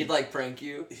on. He'd like prank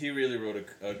you. He really wrote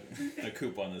a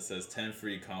coupon that says 10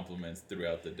 free compliments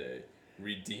throughout the day.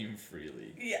 Redeem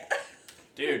freely. Yeah.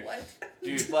 Dude, What?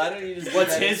 dude. Why don't you just?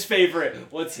 What's his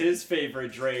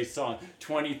favorite Dre song?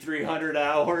 2300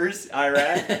 hours,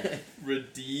 Iraq.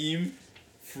 Redeem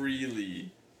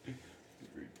Freely.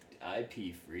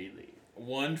 IP freely.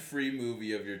 1 free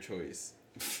movie of your choice.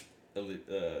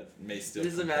 May still.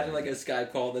 Just imagine like a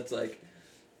Skype call that's like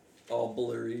all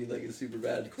blurry, like a super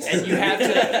bad call. And you have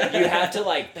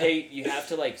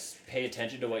to pay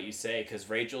attention to what you say, because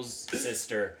Rachel's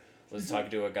sister was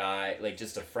talking to a guy, like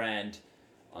just a friend,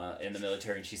 in the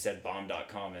military, and she said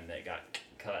bomb.com, and they got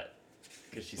cut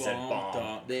because she said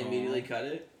bomb. They immediately cut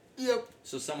it. Yep.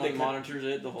 So someone They cut- monitors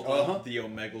it the whole time. The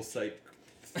Omegle site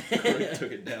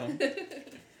took it down.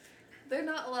 They're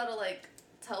not allowed to like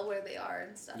tell where they are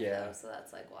and stuff. Yeah. Though, so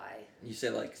that's like why. You say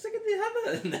like, "Sick of the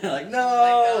habit," and they're like,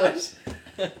 Oh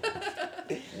 "No." my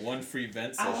gosh. 1 free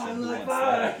vent I session. Who like wants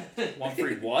that? fire. One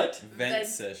free what? Vent Vent.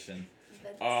 session.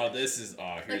 Vent Oh, session. this is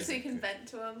Like here's so you the can good- vent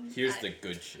to them. here's the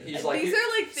good shit. He's And like, these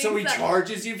are like things So he that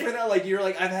charges you for that? Like you're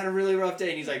like, I've had a really rough day,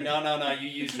 and he's like, no, you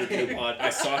used your coupon. I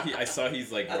saw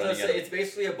he's like I was running gonna out. say it's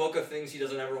basically a book of things he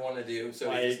doesn't ever want to do. So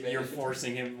he Like, just made you're it.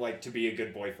 forcing him like to be a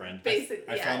good boyfriend. basically.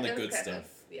 I yeah, found the it was good kind stuff. Of,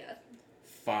 yeah.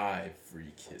 5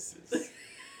 free kisses.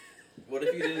 What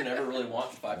if you didn't ever really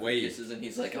want 5 Wait. kisses, and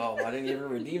he's like, "Oh, why didn't you ever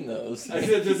redeem those?"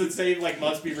 Does it say like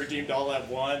must be redeemed all at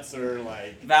once, or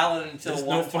like Valid until There's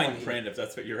no 120. fine print if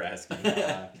that's what you're asking.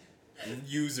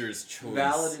 User's choice.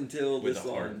 Valid until with this a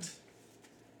heart. long.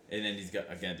 And then he's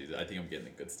got again, dude. I think I'm getting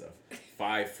the good stuff.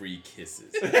 5 free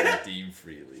kisses. Redeem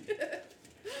freely.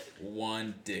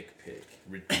 1 dick pic.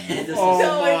 Redeem. Oh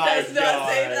no, it my does not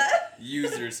say God. that.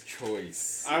 User's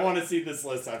choice. I want to see this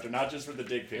list after, not just for the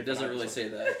dick pic. It doesn't really say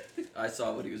that. I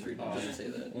saw what he was reading. It doesn't say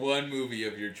that. 1 movie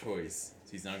of your choice.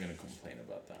 He's not gonna complain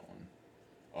about that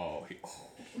one.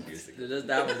 Here's the good.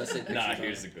 That one does say pictures. Nah, on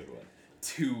here's it. a good one.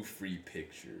 2 free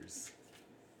pictures.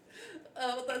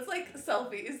 Oh, that's like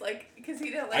selfies, like because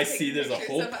he didn't like. I take see. There's a pictures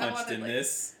hole of- I punched wanted, in like-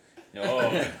 this.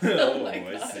 Oh, Oh my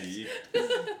I gosh. see.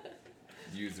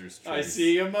 User's choice. I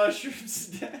see a mushroom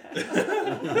stab.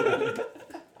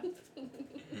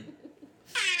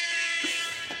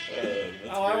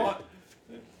 Oh, I want.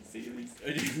 See these?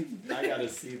 I gotta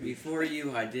see these. Before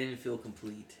you, I didn't feel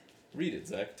complete. Read it,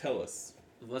 Zach. Tell us.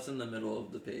 What's in the middle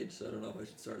of the page? So I don't know if I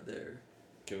should start there.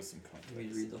 Give us some Let me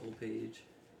context. read the whole page.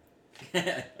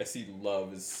 I see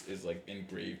love is like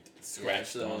engraved, scratched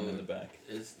so on in the back.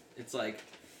 It's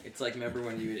like remember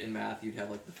when you in math you'd have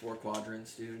like the 4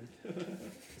 quadrants, dude.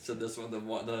 So this one,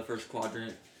 the first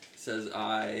quadrant says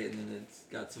I, and then it's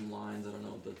got some lines. I don't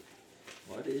know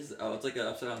what is. Oh, it's like an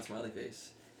upside down smiley face.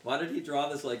 Why did he draw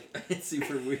this? Like it's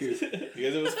super weird.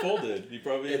 Because it was folded. He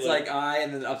probably. It's like I,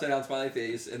 and then upside down smiley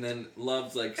face, and then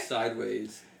love's like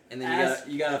sideways, and then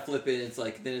you gotta flip it. And it's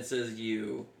like then it says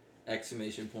you,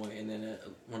 exclamation point, and then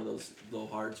one of those little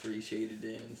hearts where you shaded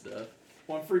in and stuff.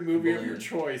 1 free movie of your Balloon.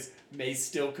 choice. May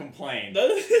still complain.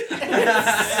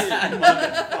 Motherfucker.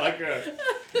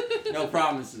 Motherfucker. No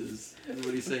promises. Is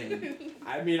what he's saying.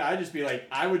 I mean, I would just be like,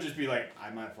 I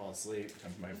might fall asleep. I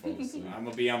might fall asleep. I'm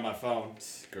gonna be on my phone.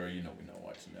 Girl, you know we not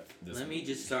watching that. This Let me movie.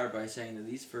 just start by saying that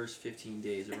these first 15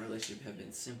 days of our relationship have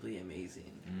been simply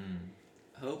amazing.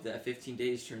 I hope that 15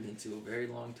 days turned into a very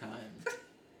long time.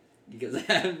 Because I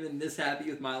haven't been this happy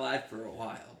with my life for a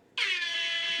while.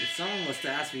 If someone was to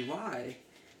ask me why,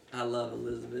 I love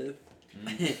Elizabeth.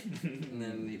 And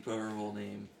then he put her whole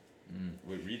name.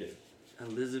 Wait, read it.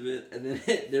 Elizabeth, and then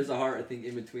there's a heart, I think,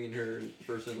 in between her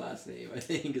first and last name. I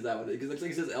think is that what it is? Because it looks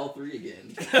like it says L3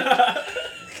 again.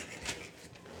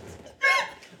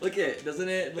 Look it, doesn't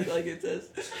it look like it says?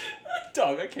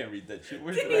 Dog, I can't read that shit.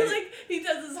 Where's He the like he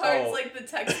does his hearts Oh. like the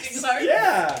texting heart.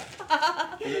 Yeah. Doesn't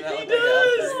that He look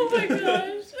does! Oh my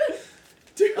gosh.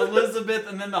 Elizabeth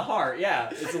and then the heart. Yeah.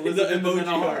 It's Elizabeth and then emoji a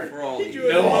heart. heart. For all He of drew you.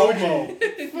 an No emoji. homo.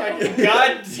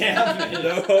 God damn it.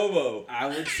 No homo. I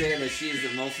would say that she is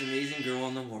the most amazing girl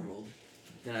in the world.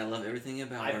 And I love everything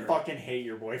about I her. fucking hate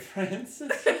your boyfriends.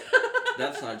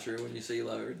 That's not true when you say you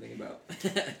love everything about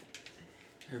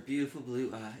her beautiful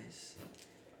blue eyes.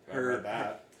 I read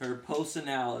that. Her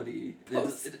personality.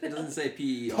 It doesn't say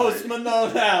P-E-R.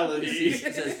 Postmonality.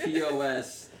 It says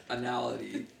P-O-S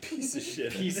anality. Piece of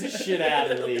shit. Piece of shit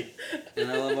Adley.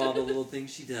 And I love all the little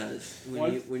things she does.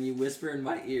 What? When you whisper in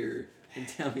my ear and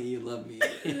tell me you love me.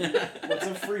 What's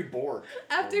a free bork?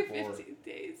 After Or bork? 15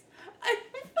 days. I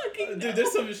fucking know. Dude,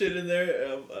 there's some shit in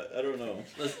there. I don't know.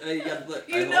 You gotta look.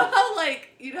 You know how like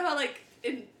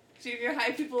in junior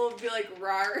high people will be like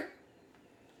rar.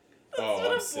 That's Oh,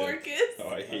 what I'm a sick. bork is. Oh,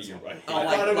 I hate you. I hate Oh, I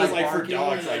like- thought it was like like for barking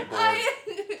dogs, or like bork. I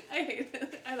hate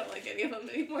it. I don't like any of them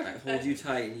anymore. I hold you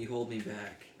tight and you hold me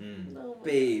back. No, my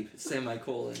Babe,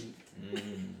 semicolon.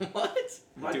 What?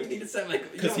 Why do you Dude, need a semicolon?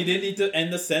 Because he didn't need to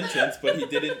end the sentence, but he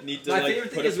didn't need to My like favorite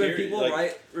put thing a is when period, people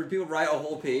like, write a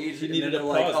whole page He and needed then a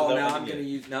they're like, pause oh, without now I'm ending gonna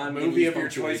it. use now I'm gonna Movie use of your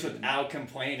choice punctuation. without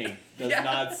complaining. Does Yeah.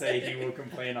 not say he will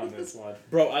complain on this one.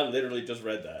 Bro, I literally just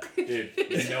read that. Dude,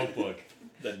 the Notebook.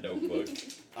 The Notebook.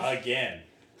 Again.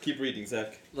 Keep reading,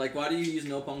 Zach. Like, why do you use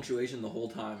no punctuation the whole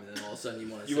time and then all of a sudden you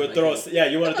want to? You would throw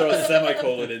you want to throw a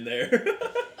semicolon in there.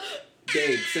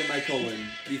 Babe, semicolon.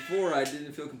 Before I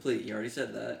didn't feel complete. You already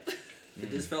said that. It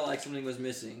just felt like something was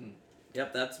missing.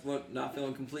 Yep, that's what not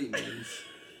feeling complete means.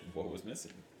 What was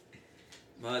missing?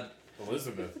 But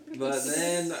Elizabeth.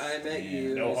 then I met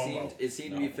you. No and homo. it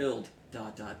seemed to No be filled. ...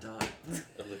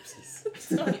 Ellipses.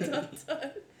 dot, dot,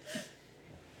 dot.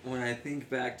 When I think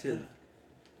back to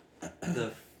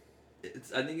the,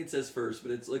 I think it says first,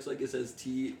 but it looks like it says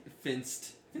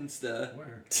Finsta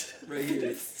Where? right here.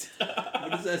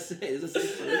 What does that say? Does it say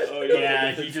first? Oh, you Yeah,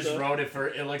 want he just Finsta? wrote it for.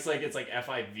 It looks like it's like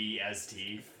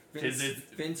FIVST.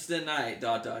 Finsta night ...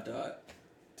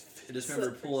 I just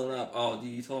remember pulling up. Oh, dude,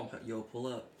 you told him, yo, pull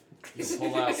up. You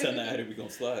pull out. Send that how we gonna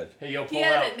slide. Hey, yo, He pull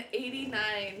out. had an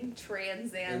 89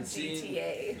 Trans Am And see-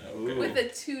 GTA Ooh. with a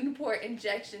tune port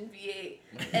injection V8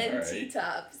 and Alright.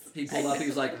 T-tops. He pulled up, he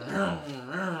was like,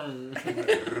 And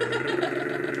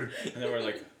then we're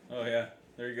like, oh yeah,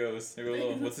 there he goes. There goes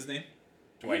little, what's his name?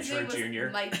 Dwight His name Schrute was Jr.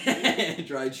 Mikey.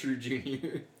 Dried True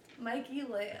Jr. Mikey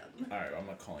Lamb. Alright, I'm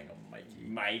not calling him Mikey.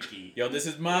 Mikey. Yo, this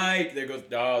is Mike. There goes,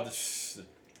 oh, this is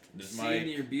Seeing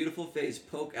Mike. your beautiful face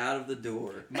poke out of the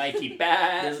door. Mikey There's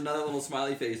bad. another little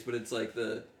smiley face, but it's like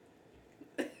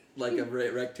like a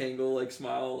rectangle, like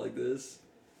smile, like this.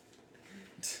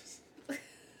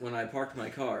 When I parked my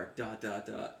car, ...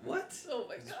 What? Oh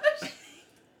my gosh.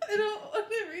 I don't want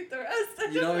to read the rest. I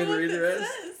You don't know want me to what read the it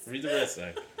rest? says. Read the rest,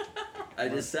 Zach. I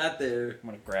just sat there I'm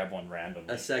gonna grab one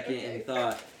randomly. a second Okay. and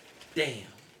thought, damn.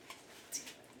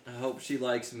 I hope she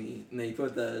likes me. And then you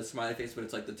put the smiley face, but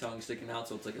it's like the tongue sticking out,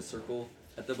 so it's like a circle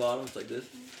at the bottom. It's like this.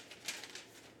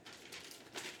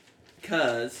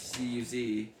 Cause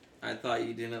CUZ, I thought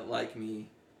you didn't like me.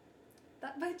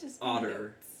 That might just be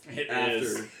Otter. It After.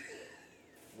 is.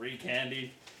 Free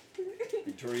candy.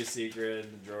 Victoria's Secret,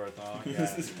 the drawer thong. Yeah.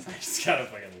 I just got a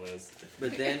fucking list.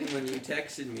 But then when you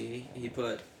texted me, he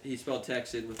spelled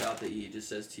texted without the E. It just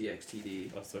says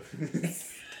TXTD. Also,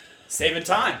 Saving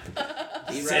time.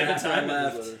 He Save right the after I time.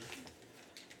 left.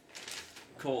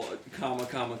 Comma.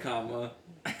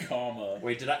 comma.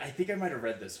 Wait, I think I might have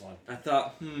read this one. I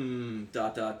thought,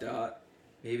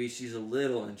 maybe she's a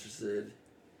little interested.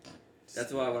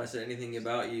 That's why when I said anything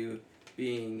about you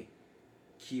being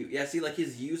cute. Yeah, see, like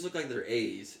his U's look like they're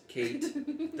A's. Kate, ...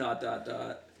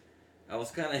 I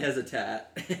was kind of hesitant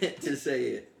to say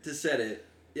it, to set it.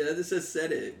 Yeah, this says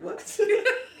set it. What?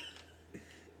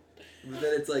 But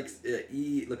then it's like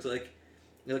E, it looks like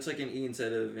an E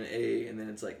instead of an A, and then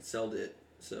it's like sold it.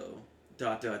 So, ...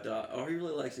 Oh, he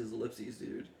really likes his ellipses,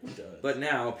 dude. He does. But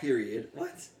now, period.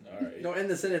 What? Alright. Don't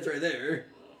end the sentence right there.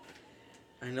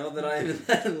 I know that I am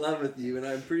in love with you, and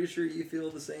I'm pretty sure you feel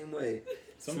the same way.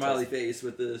 Smiley face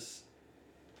with this.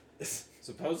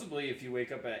 Supposedly, if you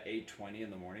wake up at 8:20 in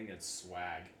the morning, it's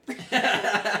swag.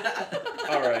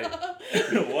 Alright.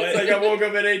 It's like I woke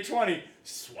up at 8:20.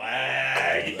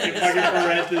 Swag. swag. In fucking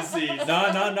parentheses.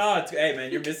 No. Hey,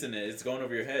 man, you're missing it. It's going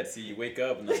over your head. See, you wake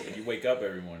up and you wake up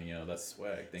every morning. You know that's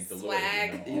swag. Thank the Lord.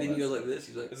 Swag. You know, You all think he that goes stuff. like this?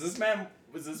 He's like,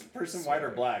 Was this person white or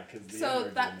black? So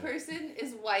that person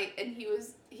is white, and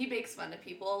he makes fun of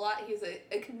people a lot. He's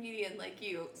a comedian like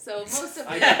you. So most of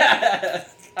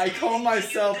I call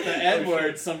myself the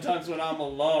N-word sometimes when I'm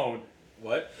alone.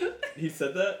 What? He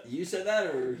said that? you said that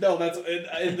or? No, that's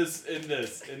in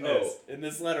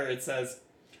this letter. It says,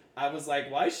 I was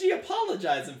like, why is she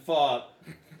apologizing for?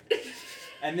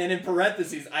 And then in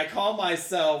parentheses, I call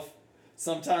myself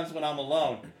sometimes when I'm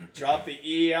alone. Drop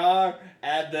the ER,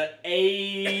 add the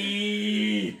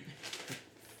A.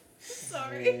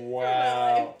 Sorry.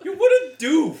 Wow. Yo, what a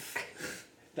doof.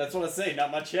 That's what I say.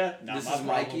 Not much yet. Not This my is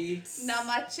problem. Mikey. Not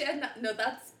much. No,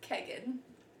 that's Kegan.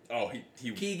 Oh, he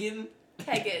Keegan.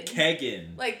 Kegan.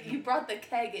 Keggin. Like you brought the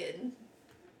keg in.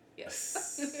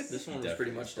 Yes. This one was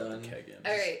pretty much done.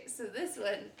 All right. So this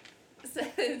one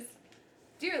says,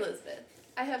 "Dear Elizabeth,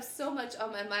 I have so much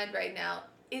on my mind right now.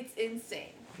 It's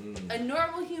insane. A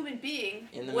normal human being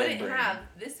In the wouldn't membrane. have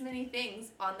this many things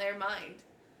on their mind.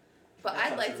 But That's I'd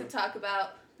not like true. to talk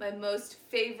about my most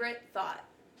favorite thought,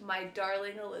 my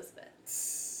darling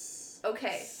Elizabeth.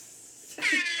 Okay. ...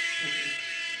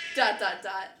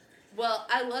 Well,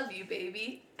 I love you,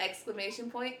 baby!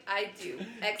 Exclamation point. I do!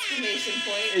 Exclamation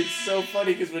point. It's so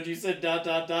funny because when you said ...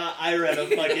 I read a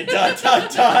fucking ...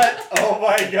 Oh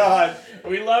my god.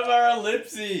 We love our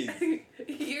ellipses.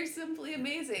 You're simply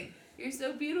amazing. You're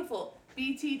so beautiful.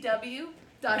 BTW ...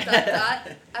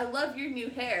 I love your new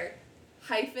hair.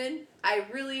 Hyphen. I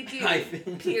really do.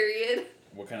 Hyphen. Period.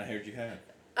 What kind of hair do you have?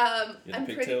 You have I'm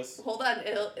pretty. pigtails? Hold on.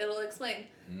 It'll explain.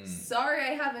 Sorry,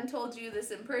 I haven't told you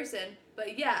this in person,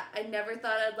 but yeah, I never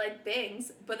thought I'd like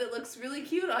bangs, but it looks really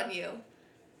cute on you.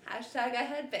 Hashtag I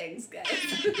had bangs, guys.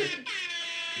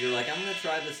 You're like, I'm gonna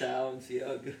try this out and see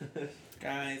how it goes.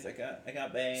 Guys, I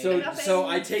got bangs. So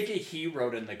I take it he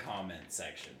wrote in the comment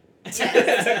section. Yes.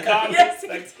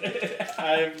 Yes,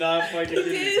 I am not fucking He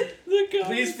kidding. did.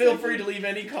 Please feel free to leave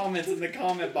any comments in the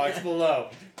comment box below.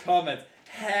 Comments.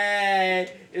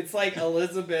 Hey, it's like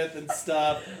Elizabeth and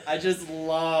stuff. I just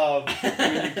love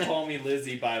when you call me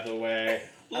Lizzie, by the way.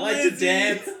 I like to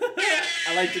dance.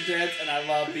 I like to dance, and I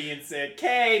love being said,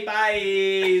 "K, bye."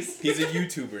 He's a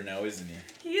YouTuber now, isn't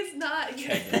he? He is not.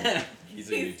 Keggin. He's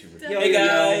a YouTuber. Yo, Hey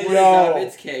guys, yo. what's up?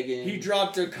 It's Kegan. He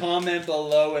dropped a comment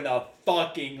below in a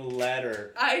fucking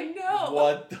letter. I know.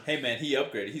 What? The- Hey man, he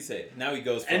upgraded. He said now he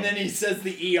goes from, and then he says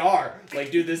the ER.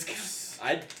 Like, dude, this.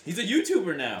 he's a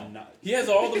YouTuber now. No. He has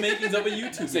all the makings of a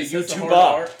YouTuber. He's a He says the hard YouTuber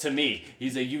art. to me.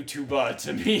 He's a YouTuber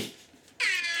to me.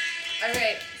 All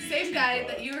right, same guy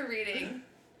that you were reading.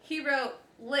 He wrote,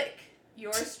 "Lick,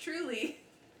 yours truly,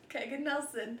 Kegan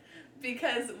Nelson,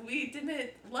 because we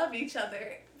didn't love each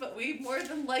other, but we more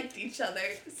than liked each other,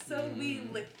 so we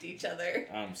licked each other."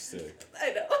 I'm sick.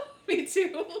 I know, me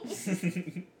too.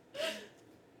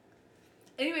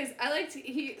 Anyways,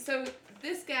 so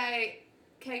this guy,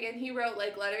 Kegan, he wrote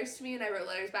like letters to me, and I wrote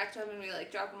letters back to him, and we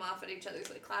like drop them off at each other's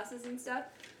like classes and stuff.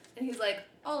 And he's like,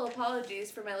 "All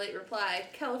apologies for my late reply.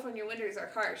 California winters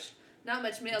are harsh. Not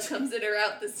much mail comes in or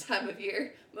out this time of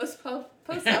year. Most post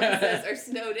offices are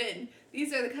snowed in.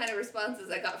 These are the kind of responses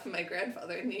I got from my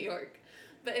grandfather in New York."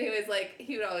 But anyways, like,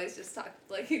 he would always just talk,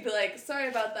 like, he'd be like, "Sorry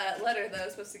about that letter that I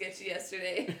was supposed to get you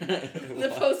yesterday.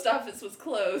 The post office was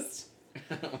closed."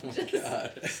 Oh my Just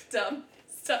god. dumb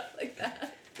stuff like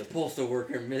that. The postal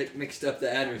worker mixed up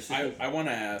the addresses. I want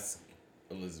to ask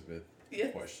Elizabeth a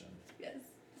Yes. question. Yes.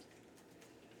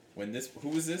 Who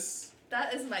was this?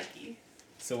 That is Mikey.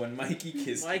 So when Mikey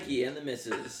kissed Mikey and the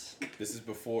missus. this is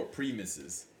before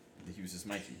pre-Mrs. He was just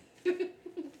Mikey.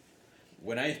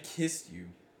 When I kissed you,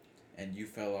 and you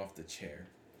fell off the chair.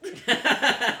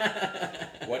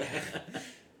 What happened?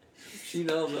 She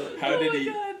knows it. How Oh did my he?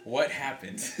 God. What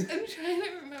happened? I'm trying to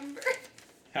remember.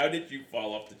 How did you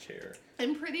fall off the chair?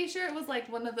 I'm pretty sure it was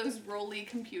like one of those rolly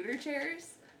computer chairs.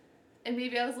 And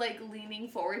maybe I was like leaning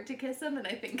forward to kiss him, and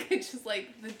I think it just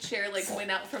like the chair like went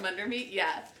out from under me.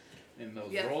 Yeah. In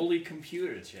those Yep. rolly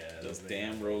computer chairs. Those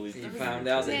damn rollies. You found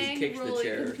out that he Dang kicked the rolly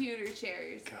chair. computer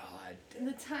chairs. God. And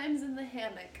the times in the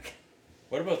hammock.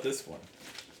 What about this one?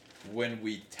 When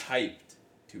we typed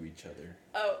to each other.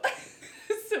 Oh.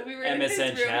 So we were in his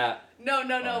MSN room. chat.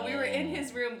 No. We were in Oh.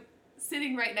 his room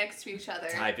sitting right next to each other.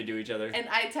 Type into each other. And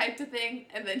I typed a thing,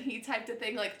 and then he typed a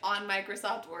thing like on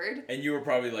Microsoft Word. And you were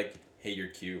probably like, "Hey, you're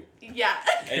cute." Yeah.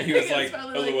 And he was It like,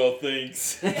 probably "LOL,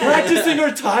 thanks." Practicing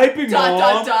or typing,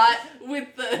 dot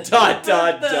with the Dot, the-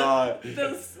 dot.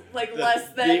 Those like less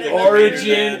than The and then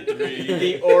origin. three.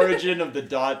 The origin of the ...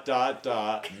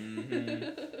 Mm-hmm.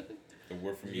 The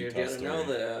We're from You Utah gotta story. know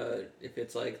that if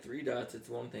it's like 3 dots, it's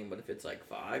one thing, but if it's like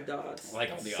 5 dots,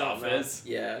 Like on The something Office? else.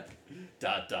 Yeah. ...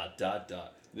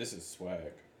 This is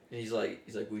swag. And he's like,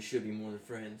 we should be more than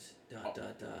friends. ... Never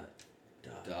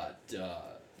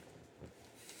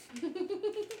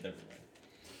mind.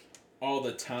 All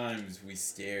the times we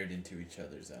stared into each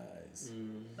other's eyes.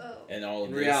 Oh. And all of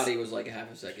In this... reality, it was like a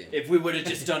half a second. If we would have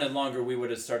just done it longer, we would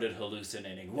have started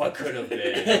hallucinating. What could have been?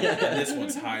 And this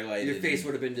one's highlighted. Your face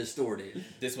would have been distorted.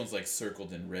 This one's like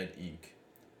circled in red ink.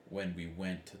 When we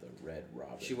went to the Red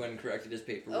Robin. She went and corrected his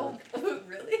paperwork. Oh,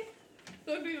 really?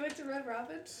 When we went to Red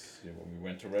Robin? Yeah, when we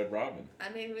went to Red Robin. I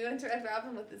mean, we went to Red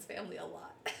Robin with his family a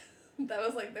lot. That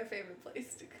was like their favorite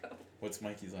place to go. What's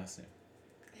Mikey's last name?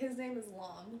 His name is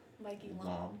Laumb. Mikey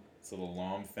Laumb. So the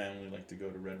Laumb family like to go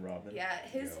to Red Robin? Yeah,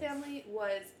 his family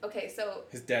was... Okay, so...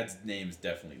 His dad's name's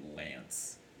definitely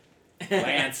Lance.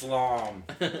 Lance Laumb.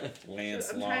 Lance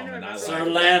I'm Laumb. trying to And I remember Sir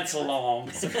like Lance Laumb.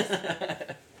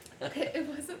 It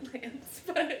wasn't Lance,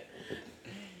 but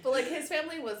like his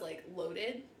family was like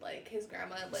loaded. Like his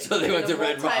grandma, like So they went to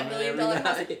Red Robin multi-million-dollar every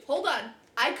house. night. Hold on,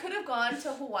 I could have gone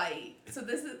to Hawaii. So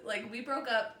this is like we broke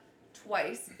up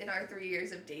twice in our 3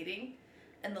 years of dating,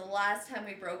 and the last time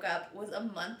we broke up was a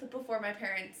month before my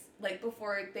parents, like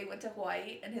before they went to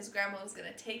Hawaii, and his grandma was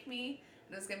gonna take me,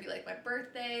 and it was gonna be like my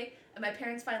birthday, and my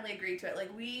parents finally agreed to it. Like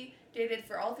we dated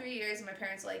for all 3 years, and my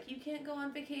parents were like, you can't go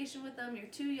on vacation with them, you're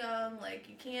too young, like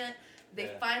you can't. They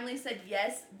finally said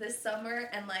yes this summer,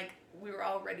 and like we were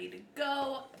all ready to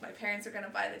go. My parents were gonna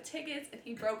buy the tickets, and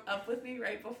he broke up with me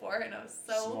right before, and I was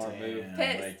so Smart move.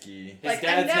 pissed. Mikey. His Like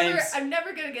dad's I'm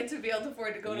never gonna get to be able to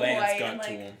afford to go to Lance Hawaii, got and to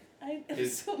like him. I'm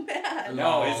so mad.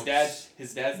 No,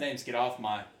 his dad's name's Get Off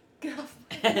My. Get off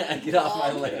my Get off my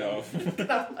lawn. leg. Get off. Get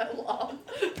off my lawn.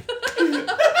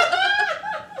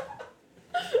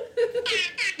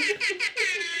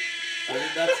 I mean,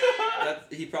 that's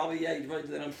he probably did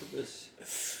that on purpose.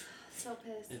 So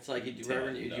pissed. It's like you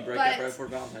break up But- right before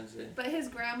Valentine's Day. But his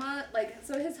grandma, like,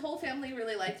 so his whole family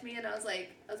really liked me, and I was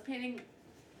painting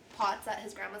pots at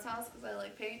his grandma's house because I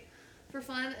like paint for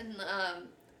fun, and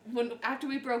after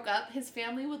we broke up, his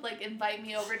family would like invite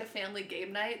me over to family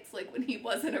game nights, like when he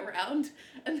wasn't around,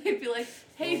 and they'd be like,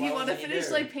 "Hey, do you want to finish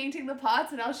like painting the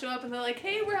pots?" And I'll show up, and they're like,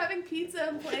 "Hey, we're having pizza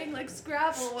and playing like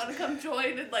Scrabble. Want to come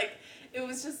join?" And like, it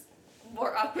was just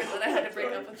more awkward that I had to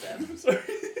break up with them. I'm sorry.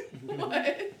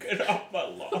 What? Get off my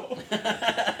lawn.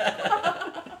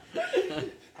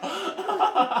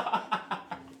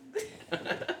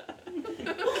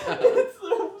 It's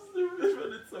so stupid, but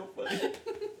it's so funny.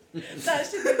 That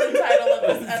should be the title of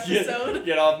this episode.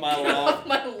 Get off my Get lawn. off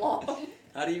my lawn.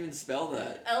 How do you even spell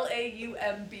that? Laumb.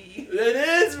 It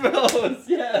is Rose,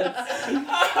 yes.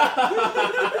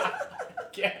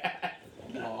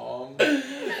 Mom.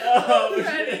 Oh,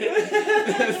 Ready. shit.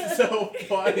 That's so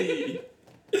funny.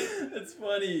 That's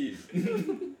funny.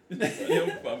 I'm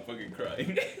fucking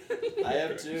crying. I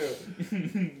am too.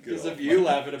 Because Get of off you my-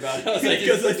 laughing about it. I was like,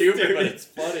 Because it's I stupid, stared but at- it's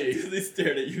funny. Because they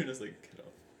stared at you and I was like, get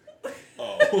off.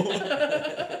 Oh.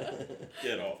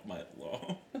 Get off my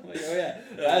lawn. I'm like, oh yeah,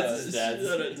 that's his Shout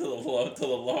dad's. out to the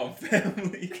Laumb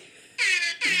family.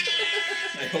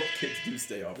 I hope kids do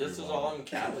stay off. This your was lawn. all in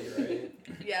Cali, right?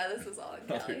 Yeah, this was all in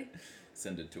Cali.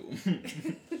 Send it to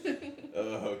him.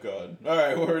 Oh god. All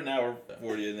right, we're an hour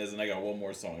 40 in this, and I got one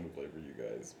more song to play for you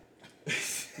guys.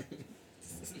 This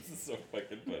is so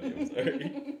fucking funny. I'm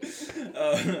sorry.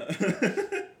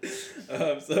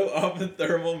 So off the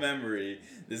thermal memory.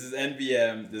 This is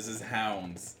NBM. This is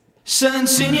Hounds.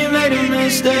 Sensing you made a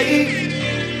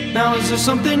mistake. Now is there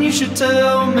something you should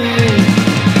tell me?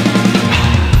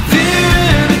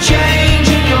 Fearing a change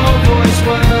in your voice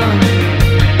when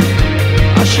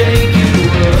I shake you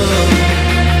up.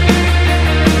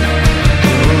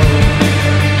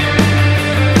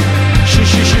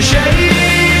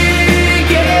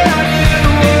 Shake it on you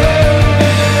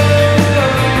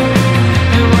up.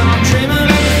 And when I'm dreaming of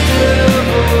the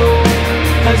devil,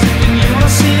 as if in you I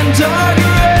see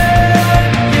darker.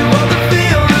 You are the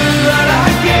feeling that I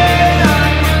get.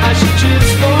 I should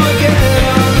just forget.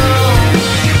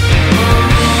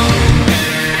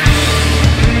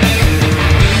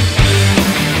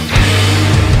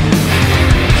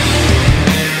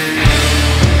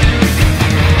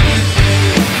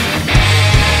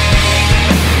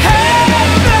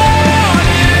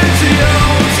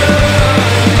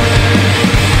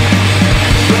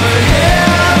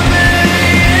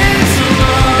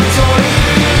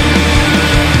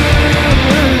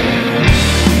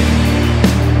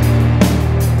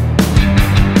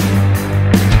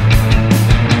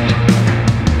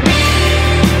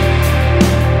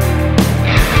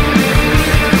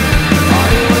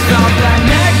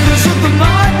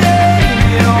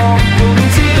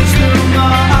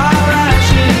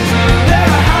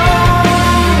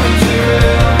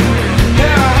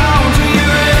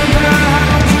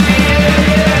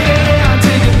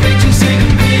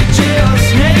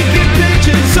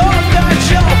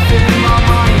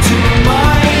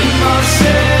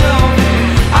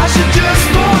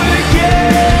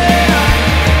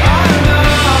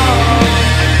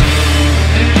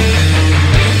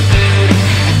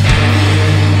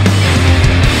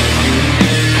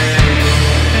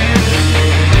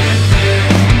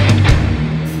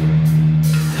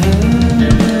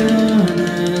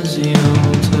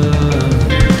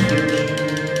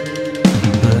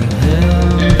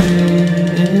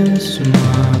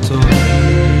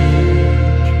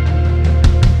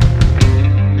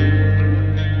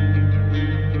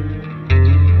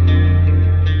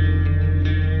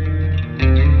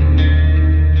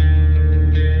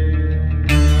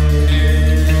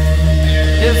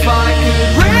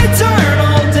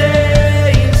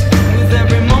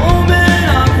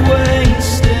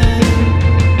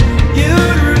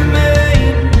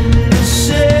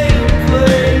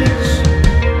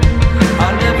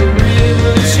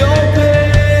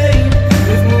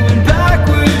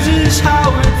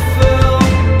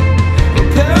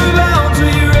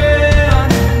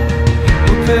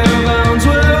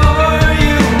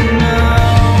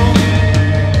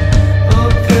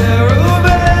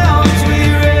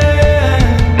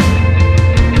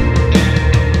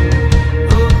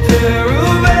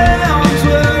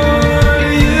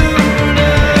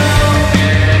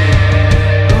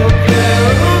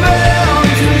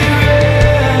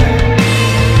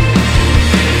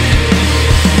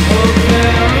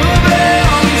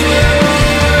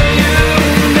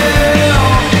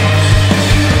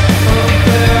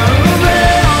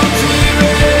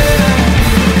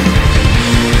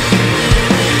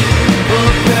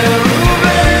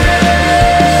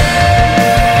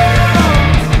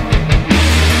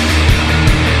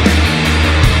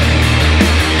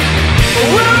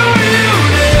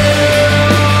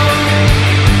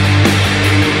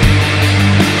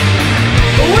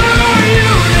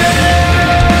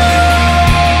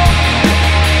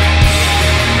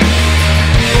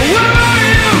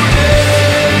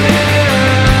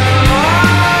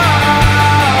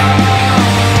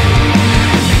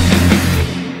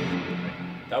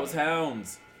 That was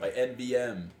Hounds by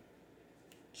NBM.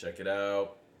 Check it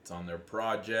out. It's on their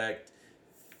project,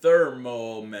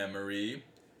 Thermal Memory.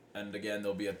 And again,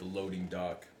 they'll be at the loading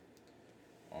dock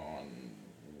on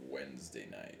Wednesday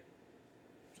night.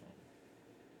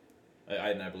 So,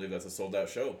 I believe that's a sold out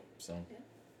show. So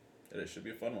it should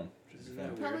be a fun one. Should be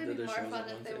fun. Probably be Weird that more their show's fun on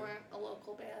if they Wednesday. weren't a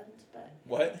local band, but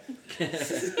What?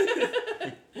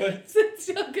 What? since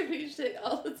y'all give me shit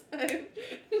all the time.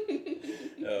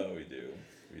 Oh, we do.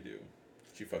 We do.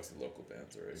 She fucks with local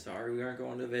bands, alright? Sorry, we aren't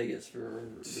going to Vegas for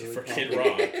For Kid popular-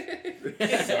 Rock.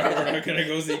 Sorry, we're not gonna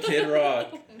go see Kid Rock.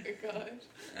 Oh my gosh.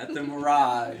 At the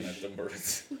Mirage. At the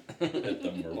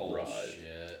Mirage.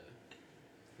 Bullshit.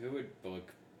 Who would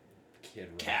book Kid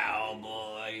Rock?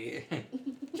 Cowboy.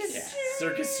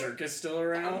 Circus still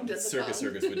around? Does it Circus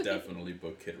bum? Circus would definitely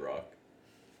book Kid Rock.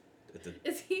 At the,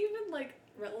 Is he even like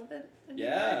relevant? anymore?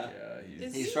 Yeah. yeah,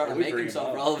 Is He's he? trying to We make bring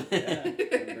himself him up. relevant.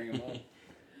 Yeah, bring him up.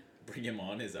 bring him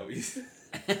on. Is that what you said?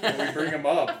 We bring him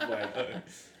up. Like,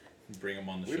 Bring him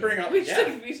on the we show. bring up. We Yeah.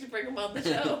 should bring him on the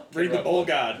show. Bring the bull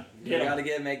god. You Get him.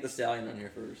 gotta make the stallion on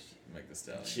here first. Make the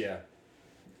stallion. Yeah.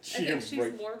 I think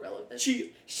she's more relevant.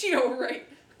 She alright.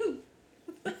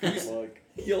 Good luck.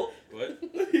 What?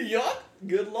 Yuck.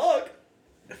 Good luck.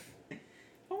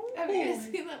 Have you guys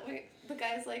seen that way? The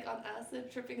guy's like on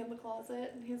acid, tripping in the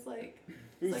closet, and he's like,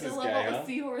 Who's like this I love guy, all huh? the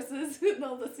seahorses and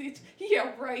all the sea.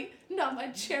 Yeah, right. Not my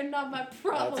chair, not my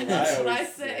problem. That's That's what I what I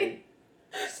always say.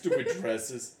 Stupid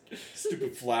dresses.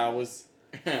 Stupid flowers.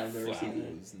 I've never seen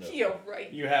Flowers, no. Yeah,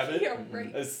 right. You have it? Yeah,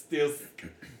 right. I still.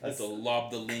 That's a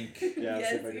lob the link. Yeah, I'll see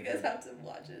Yes, if I you can guys find- have to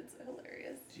watch it. It's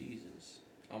hilarious. that. Jesus.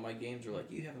 All my games are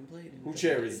like, you haven't played in Who 10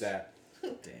 chair days." is that?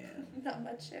 Damn. Not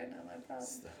my chair, not my problem.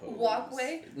 It's the hose.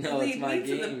 Walkway. No, lead it's my me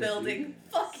to the games, building. dude.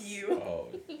 Fuck you. Oh.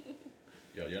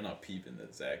 Yo, you're not peeping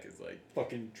that Zach is like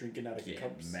Fucking drinking out of getting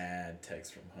cups. mad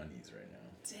texts from honeys right now.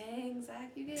 Dang,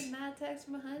 Zach, you getting mad texts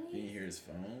from Can you honey? hear his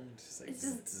phone? Just like It's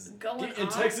zzz, just zzz. going Getting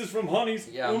off. Texas from honeys.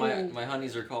 Yeah, Ooh. my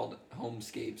honeys are called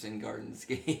homescapes and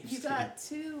gardenscapes. You got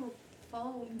two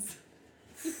phones.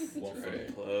 One for the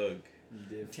right. plug.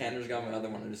 Tanner's got my other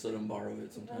one. I just let him borrow it One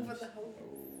sometimes. for the hose.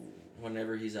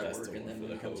 Whenever he's at That's work, the and one then for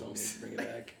when he the comes home, hose. we bring it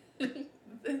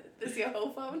back. This your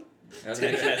whole phone?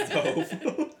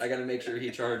 I gotta make sure he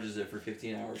charges it for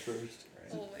 15 hours first.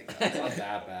 Oh my It's god. not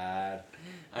that bad.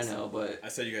 I know, but I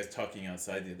saw you guys talking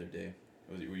outside the other day.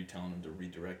 Were you telling him to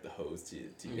redirect the hose to Me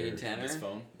and his Tanner?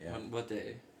 phone? Yeah, on what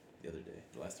day? the other day.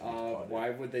 The last time we potted. Why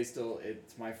would they still?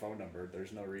 It's my phone number.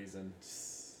 There's no reason.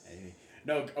 Hey.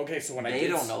 No. Okay. So when I They did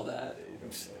don't know that. They don't know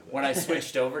that. when I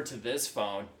switched over to this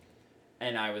phone,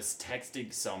 and I was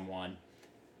texting someone,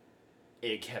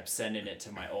 it kept sending it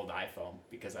to my old iPhone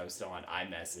because I was still on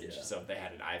iMessage. Yeah. So if they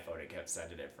had an iPhone, it kept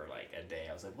sending it for like a day.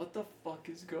 I was like, what the fuck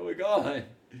is going on?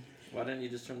 Why didn't you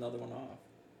just turn the other one off?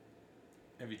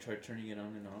 Have you tried turning it on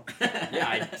and off? Yeah,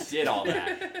 I did all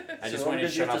that. I just went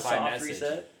and shut off iMessage.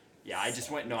 Reset? Yeah, I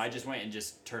just went and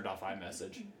just turned off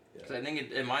iMessage. Because I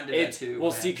think mine did that too.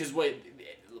 Well, man. see, because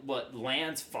what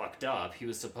Lance fucked up, he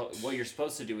was supposed. What you're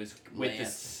supposed to do is with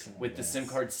Lance. the SIM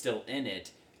card still in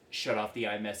it, shut off the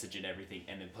iMessage and everything,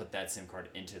 and then put that SIM card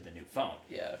into the new phone.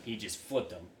 Yeah. He just flipped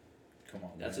them. Come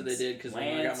on. That's Lance. what they did, because when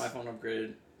I got Lance. my phone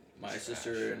upgraded, my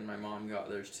sister and my mom got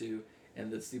theirs too. And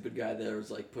the stupid guy there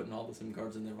was like putting all the SIM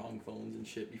cards in the wrong phones and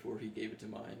shit before he gave it to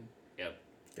mine.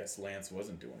 Guess Lance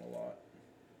wasn't doing a lot.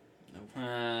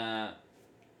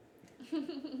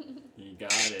 You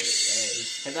got it.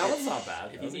 Hey. And that was not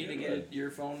bad. If you need to get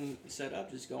your phone set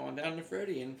up, just go on down to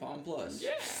Freddy and Phone Plus.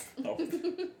 Yeah. Oh.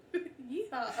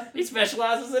 Yeah. He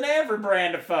specializes in every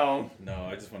brand of phone. No,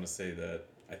 I just want to say that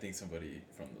I think somebody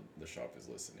from the shop is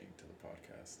listening to the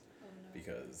podcast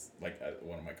because, like,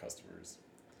 one of my customers,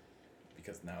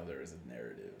 because now there is a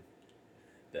narrative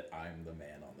that I'm the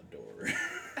man on the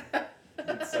door.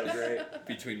 It's so great.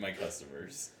 Between my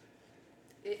customers.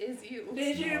 It is you.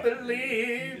 Did you not.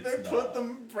 believe they It's put not.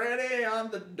 them Freddy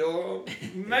on the door?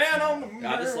 Man on the moon.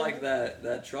 I just like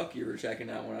that truck you were checking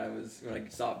out when I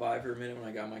stopped by for a minute when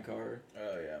I got my car.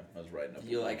 Oh yeah, I was riding up.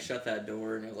 You like shut that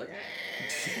door and it was like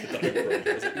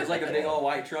It it was like a big old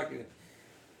white truck and,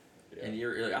 Yeah. and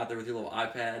you're out there with your little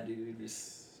iPad, dude.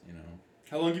 Just You know.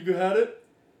 How long have you had it?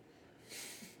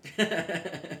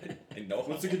 I know.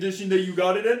 What's the condition that you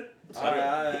got it in?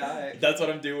 That's what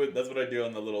I'm doing. That's what I do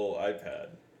on the little iPad.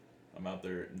 I'm out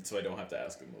there, so I don't have to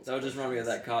ask him those. That was just reminding me of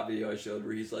that cop video I showed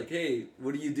where he's like, "Hey,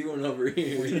 what are you doing over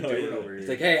here?" What are you doing over He's here?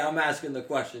 like, "Hey, I'm asking the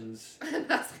questions." I'm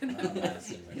asking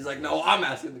them. He's like, "No, I'm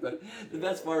asking the question." The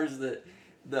best part is that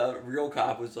the real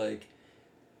cop was like,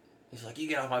 He's like, you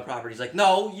get off my property. He's like,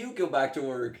 no, you go back to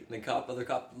work. And the other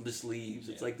cop just leaves.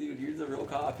 It's like, dude, you're the real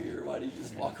cop here. Why do you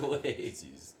just walk away?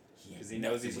 Because he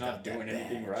knows he's not doing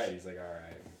anything right. He's like, all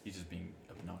right. He's just being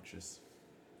obnoxious.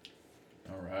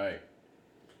 All right.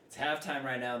 It's halftime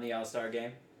right now in the All-Star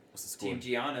game. What's the score? Team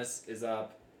Giannis is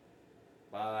up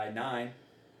by 9,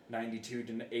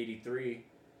 92-83.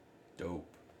 Dope.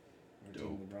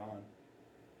 Team LeBron.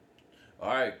 All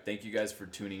right. Thank you guys for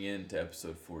tuning in to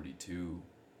episode 42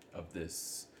 of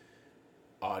this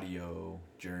audio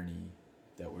journey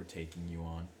that we're taking you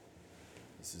on.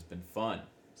 This has been fun.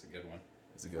 It's a good one.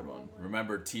 It's a good one.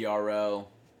 Remember TRL.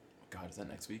 God, is that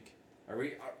next week?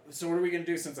 So what are we going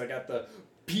to do since I got the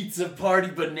pizza party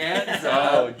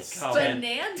bonanza?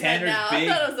 Bonanza Tanner's now. big-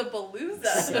 I thought it was a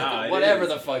palooza. Nah, it Whatever is.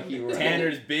 the fuck you were.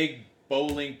 Tanner's big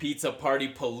bowling pizza party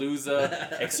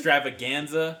palooza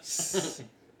extravaganza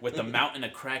with the mountain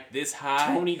of crack this high.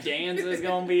 Tony Danza is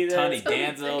going to be there. Tony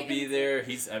Danza will be there.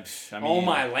 He's, I mean, Oh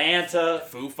my Lanta.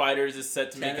 Foo Fighters is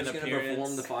set to Tanner's make an gonna appearance.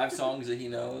 perform the 5 songs that he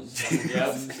knows.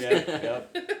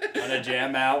 Yep. Gonna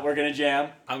jam out. We're gonna jam.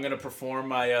 I'm gonna perform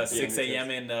my 6 me too. a.m.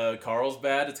 in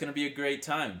Carlsbad. It's gonna be a great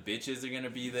time. Bitches are gonna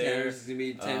be there. Tanner's gonna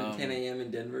be 10 a.m.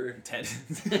 in Denver. 10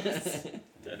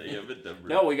 a.m. in Denver.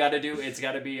 No, we got to do. It's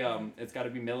got to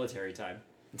be military time.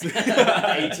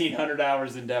 1,800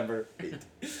 hours in Denver.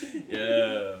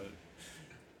 Yeah.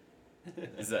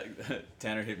 Is that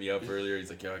Tanner hit me up earlier?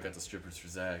 He's like, "Yo, I got the strippers for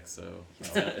Zach, so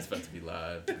it's about to be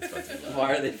live."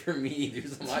 Why are they for me? Dude,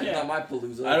 it's not my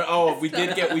palooza. I don't, oh, we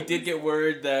did get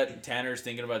word that Tanner's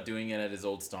thinking about doing it at his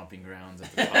old stomping grounds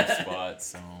at the top spot.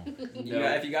 So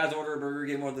If you guys order a burger,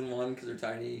 get more than one because they're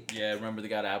tiny. yeah, remember they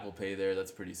got Apple Pay there.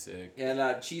 That's pretty sick.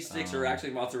 And cheese sticks are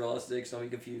actually mozzarella sticks. Don't be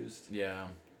confused. Yeah.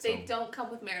 They don't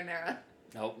come with marinara.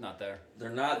 Nope, not there.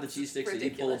 They're not the cheese sticks that you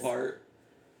ridiculous. pull apart.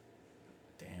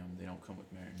 Damn, they don't come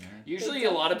with marinara. Usually,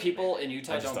 a lot of people in I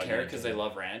Utah just don't thought care you because did. they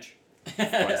love ranch.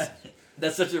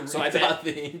 That's such a So I Utah bet-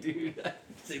 thing, dude.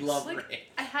 They love Like, ranch.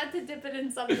 I had to dip it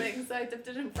in something, so I dipped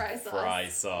it in fry sauce. Fry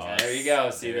sauce. There you go.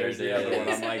 See, there's There the it other one.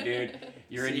 is. I'm like, dude,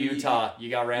 you're in See, Utah. You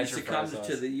got You ranch or fry succumbed sauce.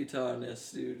 to the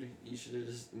Utah-ness, dude. You should have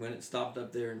just went and stopped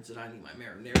up there and said, I need my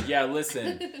marinara. Yeah,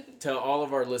 listen, to all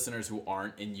of our listeners who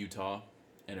aren't in Utah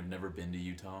and have never been to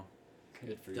Utah,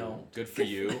 Good for you. Don't. good for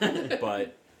you,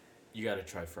 but you gotta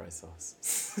try fry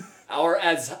sauce. Or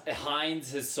as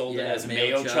Heinz has sold it Yeah, as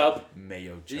mayo mayo chup. chup.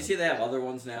 Mayo Did you chup. see they have other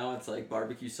ones now? It's like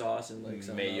barbecue sauce and like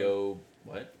some Mayo,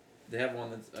 what? They have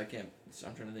one that's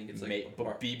I'm trying to think. It's like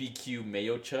BBQ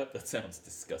mayo chup? That sounds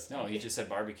disgusting. No, he just said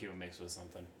barbecue mixed with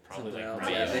something. Probably Something like else. Oh,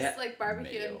 mayo. They it's ha- like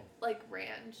barbecue and Mayo. like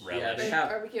ranch. Relish. Yeah, they Like have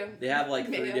barbecue. they have like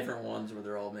 3 mayo. different ones where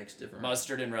they're all mixed different.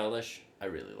 Mustard and relish. I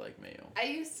really like mayo. I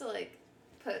used to like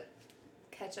put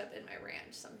ketchup in my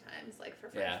ranch sometimes, like for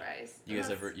French Yeah. fries. You guys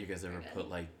That's ever pretty good. put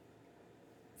like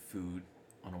food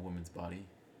on a woman's body?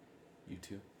 You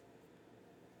too?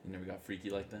 You never got freaky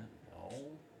like that? No.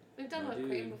 We've done I whipped do.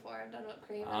 cream before. I've done whipped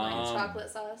cream and like chocolate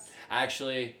sauce.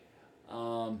 Actually,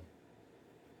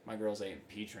 my girls ate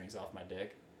peach rings off my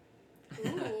dick.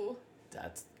 Ooh.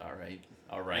 That's all right.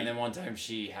 All right. And then one time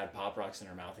she had Pop Rocks in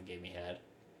her mouth and gave me head.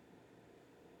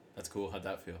 That's cool. How'd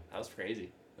that feel? That was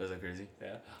crazy. Was that crazy?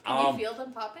 Yeah. Can you feel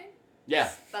them popping? Yeah.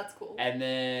 That's cool. And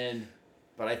then,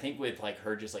 but I think with like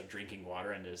her just like drinking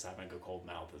water and just having a cold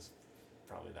mouth is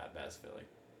probably that best feeling.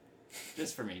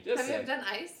 Just for me. Just Have you saying. ever done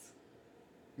ice?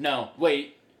 No,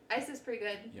 wait. Ice is pretty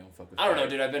good. You don't fuck with I don't know, fire.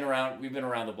 dude. We've been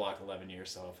around the block 11 years,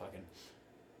 so fucking.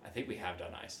 I think we have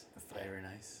done ice. Fire and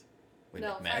ice. Wait,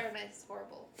 No, like meth? fire and ice is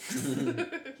horrible.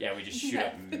 Yeah, we just shoot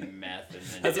up meth and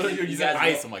then. That's what you said. guys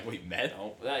Ice. roll- I'm like, wait, meth?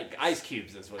 No, like ice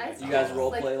cubes is what Ice You you guys Oh.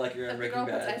 role Like, play like you're in If the Breaking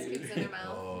girl puts Bad, ice cubes dude. in her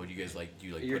mouth. Oh, you guys like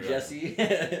You're put Jesse.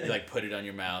 It on, you like put it on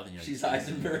your mouth and you're like, She's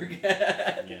Heisenberg.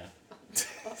 Yeah.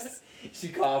 She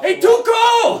coughs. Hey, a lot.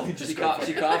 Tuco!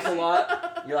 She coughs a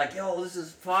lot. You're like, yo, this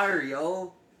is fire,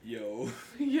 yo. yo.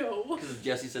 Yo. Because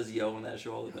Jesse says yo in that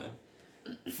show all the time.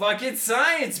 Fucking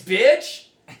science, bitch!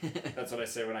 That's what I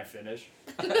say when I finish.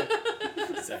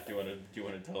 Zach, do you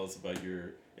want to tell us about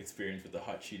your experience with the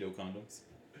hot Cheeto condoms?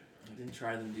 I didn't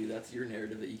try them, dude. That's your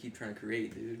narrative that you keep trying to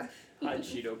create, dude. Hot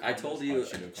Cheeto. I told you,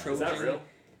 Hot Cheeto Trojan. Is that real?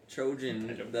 Trojan,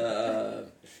 I don't the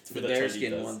for the the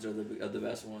bearskin Tortitas. ones are the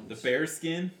best ones. The bear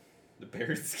skin? The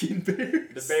bear skin bears?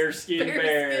 The bear skin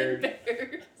bear.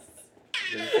 Bears.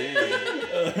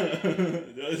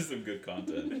 That is some good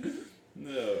content.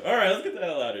 No. Alright, let's get the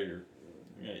hell out of here.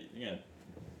 You got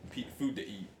food to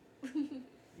eat.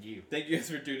 You. Thank you guys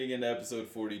for tuning in to episode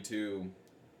 42.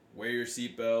 Wear your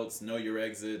seatbelts, know your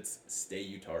exits, stay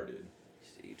utarded.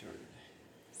 Stay retarded.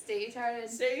 Stay retarded.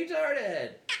 Stay retarded.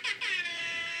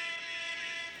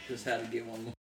 Just had to get one more.